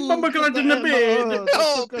 she bumper clot in the bed.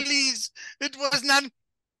 Oh, please. It was not.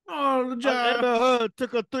 Oh, the job. Amber Heard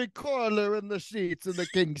took a 3/4 in the sheets in the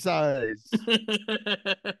king size.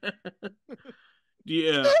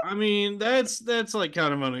 Yeah, I mean that's like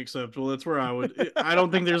kind of unacceptable. That's where I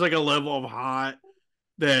don't think there's like a level of hot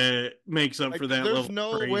that makes up for that There's level.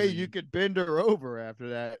 no of crazy. way you could bend her over after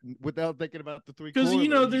that without thinking about the 3/4. 'Cause,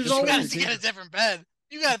 there's You always- got to get a different bed.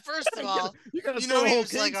 You got first of all. you gotta You throw know the he whole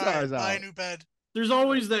was king like, all right, size buy a out. new bed. There's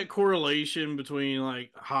always that correlation between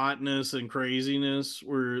like hotness and craziness,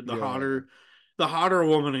 where the hotter a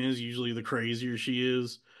woman is, usually the crazier she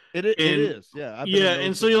is. It And- is, yeah. I've been Yeah, in those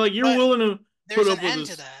and so you're But willing to There's put an up with end this.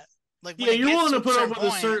 to that. Like when Yeah, it you're gets willing to a put up certain with a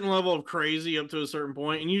point, certain level of crazy up to a certain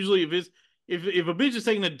point, and usually if a bitch is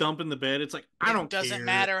taking a dump in the bed, it's like I don't It doesn't care.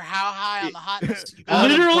 matter how high on the hotness you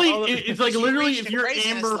Adam, got. Literally, it's like She literally reached if the you're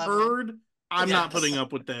craziness Amber level. Heard, I'm not Yes. putting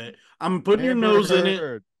up with that. I'm putting your Amber nose in it.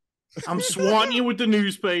 Heard. I'm swatting you with the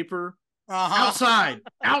newspaper. Uh-huh. Outside.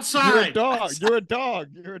 You're Outside. a dog. You're a dog.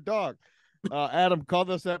 You're a dog. Adam, call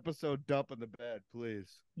this episode "Dump in the Bed,"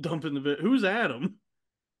 please. Dump in the bed. Who's Adam?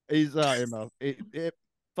 He's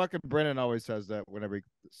fucking Brennan always says that whenever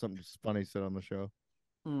something funny said on the show.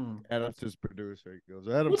 Adam's his producer. He goes,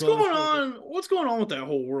 Adam, What's call this going show on? What's going on with that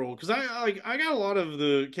whole world? Because I got a lot of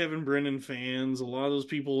the Kevin Brennan fans. A lot of those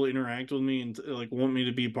people interact with me and like want me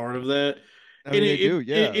to be part of that. I mean, they do,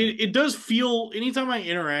 yeah. It does feel anytime I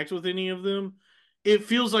interact with any of them, it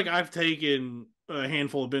feels like I've taken a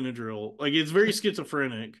handful of Benadryl. Like it's very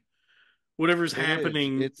schizophrenic. Whatever's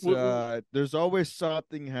happening, It's there's always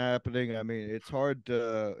something happening. I mean, it's hard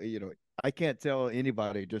to I can't tell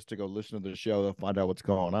anybody just to go listen to the show and find out what's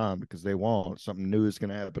going on because they won't. Something new is going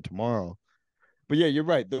to happen tomorrow. But yeah, you're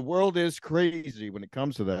right. The world is crazy when it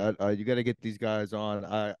comes to that. You got to get these guys on.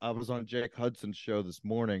 I was on Jake Hudson's show this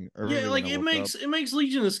morning. Yeah, like it makes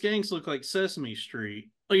Legion of Skanks look like Sesame Street.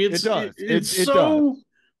 Like It does. It's It so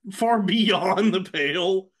far beyond the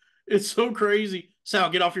pale. It's so crazy. Sal,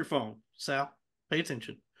 get off your phone. Sal, pay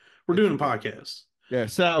attention. We're doing a podcast. Yeah,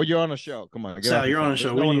 Sal, you're on a show. Come on, Sal, you're on a show.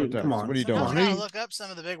 Come on. What are you I was doing? trying to look up some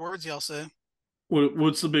of the big words y'all say.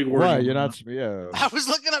 What's the big word? Why you're not? Yeah. I was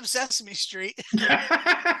looking up Sesame Street.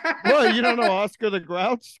 What, you don't know Oscar the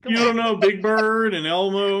Grouch? Come You on. don't know Big Bird and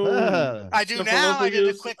Elmo? I do now. I did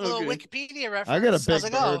a Cephalopolis? quick little Okay. Wikipedia reference. I got a I was big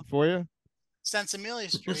like, bird oh, for you. Sensimilia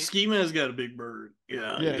Street. Schema's got a Big Bird.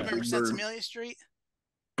 Yeah. Yeah. got Remember Big Bird. Sensimilia Street?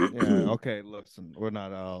 Yeah, okay, listen, we're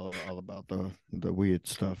not all about the weird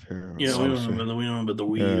stuff here, Yeah, obviously. we don't know about the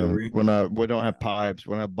weed Yeah, over here. we don't have pipes,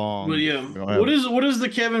 we don't have But bongs, yeah, we don't have what is the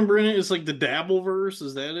Kevin Brennan? It's like the Dabble verse.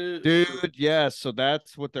 Is that it? dude, yes, so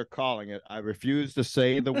that's what they're calling it. I refuse to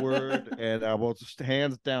say the word, and I will just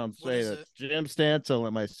hands down What say is that it? Jim Stansel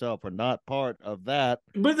and myself are not part of that.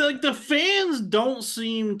 But like the fans don't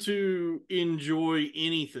seem to enjoy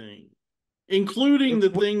anything, including It,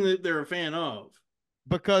 the thing that they're a fan of.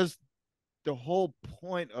 because the whole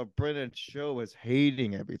point of Brennan's show is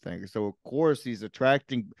hating everything. So of course he's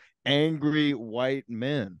attracting angry white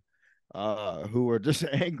men who are just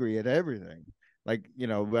angry at everything. Like,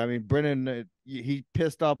 I mean, Brennan, he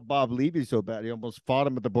pissed off Bob Levy so bad he almost fought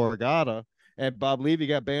him at the Borgata, and Bob Levy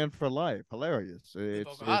got banned for life. Hilarious. The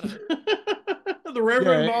It's Bogota. The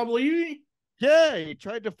Reverend yeah, Bob Levy. yeah. He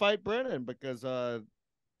tried to fight Brennan because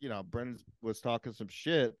Brennan was talking some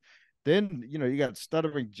shit. Then, you got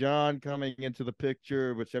Stuttering John coming into the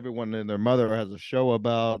picture, which everyone and their mother has a show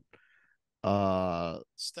about.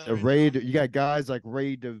 Stuttering Ray, John. you got guys like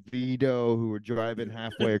Ray DeVito who are driving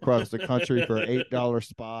halfway across the country for an $8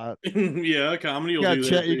 spot. Yeah, comedy will do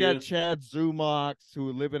that to You got you. Chad Zumox who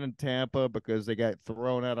are living in Tampa because they got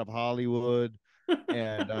thrown out of Hollywood.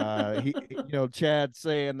 And Chad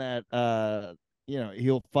saying that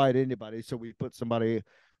he'll fight anybody, so we put somebody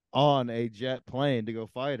on a jet plane to go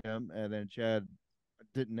fight him, and then Chad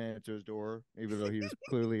didn't answer his door even though he was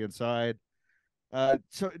clearly inside.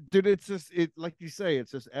 So dude, it's just like you say,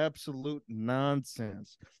 it's just absolute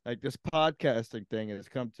nonsense. Like this podcasting thing has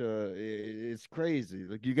come to it's crazy.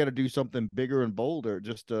 Like you got to do something bigger and bolder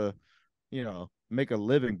just to make a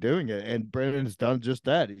living doing it. And Brandon's done just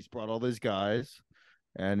that. He's brought all these guys,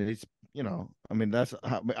 and he's I mean that's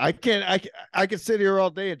how, I can sit here all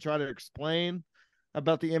day and try to explain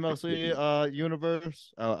about the MLC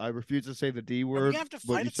universe. I refuse to say the D Are we word. gonna have to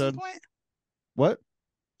What fight you at some said? point? What?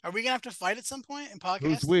 Are we gonna have to fight at some point in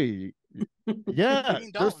Who's podcasting? we? Yeah, Me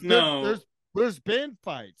and there's Dalton. there's No. there's there's been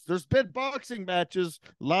fights. There's been boxing matches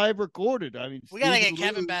live recorded. I mean, We gotta Stephen get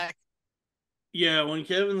Kevin Lou. back. Yeah, when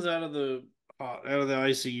Kevin's out of the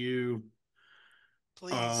ICU.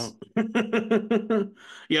 Uh, Please.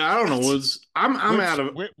 yeah, I don't know. What? What's I'm out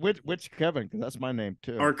of Which Kevin? Because that's my name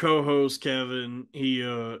too. our co-host Kevin.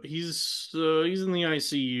 He's in the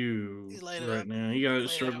ICU He laid it right up. now. Laid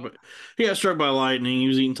it out. He got struck by lightning. He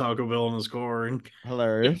was eating Taco Bell in his car and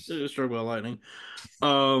Hilarious. got struck by lightning. He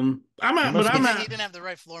But must have. He didn't have the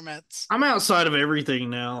right floor mats. I'm outside of everything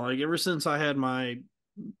now. Like ever since I had my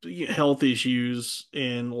health issues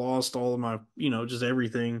and lost all of my, just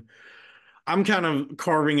everything. I'm kind of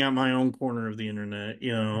carving out my own corner of the internet,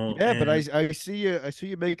 Yeah, but and I see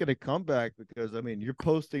you making a comeback because I mean you're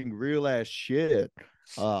posting real ass shit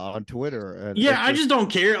on Twitter, and yeah, it's I just just don't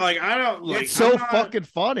care. Like I don't like. it's I'm so not. fucking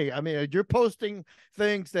funny. I mean, you're posting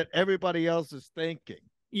things that everybody else is thinking,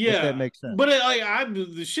 if that Yeah, makes but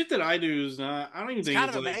sense. the shit that I do is not. I don't even It's think kind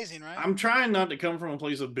it's of like. amazing, right? I'm trying not to come from a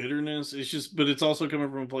place of bitterness. It's just, but it's also coming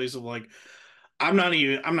from a place of like, I'm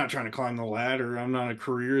not trying to climb the ladder. I'm not a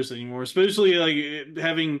careerist anymore, especially like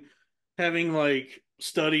having like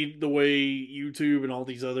studied the way YouTube and all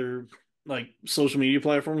these other like social media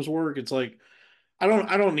platforms work. It's like I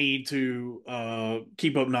don't need to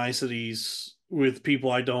keep up niceties with people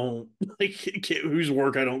I don't like whose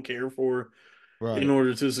work I don't care for in Right.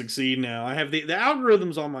 order to succeed now. I have the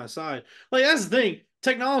algorithms on my side. Like that's the thing.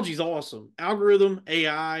 Technology's awesome. Algorithm,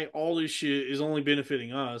 AI, all this shit is only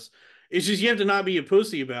benefiting us. It's just you have to not be a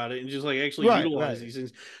pussy about it and just like actually Right, utilize right. these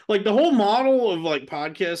things. Like the whole model of like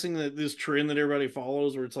podcasting that this trend that everybody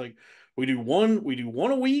follows where it's like we do one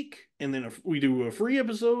a week and then we do a free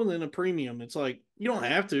episode and then a premium. It's like you don't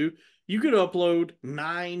have to. You could upload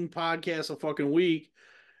 9 podcasts a fucking week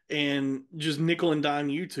and just nickel and dime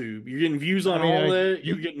YouTube. You're getting views I on mean, all that.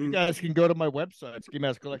 you You're you getting guys can go to my website,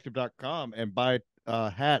 skimaskcollective.com, and buy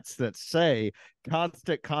hats that say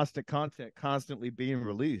constant content constantly being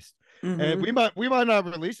released. And Mhm. we might not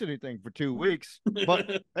release anything for 2 weeks,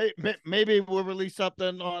 but hey, maybe we'll release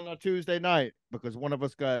something on a Tuesday night because one of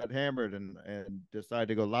us got hammered and decided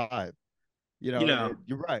to go live. Yeah,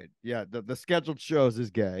 You're right. Yeah, the scheduled shows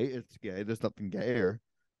is gay. It's gay. There's nothing gayer.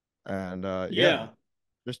 And yeah, yeah.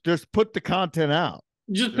 just put the content out.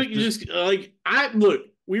 Just pick, Just just like I look.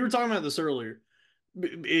 We were talking about this earlier.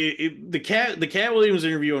 The Cat Williams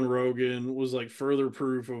interview on Rogan was like further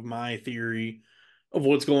proof of my theory of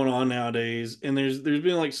what's going on nowadays. And there's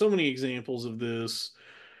been like so many examples of this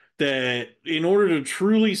that in order to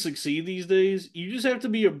truly succeed these days, you just have to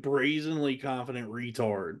be a brazenly confident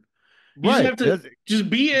retard. You just right. have to just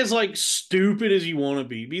be as like stupid as you want to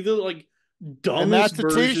be. Be the like And dumbest that's a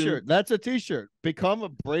version, t-shirt. That's a t-shirt. Become a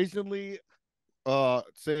brazenly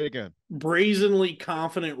say it again. brazenly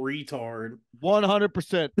confident retard.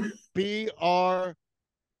 100% BR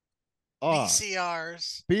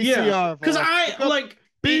BCRs. Yeah, BCR, because folks. I Look up like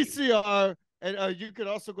it, BCR, and you can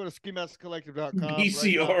also go to skimaskcollective.com right now.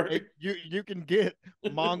 BCR. You can get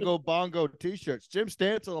Mongo Bongo t-shirts. Jim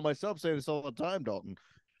Stansel and myself say this all the time, Dalton.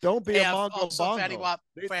 Don't be Hey, a I've Mongo also Bongo. Fatty Wap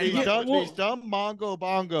These Well, dumb Mongo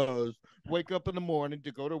Bongos wake up in the morning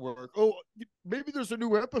to go to work. Oh, maybe there's a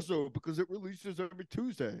new episode because it releases every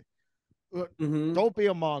Tuesday. mhm. Don't be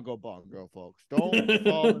a Mongo Bongo, folks. Don't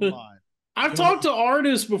fall in line. I've talked to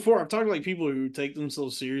artists before. I've talked to like people who take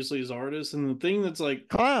themselves seriously as artists, and the thing that's like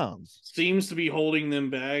Clowns. seems to be holding them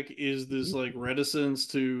back is this like reticence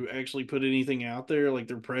to actually put anything out there. Like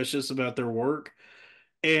they're precious about their work.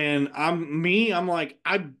 And I'm like,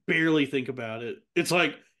 I barely think about it. It's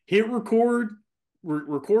like hit record,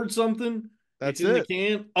 record something, it's That's in the it.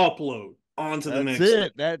 can, upload on to the That's next thing.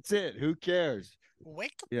 it. That's it. Who cares?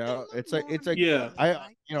 Wake up You in know, the it's morning like Yeah.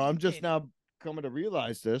 and I'm just now coming to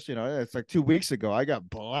realize this. You know, it's like 2 weeks ago I got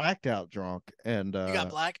blacked out drunk, and You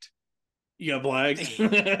got blacked? You got black.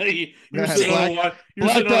 Hey, You're yeah, sitting on you're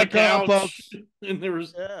sitting on a black.com, couch folks. and there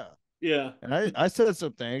was Yeah. yeah. And I said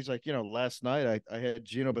some things like, last night I had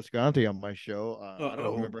Gino Bisconti on my show. I don't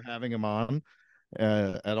Uh-oh. remember having him on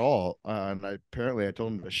at all. And I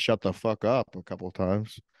told him to shut the fuck up a couple of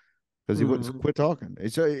times because he wouldn't Mhm. quit talking.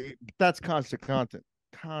 That's constant content,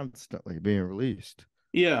 constantly being released.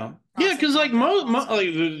 Yeah. Yeah, constant because like content, like constantly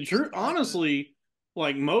being the released. truth, I like that. honestly,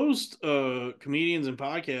 like most comedians and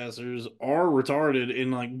podcasters are retarded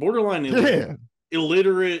and like borderline Yeah.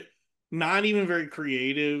 illiterate, not even very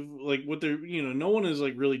creative. Like what they're no one is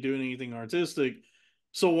like really doing anything artistic.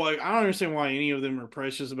 So like I don't understand why any of them are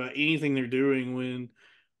precious about anything they're doing when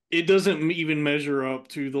it doesn't even measure up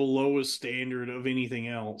to the lowest standard of anything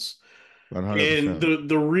else. And 100%.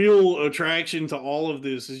 the real attraction to all of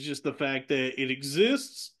this is just the fact that it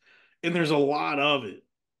exists and there's a lot of it.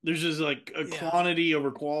 There's just like a Yeah. quantity over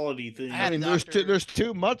quality I I thing. had mean, Doctor. there's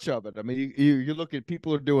too much of it. I mean, you look at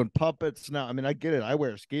people who are doing puppets now. I mean, I get it. I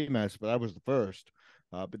wear a ski mask, but I was the first.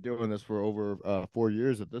 I've been doing this for over 4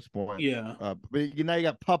 years at this point. Yeah. But now you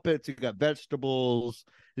got puppets, you got vegetables,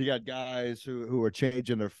 you got guys who are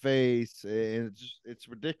changing their face, and it's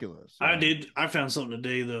ridiculous. I found something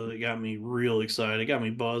today though that got me real excited. It got me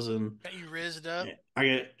buzzing. Got you rizzed up. I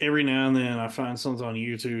get every now and then I find something on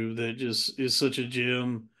YouTube that just is such a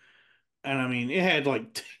gem. And I mean, it had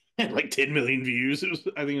like had like 10 million views. I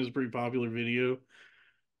think it was a pretty popular video.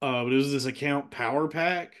 But it was this account Power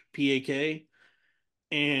Pack, PAK.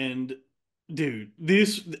 And dude,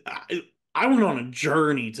 I went on a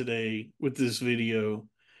journey today with this video.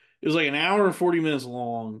 It was like an hour and 40 minutes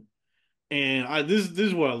long. And this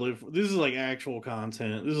is what I live for. This is like actual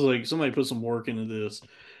content. This is like somebody put some work into this.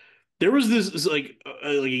 There was this like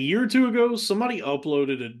a year or two ago, somebody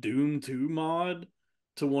uploaded a Doom 2 mod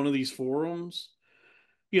to one of these forums.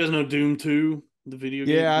 You guys know Doom 2, the video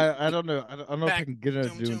game? Yeah, I don't know. I don't know if I Back can get into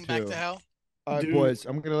Doom Doom Tomb back to 2. hell. All right, Doom. boys,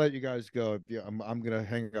 I'm gonna let you guys go. I'm gonna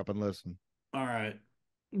hang up and listen. All right.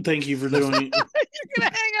 Thank you for You're doing it. gonna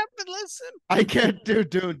hang up and listen. I can't do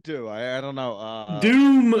Doom 2. I don't know.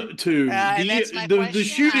 Doom 2, And that's my the question. I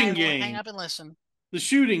shooting will hang game. up and listen. The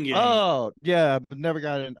shooting game. Oh yeah, but never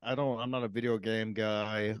got in. I'm not a video game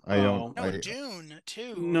guy. I don't. Oh. No, Dune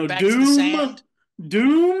too. No, Back to the Doom. sand.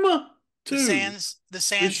 Doom 2. The The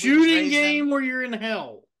sands we was shooting raised in. game where you're in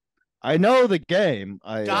hell. I know the game.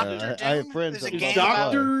 Doctor I have Doom. friends There's a that It's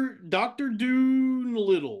love game to about. play. Doctor Doom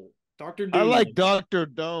Little. Doctor I like Doom. Doctor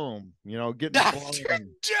Dome. Getting Doctor blown.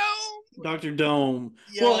 Dome. Doctor Dome.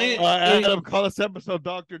 Yo. Well, Adam, call this episode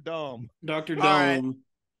Doctor Dome. Doctor All right. Dome.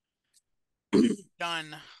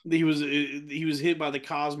 Done. He was hit by the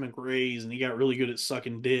cosmic rays and he got really good at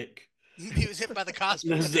sucking dick. He was hit by the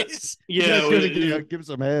cosmic rays. Yeah, Give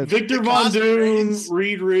some head. Victor The Von cosmic Doom, rays.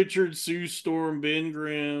 Reed Richards, Sue Storm, Ben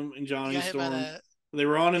Grimm, and He Johnny got hit by Storm. the They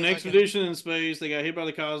were on an fucking. expedition in space. They got hit by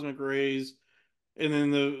the cosmic rays, and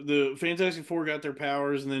then the Fantastic Four got their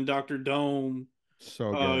powers, and then Doctor Dome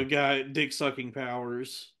So good. got dick sucking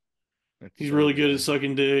powers. It's He's so really good at good.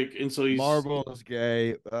 sucking dick, and so he's Marvel is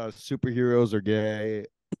gay. Superheroes are gay.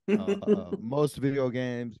 Most video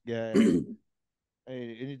games gay.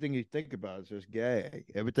 Hey, anything you think about is just gay.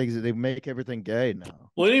 They make everything gay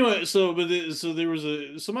now. Well, anyway, so there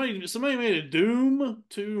was somebody made a Doom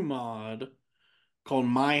 2 mod called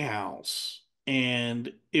My House,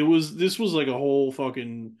 and this was like a whole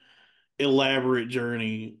fucking elaborate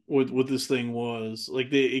journey with what this thing was.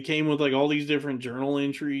 Like it came with like all these different journal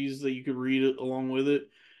entries that you could read along with it.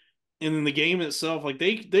 And then the game itself, like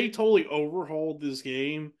they totally overhauled this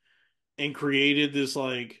game and created this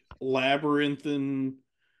like labyrinthine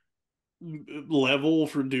level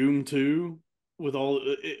for Doom 2 with all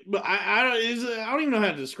it, but I don't even know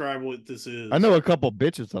how to describe what this I is. know a couple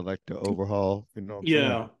bitches I like to overhaul. You know what I'm saying?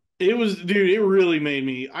 Yeah. It was dude, it really made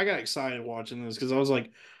me I got excited watching this because I was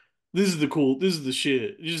like, this is the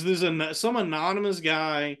shit. Just this some anonymous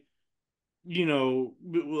guy,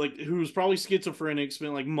 like who's probably schizophrenic,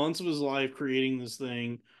 spent like months of his life creating this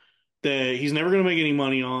thing that he's never gonna make any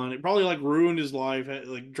money on. It probably like ruined his life,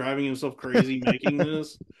 like driving himself crazy making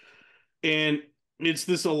this. And it's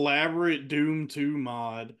this elaborate Doom 2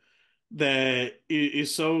 mod that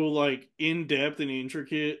is so like in depth and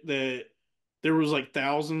intricate that there was like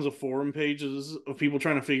thousands of forum pages of people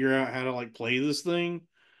trying to figure out how to like play this thing.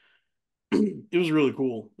 It was really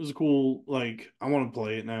cool. It was a cool like I want to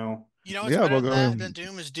play it now. You know what's Yeah, better we'll than go. that than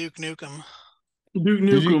Doom is Duke Nukem. Duke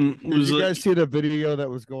Did you Nukem did was you like guys see the video that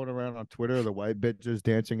was going around on Twitter? The white bitches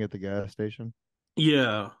dancing at the gas station.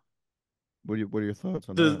 yeah, What are your thoughts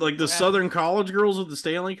on the that? like the What happened? Southern college girls with the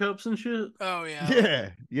Stanley Cups and shit. Oh yeah.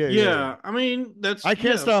 Yeah. Yeah, I mean I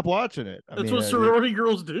can't stop watching it. I that's mean, what sorority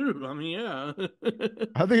girls do. I mean, yeah.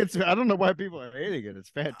 I think it's. I don't know why people are hating it.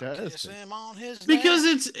 It's I'll kiss fantastic. him on his Because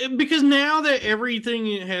neck. because now that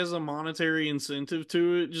everything has a monetary incentive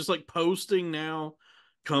to it, just like posting now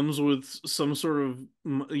comes with some sort of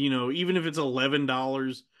even if it's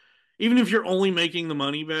 $11, even if you're only making the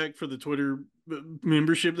money back for the Twitter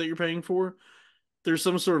membership that you're paying for, there's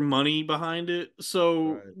some sort of money behind it.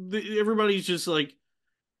 So Right. everybody's just like,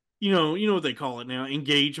 you know what they call it now,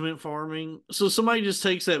 engagement farming. So somebody just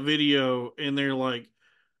takes that video and they're like,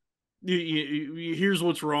 here's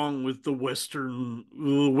what's wrong with the Western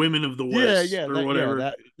women of the West or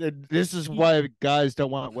whatever. This is why guys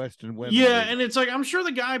don't want Western women. Yeah, and it's like I'm sure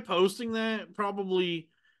the guy posting that probably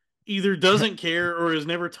either doesn't care or has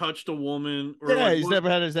never touched a woman or Yeah, like he's what. never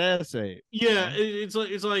had his ass ate. Yeah, it's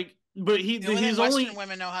like, but The only thing his Western only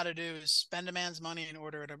women know how to do is spend a man's money and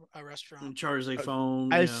order at a restaurant. charge a Uh,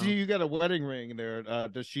 phone. I Yeah, see you got a wedding ring there.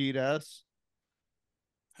 Does she eat ass?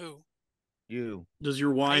 Who? You. does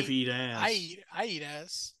your I wife eat, eat ass? I eat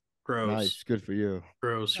ass. Gross, Nice. Good for you.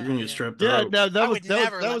 gross. You're Oh gonna get yeah. strep Yeah, throat. now I would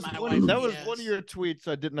never let my wife that eat was one of ass. your tweets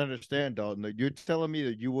I didn't understand, Dalton. That you're telling me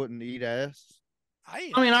that you wouldn't eat ass. I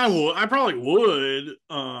eat I mean, I ass. would. I probably would.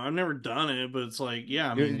 I've never done it, but it's like,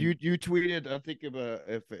 yeah. I mean, You tweeted. I think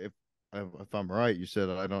if I'm right, you said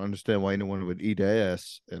I don't understand why anyone would eat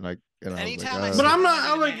ass, and I was like, Anytime I but see a I'm not. woman eat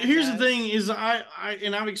I a like. man's Here's the thing: ass, is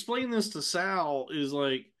and I've explained this to Sal. Is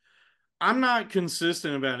like I'm not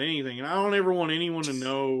consistent about anything, and I don't ever want anyone to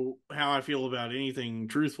know how I feel about anything.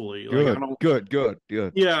 Truthfully, like I good, don't. good, good,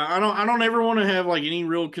 good. Yeah, I don't ever want to have like any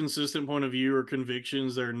real consistent point of view or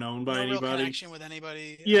convictions that are known by no real anybody. connection with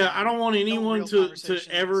anybody. Yeah, I don't want No anyone real to conversations.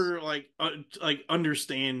 ever like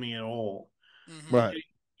understand me at all. Hmm. Right.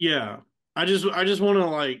 Yeah, I just want to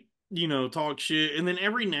like talk shit, and then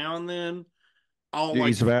every now and then I'll You eat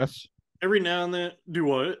like some ass. every now and then do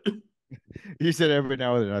what? You said every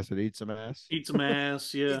now and then. I said eat some ass. Eat some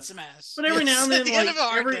ass, yeah. Eat some ass. But every now Yes, and at then, the end of like a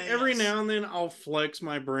hard day. every Yes. now and then, I'll flex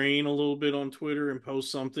my brain a little bit on Twitter and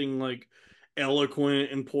post something like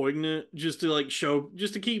eloquent and poignant, just to like show,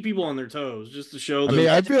 just to keep people on their toes, just to show I mean, them.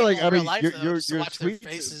 Yeah, I to feel people like in I real mean life though, just to your watch their tweets.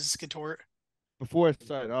 faces contort. Before I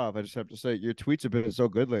sign off, I just have to say your tweets have been so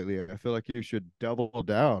good lately. I feel like you should double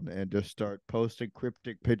down and just start posting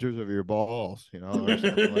cryptic pictures of your balls, or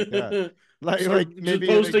something like that. Start Like just maybe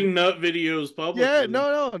posting nut videos yeah, publicly.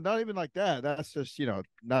 no, not even like that. That's just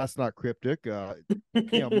that's not cryptic. Make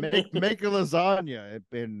a lasagna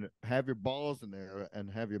and have your balls in there and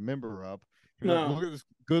have your member up. You're like, No, look at this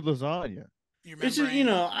good lasagna. Your it's just membrane.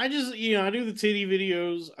 I just I do the titty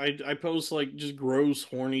videos. I post like just gross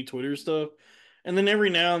horny Twitter stuff, and then every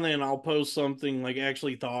now and then I'll post something like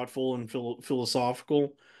actually thoughtful and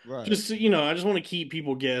philosophical. Right. Just I just want to keep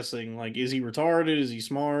people guessing. Like, is he retarded? Is he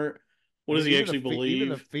smart? I What does mean, he actually even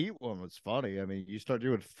the believe? feet one was funny. I mean, you start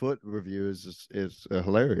doing foot reviews is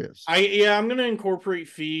hilarious. I'm gonna incorporate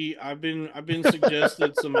feet. I've been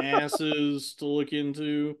suggested some asses to look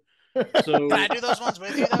into. Can I So do those ones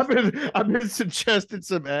with you though? I've been suggested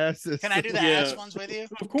some asses. Can I do the ass yeah, ones with you?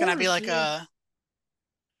 of Can I be course, yeah.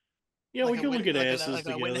 Yeah, we could look at asses like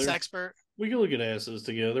a witness together. expert? We could look at asses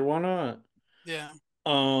together. Why not? Yeah.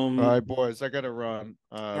 All Um, right, boys, I gotta run.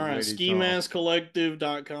 all right, Lady talk.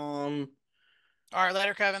 skimaskcollective.com, All right,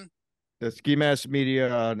 later, Kevin. The Ski Mask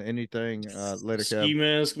Media on anything. Later, Ski Kev.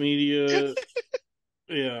 Mask Media.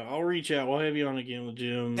 Yeah, I'll reach out. We'll have you on again with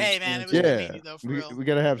Jim. Hey, man, it was good meeting Yeah, you, though, for we real. we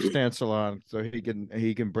gotta have Stancil on so he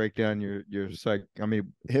can break down your psych. I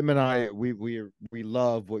mean, him and I we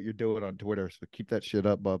love what you're doing on Twitter. So keep that shit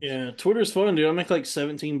up, Bubs. Yeah, Twitter's fun, dude. I make like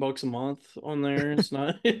 $17 a month on there. It's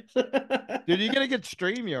not. Dude, you gotta get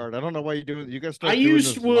StreamYard. I don't know why you do it. You gotta I start doing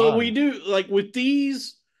use this well, we live. do like with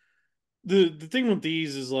these. The thing with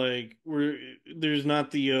these is like there's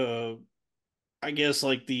not the I guess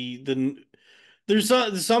like there's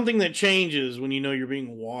something that changes when you know you're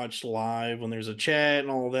being watched live when there's a chat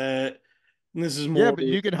and all that. And this is Yeah, more but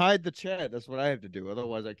you can hide the chat. That's what I have to do.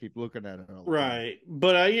 Otherwise, I keep looking at it all the time. right.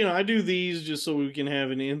 But I do these just so we can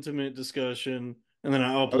have an intimate discussion and then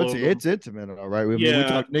I Oh, it's upload them. it's intimate, all right. I mean,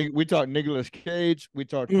 Yeah. we talk Nicolas Cage, we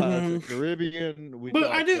talk Pirates of Hmm. the Caribbean, we But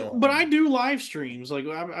talk. I do live streams. Like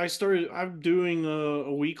I'm doing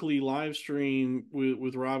a weekly live stream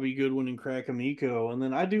with Robbie Goodwin and Crack Amico, and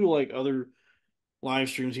then I do like other live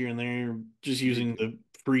streams here and there, just using the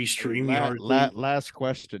free StreamYard thing. Last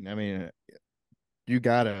question. I mean, you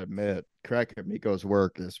gotta admit, Crack Miko's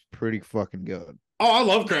work is pretty fucking good. Oh, I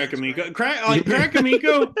love Yeah, Crack it's Amico. great. Crack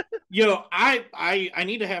Amico. Yo, I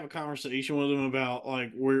need to have a conversation with him about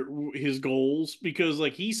like where his goals because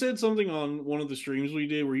like he said something on one of the streams we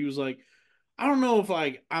did where he was like, I don't know if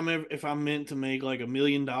like if I'm meant to make like $1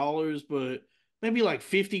 million, but maybe like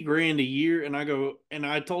 50 grand a year. And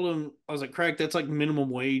I told him I was like, Crack, that's like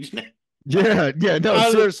minimum wage now. Yeah, yeah, no,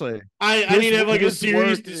 I, seriously. I need to have like a His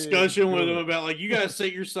serious work is discussion with him good. about like you guys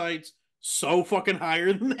set your sights so fucking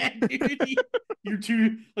higher than that, dude. You're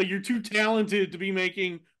too talented to be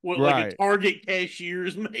making what like a Right. Target cashier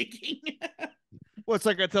is making. Well, it's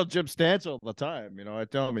like I tell Jim Stantz all the time. I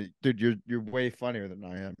tell him, dude, you're way funnier than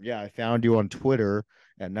I am. Yeah, I found you on Twitter,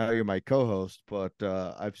 and now you're my co-host. But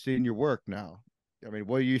I've seen your work now. I mean,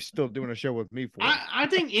 what are you still doing a show with me for? I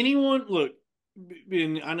think anyone look,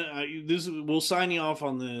 and this we'll sign you off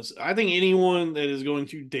on this. I think anyone that is going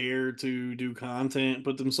to dare to do content,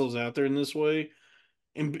 put themselves out there in this way,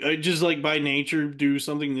 and just like by nature do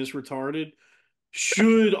something this retarded,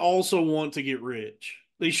 should also want to get rich.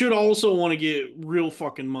 They should also want to get real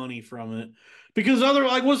fucking money from it. Because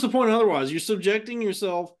what's the point otherwise? You're subjecting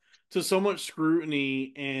yourself to so much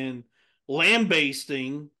scrutiny and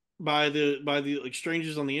lambasting by the like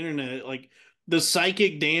strangers on the internet. Like the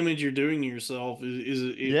psychic damage you're doing to yourself is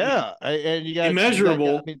Yeah, and you got. I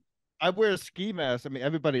immeasurable. mean, I wear a ski mask. I mean,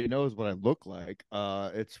 everybody knows what I look like.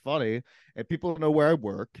 It's funny, and people know where I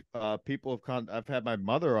work. I've had my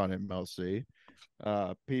mother on MLC.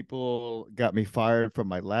 People got me fired from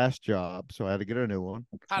my last job, so I had to get a new one.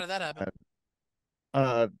 How did that happen?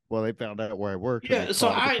 Well, they found out where I worked and they Yeah, so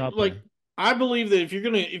fired the company. I believe that if you're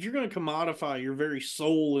gonna commodify your very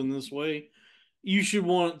soul in this way, you should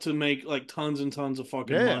want to make like tons and tons of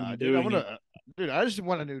fucking Yeah, money dude, doing it. dude, I just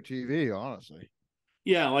want a new TV, honestly.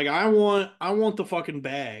 Yeah, like I want the fucking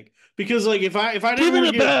bag because like if I Give didn't me want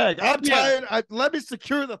the to get bag. I'm yeah tired. Let me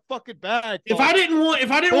secure the fucking bag, if I didn't want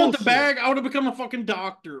the bullshit. bag, I would have become a fucking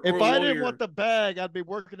doctor or If a I didn't want lawyer. the bag, I'd be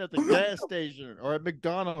working at the gas station or at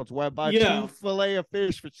McDonald's where I buy Yeah, two fillet of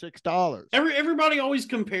fish for $6. everybody always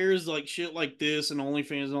compares like shit like this and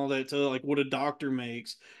OnlyFans and all that to like what a doctor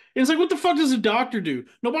makes. And it's like what the fuck does a doctor do?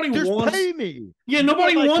 Nobody Just wants. pay me. Yeah, You want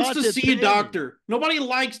nobody my wants to content, see a pay me. doctor. Nobody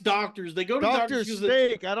likes doctors. They go to doctors Doctor because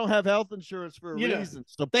Steak, I don't have health insurance for a yeah, reason.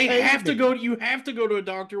 So they pay have to me. go. You have to go to a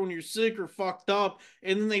doctor when you're sick or fucked up,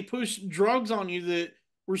 and then they push drugs on you that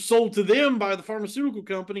were sold to them by the pharmaceutical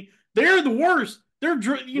company. They're the worst. They're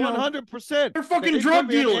 100%. they're fucking They put drug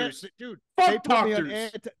me on dealers. dude. They Fuck put me on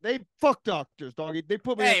doctors, they fuck doctors, doggy. They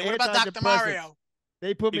put me on Hey, what about Dr. antidepressants. Mario?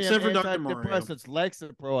 They put me on except for Dr. Mario. antidepressants,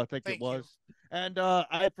 Lexapro, I think it Thank you. was. And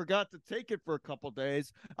I forgot to take it for a couple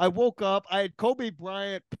days. I woke up. I had Kobe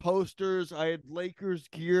Bryant posters. I had Lakers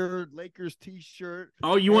gear, Lakers T-shirt.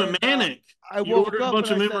 Oh, you And went manic. I You woke ordered a up bunch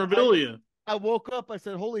and of memorabilia. I woke up. I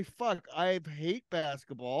said, "Holy fuck! I hate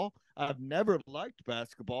basketball. I've never liked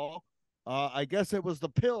basketball. I guess it was the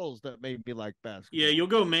pills that made me like basketball." Yeah, you'll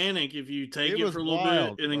go manic if you take It it was for a little bit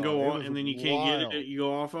wild, and then bro. go It on, was and then you can't get it. wild. You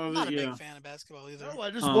go off I'm of not it. a big Yeah. fan of basketball either. No, I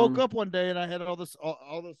just woke Um. up one day and I had all this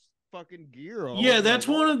fucking gear all Yeah, over my wall.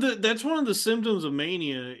 that's one of the symptoms of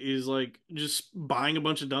mania is like just buying a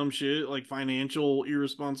bunch of dumb shit, like financial No,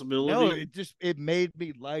 irresponsibility. it made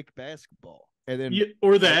me like basketball. And then Yeah,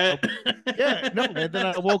 or I that. yeah, no, and then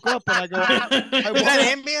I woke up and I go, I Was woke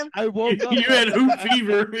that up, Ambien? I woke up You had hoop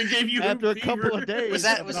fever. It gave you after hoop a couple fever. of days Was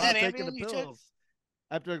that of was not that taking the Ambien you took? pills.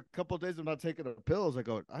 after a couple of days of not taking the pills, I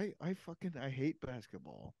go, I hate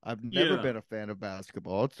basketball. I've never Yeah. been a fan of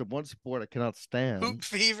basketball. It's the one sport I cannot stand. Hoop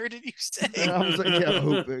fever, did you say? And I was like, yeah,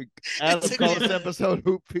 hooping. It Adam, took me call a this minute. episode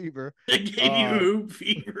Hoop Fever. It gave you Uh, hoop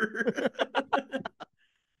fever.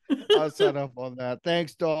 I'll sign up on that.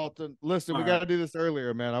 Thanks, Dalton. Listen, All we got right. to do this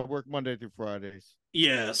earlier, man. I work Monday through Fridays.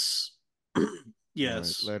 Yes. All right,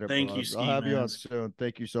 Yes. later, Thank you, bud. I'll Ski have you on Mask. soon.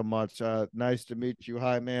 Thank you so much. Nice to meet you.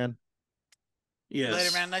 Hi, man. Later,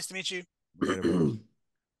 Yes. man. Nice to meet you. Later, bud.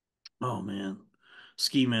 Oh man.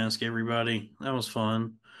 Ski Mask, everybody. That was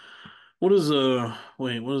fun. What is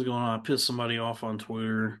wait, what is going on? I pissed somebody off on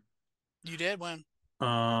Twitter. You did when?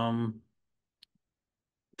 Um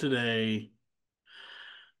Today.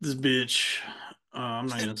 This bitch. I'm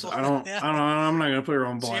not gonna say Well, yeah. I'm not gonna put her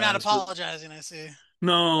on So you're not blast, but apologizing, I see.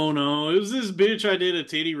 no. It was this bitch I did a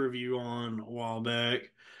titty review on a while back.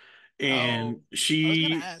 And Oh, I was gonna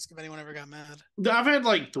she ask if anyone ever got mad. I've had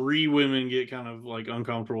like three women get kind of like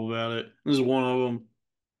uncomfortable about it. This is one of them.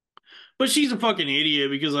 But she's a fucking idiot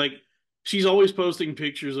because like she's always posting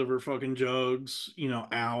pictures of her fucking jugs,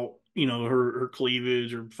 out, her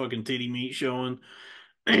cleavage or fucking titty meat showing.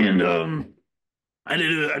 And I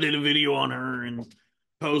did a video on her and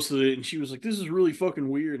posted it, and she was like, "This is really fucking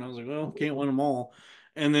weird." And I was like, "Well, can't win them all."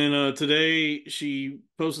 And then today she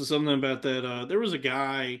posted something about that. There was a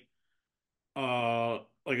guy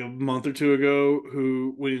like a month or two ago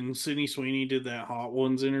who, when Sydney Sweeney did that Hot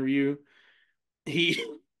Ones interview, he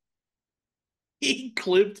he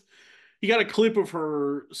clipped he got a clip of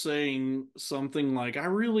her saying something like, "I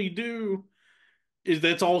really do." Is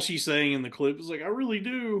That's all she's saying in the clip is like, "I really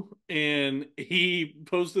do," and he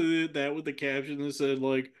posted that with the caption that said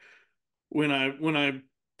like, when I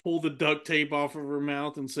pull the duct tape off of her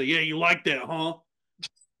mouth and say, "Yeah, you like that, huh?"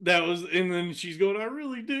 That was, and then she's going, "I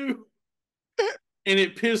really do," and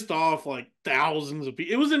it pissed off like thousands of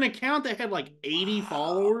people. It was an account that had like 80 Wow.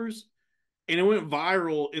 followers, and it went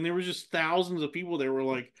viral, and there was just thousands of people that were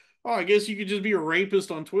like, "Oh, I guess you could just be a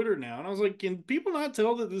rapist on Twitter now." And I was like, can people not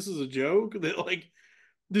tell that this is a joke? That like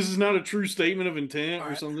this is not a true statement of intent All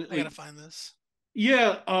or right, something? I gotta Like, find this.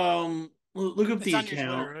 yeah, look up It's the on your Twitter,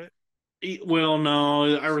 account. right? Well,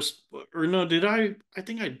 no, or no, did I? I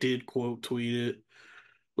think I did quote tweet it.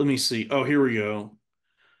 Let me see. Oh, here we go.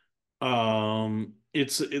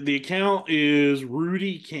 It's the account is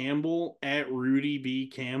Rudy Campbell at Rudy B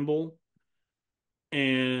Campbell,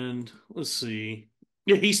 and let's see.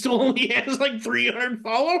 Yeah, he still only has like 300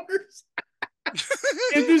 followers,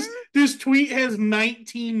 and this tweet has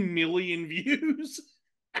 19 million views.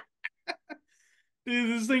 Dude,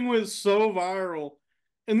 this thing went so viral,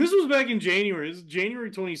 and this was back in January. This is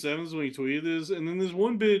January 27th is when he tweeted this, and then this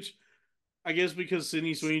one bitch, I guess because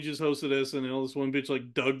Sydney Sweeney just hosted SNL, this one bitch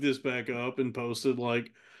like dug this back up and posted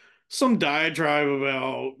like some diatribe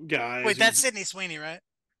about guys Wait, who, that's Sydney Sweeney, right?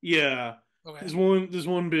 yeah, Okay. this one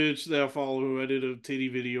bitch that I follow who I did a titty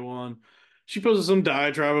video on. She posted some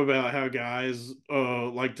diatribe about how guys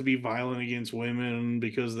like to be violent against women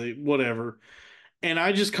because they whatever. And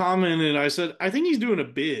I just commented, I said, I think he's doing a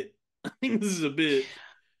bit. I think this is a bit.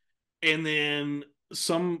 And then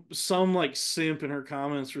some like simp in her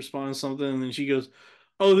comments responds something, and then she goes,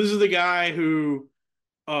 "Oh, this is the guy who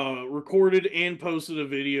recorded and posted a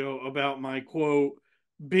video about my quote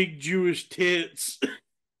big Jewish tits."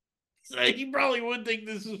 Like, he probably would think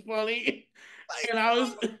this is funny. Like, And I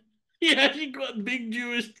was, yeah, she called big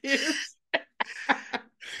Jewish tits.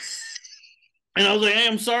 And I was like, "Hey,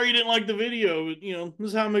 I'm sorry you didn't like the video, but this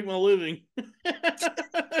is how I make my living."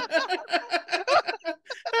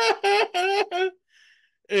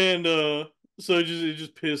 And so it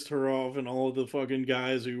just pissed her off and all of the fucking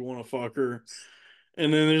guys who want to fuck her.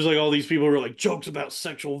 And then there's like all these people who are like, jokes about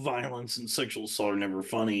sexual violence and sexual assault are never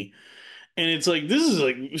funny. And it's like, this is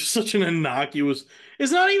like such an innocuous.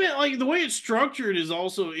 It's not even like the way it's structured is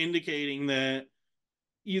also indicating that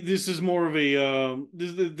this is more of a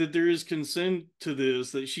that there is consent to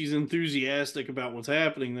this, that she's enthusiastic about what's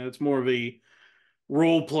happening. That's more of a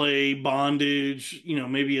role play, bondage,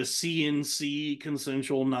 maybe a CNC,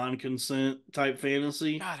 consensual non-consent type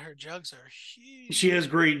fantasy. God, her jugs are She has huge.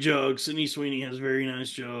 great jugs. Sydney Sweeney has very nice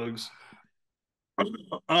jugs.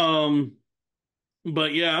 Um,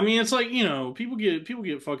 but yeah, I mean, it's like, people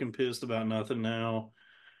get fucking pissed about nothing now.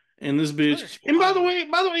 And this bitch, Twitter's and wild.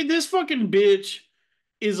 by the way, this fucking bitch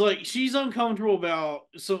is like, she's uncomfortable about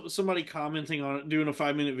somebody commenting on it, doing a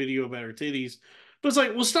 5 minute video about her titties. But it's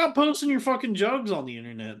like, well, stop posting your fucking jugs on the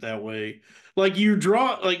internet that way. Like,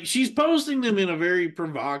 she's posting them in a very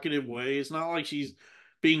provocative way. It's not like she's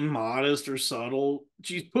being modest or subtle.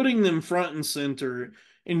 She's putting them front and center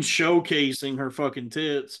and showcasing her fucking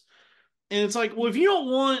tits. And it's like, well, if you don't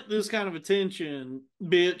want this kind of attention,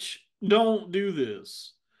 bitch, don't do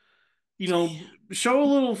this. You know, Yeah. show a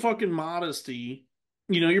little fucking modesty.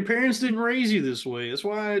 You know, your parents didn't raise you this way. That's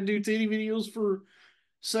why I do titty videos for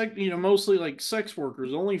mostly like sex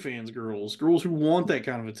workers, OnlyFans girls, girls who want that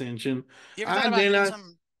kind of attention. You ever thought I about then doing I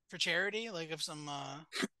something for charity, like of some,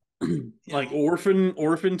 you like know, orphan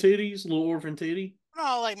titties, little orphan titty.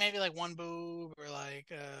 no, like maybe like one boob or like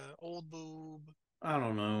old boob, I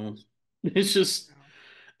don't know. It's you just know.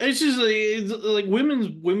 it's like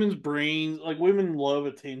women's brains, like women love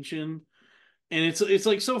attention. And it's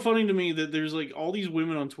like so funny to me that there's like all these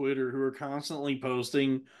women on Twitter who are constantly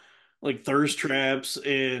posting like thirst traps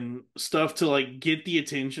and stuff to like get the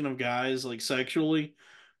attention of guys like sexually.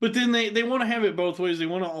 But then they want to have it both ways. They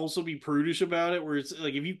want to also be prudish about it, where it's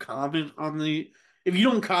like if you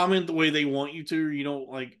don't comment the way they want you to, or you don't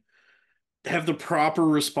like have the proper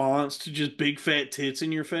response to just big fat tits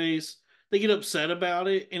in your face, they get upset about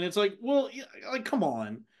it. And it's like, well, like come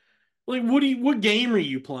on. Like what game are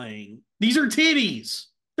you playing? These are titties.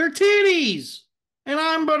 They're titties. And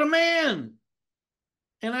I'm but a man.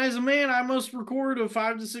 And as a man, I must record a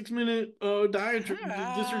 5 to 6 minute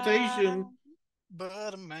dissertation. I'm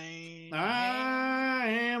but a man, I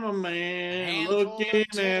am a a man handful looking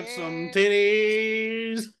of at some titties.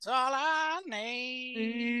 titties. That's all I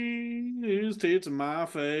need. These tits in my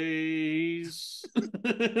face.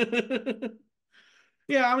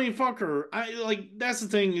 Yeah, I mean, fuck her. I like that's the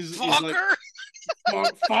thing is like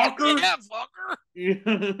Fucker. fuck her. Yeah, fucker.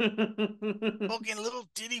 Yeah. Fucking little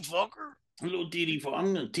titty fucker. Little titty,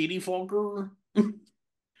 I'm a titty fucker.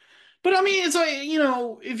 But I mean, it's like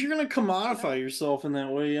if you're gonna commodify yourself in that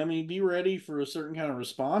way, I mean, be ready for a certain kind of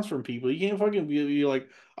response from people. You can't fucking be like,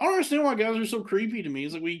 I don't understand why guys are so creepy to me.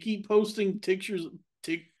 It's like we keep posting pictures, Well,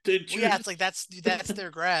 yeah, pictures. it's like that's their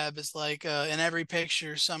grab. It's like in every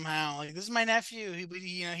picture somehow. Like this is my nephew.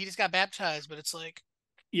 He just got baptized, but it's like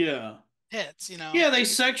Yeah, hits. yeah. They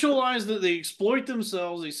sexualize that. They exploit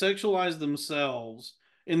themselves. They sexualize themselves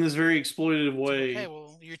in this very exploitative It's like, okay, way.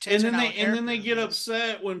 well, your and tits are then now they a and then character they in get this.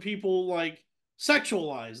 upset when people like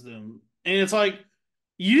sexualize them, and it's like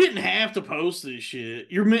you didn't have to post this shit.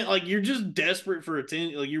 You're just desperate for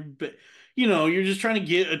attention. Like you're just trying to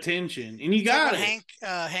get attention, and you It's like got when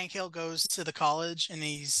it. Hank Hill goes to the college and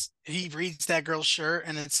he reads that girl's shirt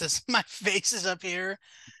and it says my face is up here,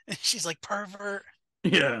 and she's like pervert.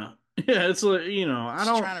 Yeah, yeah. It's like I Just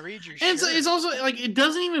don't. trying to read your And it's shirt. also like it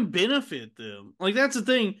doesn't even benefit them. Like that's the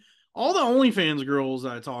thing. All the OnlyFans girls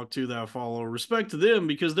I talk to that I follow, respect to them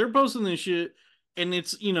because they're posting this shit, and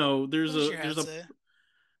it's What there's does a your there's hat a say?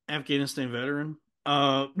 Afghanistan veteran.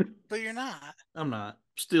 Uh, But you're not. I'm not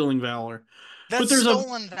stealing valor, but That's there's a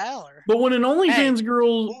stolen valor. but when an Hey, OnlyFans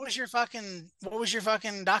girl, what was your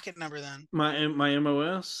fucking docket number then? my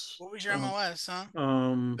MOS, What was your MOS, huh?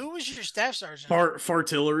 um, Who was your staff sergeant?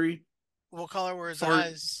 fartillery, What color were his fart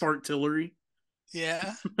eyes? fartillery.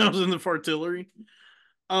 Yeah. I was in the fartillery.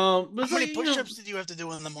 But How it's like many push-ups did you have to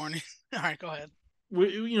do in the morning? All right, go ahead. when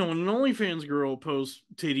an OnlyFans girl posts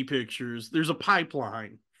titty pictures, there's a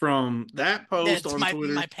pipeline from that post It's on my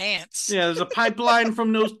Twitter. pants Yeah, there's a pipeline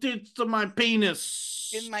from those tits to my in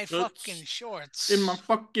penis. my fucking That's in my shorts.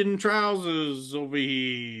 fucking trousers over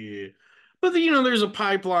here. But there's a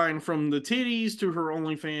pipeline from the titties to her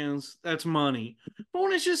OnlyFans. That's money. But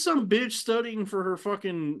when it's just some bitch studying for her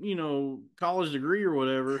fucking, college degree or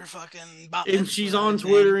whatever, Her fucking bat and she's mitzvah on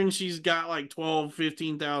Twitter exam. and she's got like 12,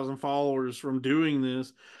 15,000 followers from doing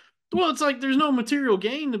this. Well, it's like there's no material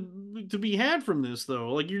gain to be had from this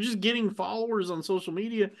though. Like you're just getting followers on social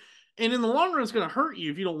media, and in the long run, it's going to hurt you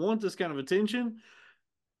if you don't want this kind of attention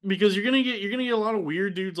because you're gonna get a lot of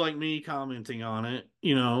weird dudes like me commenting on it.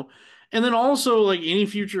 And then also like any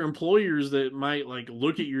future employers that might like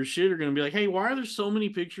look at your shit are gonna be like, hey, why are there so many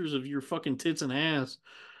pictures of your fucking tits and ass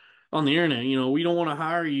on the internet? We don't want to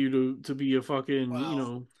hire you to be a fucking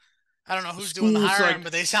Well, I don't know who's doing the school hiring, psych.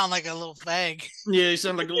 but they sound like a little fag. Yeah, you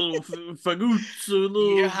sound like a little fagoots, a You're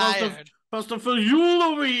little hired. pasta fajoule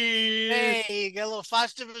over here. Hey, you got a little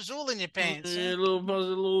Foster Vazul in your pants, Yeah, huh?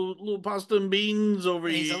 little pasta and beans over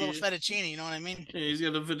He's a little here. fettuccine, you know what I mean? Yeah, he's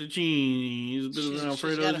got a fettuccine. He's a bit of an She's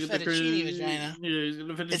Alfredo. got He's a got the fettuccine crazy. vagina. Yeah, he's got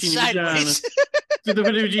a It's fettuccine vagina. sideways. He's got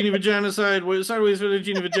the fettuccine vagina sideways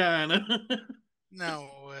fettuccine vagina. No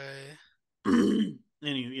way.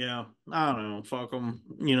 Anyway, yeah, I don't know. Fuck them.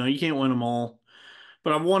 You can't win them all.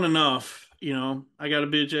 But I've won enough. I got a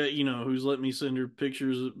bitch who's let me send her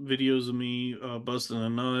pictures, videos of me busting a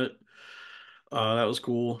nut. That was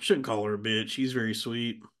cool. Shouldn't call her a bitch. She's very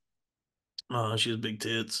sweet. She has big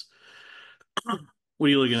tits. What are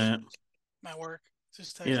you looking at? My work.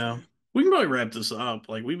 Just text Yeah. me. We can probably wrap this up.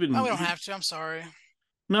 Like we've Oh, we been. don't have to. I'm sorry.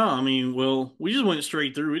 No, I mean, well, we just went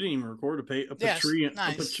straight through. We didn't even record a Yes, Patreon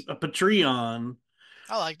nice. a Patreon.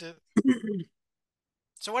 I liked it.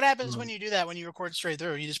 So what happens when you do that? When you record straight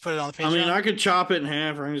through, you just put it on the I mean, Patreon. I could chop it in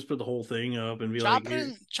half, or I can just put the whole thing up and be like,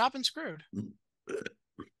 here. Chop and screwed.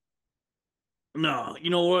 No, you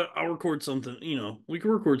know what? I'll record something. We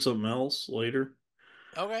can record something else later,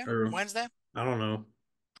 Okay, or Wednesday, I don't know.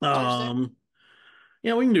 Tuesday.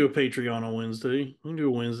 Yeah, we can do a Patreon on Wednesday. We can do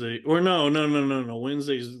a Wednesday, or no.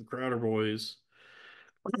 Wednesday's the Crowder Boys.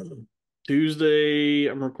 Tuesday,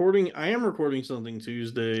 I'm recording. I am recording something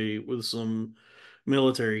Tuesday with some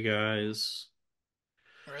military guys.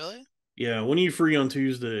 Really? Yeah, when are you free on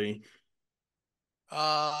Tuesday?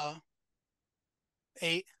 Uh,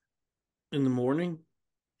 8. In the morning?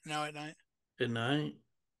 No, at night. At night?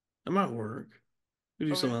 That might work. We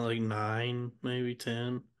do Okay, something like 9, maybe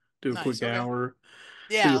 10. Do a nice. quick Okay, hour.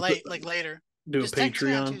 yeah, Do like later. do a Just text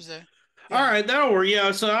me on Patreon. Tuesday. All Yeah. right, that'll work.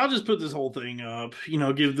 Yeah, so I'll just put this whole thing up.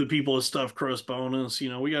 Give the people a stuffed crust bonus.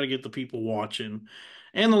 We got to get the people watching.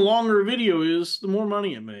 And the longer a video is, the more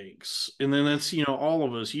money it makes. And then that's, Mhm. all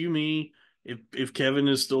of us, you, me, if Kevin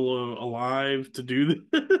is still alive to do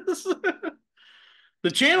this. the Yeah,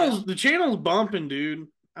 channel's the channel's bumping, dude.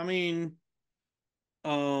 I mean,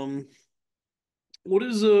 um what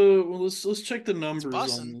is well, let's check the it's numbers on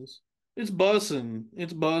bussing. this. It's bussing.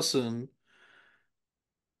 It's bussing.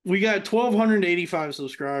 We got 1,285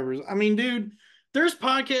 subscribers. I mean, dude, there's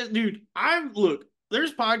podcasts, dude.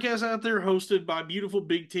 There's podcasts out there hosted by beautiful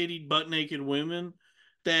big titted butt naked women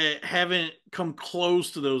that haven't come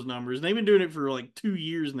close to those numbers. And they've been doing it for like 2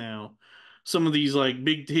 years now. Some of these like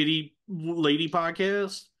big titty lady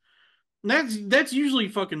podcasts. And that's usually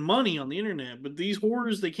fucking money on the internet, but these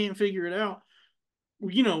whores, they can't figure it out.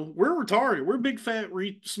 We're retarded. We're big fat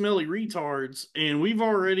smelly retards, and we've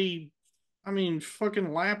already, I mean,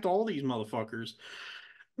 fucking lapped all these motherfuckers.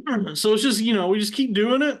 So it's just, we just keep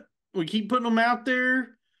doing it. We keep putting them out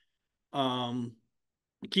there. Um,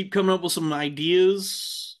 keep coming up with some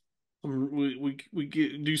ideas. We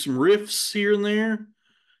do some riffs here and there.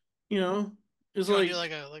 You know, it's You want to do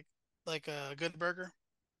like like a good burger?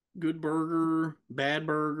 good burger, bad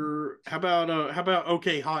burger. How about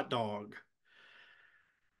okay hot dog?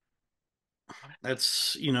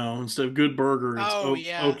 That's, instead of good burger, it's Oh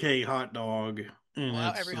yeah. okay hot dog. And Well,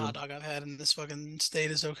 it's every hot dog I've had in this fucking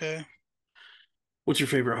state is okay. what's your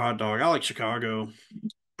favorite hot dog? I like Chicago.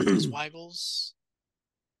 Just No, Weigels.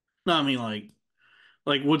 I mean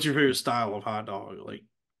like what's your favorite style of hot dog? Like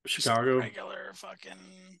Just Chicago? regular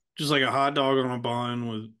fucking. Just like a hot dog on a bun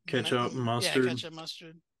with ketchup and Yeah, mustard. ketchup,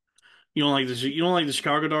 mustard. You don't like the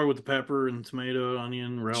Chicago dog with the pepper and tomato,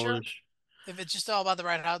 onion, Sure. relish. If it's just all about the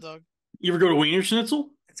right hot dog, You ever go to Wiener Schnitzel?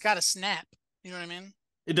 it's got to snap. You know what I mean?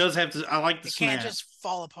 It does have to. I like the It can't snap. just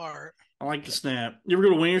fall apart. I like the snap. You ever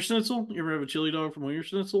go to Wiener Schnitzel? You ever have a chili dog from Wiener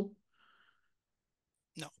Schnitzel?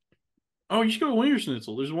 No. Oh, you should go to Wiener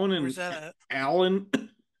Schnitzel. There's one Where's in that at? Allen,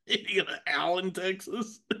 Allen,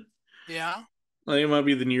 Texas. Yeah. I think it might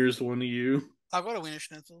be the nearest one to you. I'll go to Wiener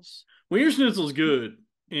Schnitzels. Wiener Schnitzel's good,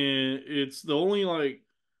 and it's the only like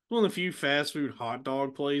one of the few fast food hot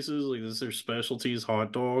dog places. Like this, their specialties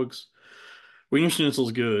hot dogs. Wiener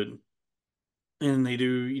Schnitzel's good, and they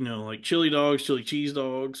do like chili dogs, chili cheese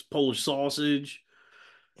dogs, Polish sausage.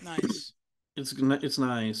 Nice. It's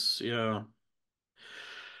nice, yeah.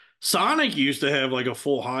 Sonic used to have like a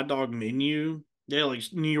full hot dog menu. They had like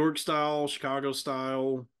New York style, Chicago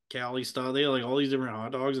style, Cali style. They had like all these different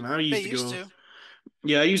hot dogs, and I They used to used go. to.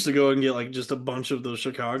 Yeah, I used to go and get like just a bunch of those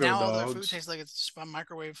Chicago Now all their food dogs. tastes like it's just a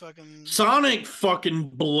microwave fucking. Sonic fucking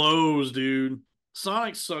blows, dude.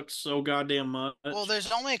 Sonic sucks so goddamn Well, much.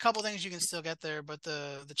 there's only a couple things you can still get there, but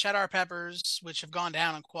the cheddar peppers, which have gone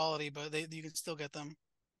down in quality, but you can still get them.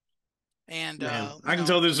 And Man, I can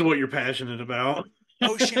tell this is what you're passionate about.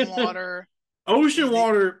 ocean water Ocean is the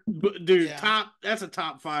water, dude. yeah. That's a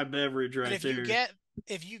top five beverage And right there.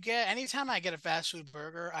 if you get anytime I get a fast food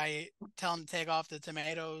burger, I tell them to take off the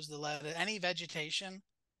tomatoes, the lettuce, any vegetation,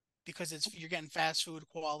 because you're getting fast food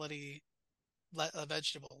quality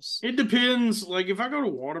vegetables. It depends. Like if I go to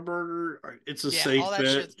Whataburger, it's a Yeah, all safe that bet.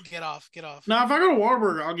 shit. Get off, get off. Now, if I go to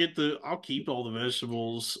Whataburger, I'll keep all the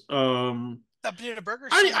vegetables. Dude, a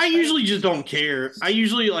burger's so I much better usually than just just don't meat, to be care. I honest.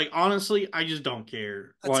 usually like honestly, I just don't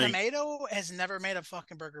care. A Like, tomato has never made a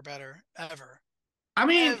fucking burger better, ever, I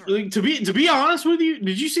mean, ever. like, to be honest with you,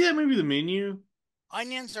 did you see that movie, The Menu?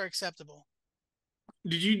 Onions are acceptable.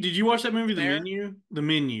 Did you watch that movie, The The bear? Menu? The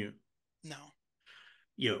Menu. No.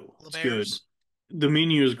 Yo, The it's good. bears? The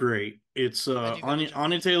menu is great. It's Then you gotta jump into it.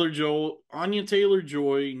 Anya Taylor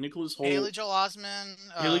Joy, Nicholas Haley Holt, Joel Osment.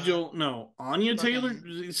 Haley Joel. No, Anya Taylor.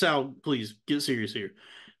 Fucking. Sal, please get serious here.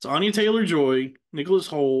 It's Anya Taylor Joy, Nicholas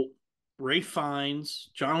Holt, Ray Fiennes,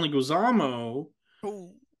 John Leguizamo.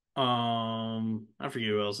 Ooh, I forget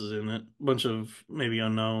who else is in it. A bunch of maybe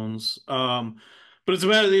unknowns. But it's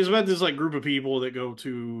about this like group of people that go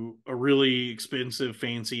to a really expensive,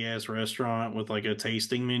 fancy ass restaurant with like a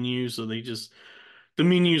tasting menu. So the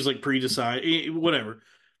menu is like pre-decided, whatever.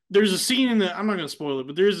 There's a scene in the I'm not gonna spoil it,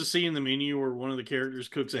 but there's a scene in the menu where one of the characters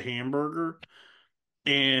cooks a hamburger,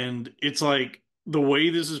 and it's like the way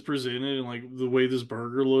this is presented and like the way this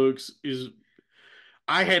burger looks is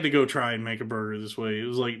I had to go try and make a burger this way. It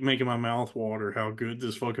was like making my mouth water how good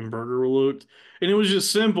this fucking burger looked. And it was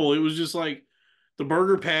just simple. It was just like the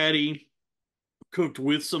burger patty cooked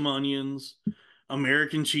with some onions,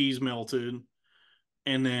 American cheese melted,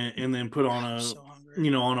 and then put on I'm a so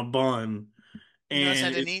hungry. on a bun. You notice I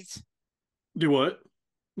And didn't it eat. do what?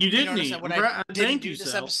 You You didn't notice eat. that what I'm I proud. didn't Thank you, do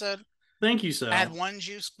this Sal. episode? Thank you, I had Sal. one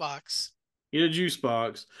juice box. You had a juice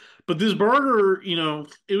box. But this burger,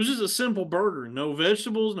 it was just a simple burger. No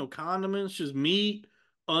vegetables, no condiments, just meat,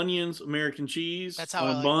 onions, American cheese That's how on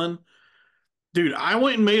I a like them. bun. Dude, I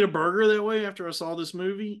went and made a burger that way after I saw this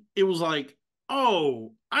movie. It was like,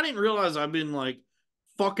 oh, I didn't realize I've been like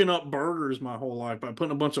fucking up burgers my whole life by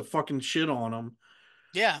putting a bunch of fucking shit on them.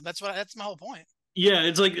 Yeah, that's my whole point. Yeah,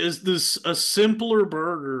 it's like it's this a simpler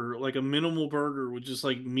burger, like a minimal burger with just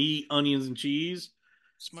like meat, onions, and cheese.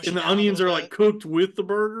 Smush And it the down a onions little are like bit. cooked with the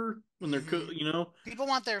burger when they're Hmm. cooked. People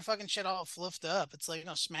want their fucking shit all fluffed up. It's like,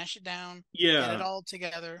 no, smash it down, get it Yeah. all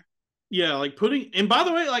together. Yeah, like putting and by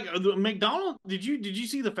the way, like the McDonald's, did you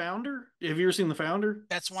see the Founder? Have you ever seen the Founder?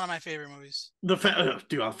 That's one of my favorite movies.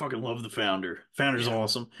 Dude, I fucking love the Founder. Founder's Yeah,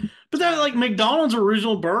 awesome. But it's one that of my like favorite. McDonald's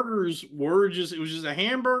original burgers were just it was just a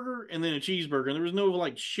hamburger and then a cheeseburger and there was no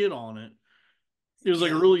like shit on it. It was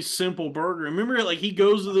like a Yeah, really simple burger. Remember like he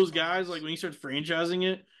goes to fucking those guys like burgers. when he starts franchising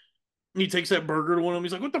it, and he takes that burger to one of them.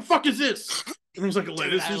 He's like, "What the fuck is this?" And there's like Dude,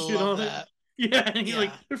 lettuce I and shit love on it. that. Yeah, and he's like,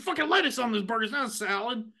 Yeah, "There's fucking lettuce on this burger. It's not a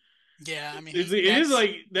salad." yeah. I mean, It is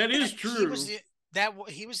like that is he was true.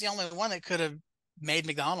 he was the only one that could have made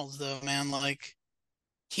McDonald's though, man. Like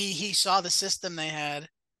he saw the system they had,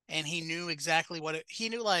 and he knew exactly what he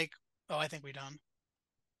knew. Like, oh, I think we're done.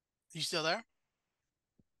 You still there?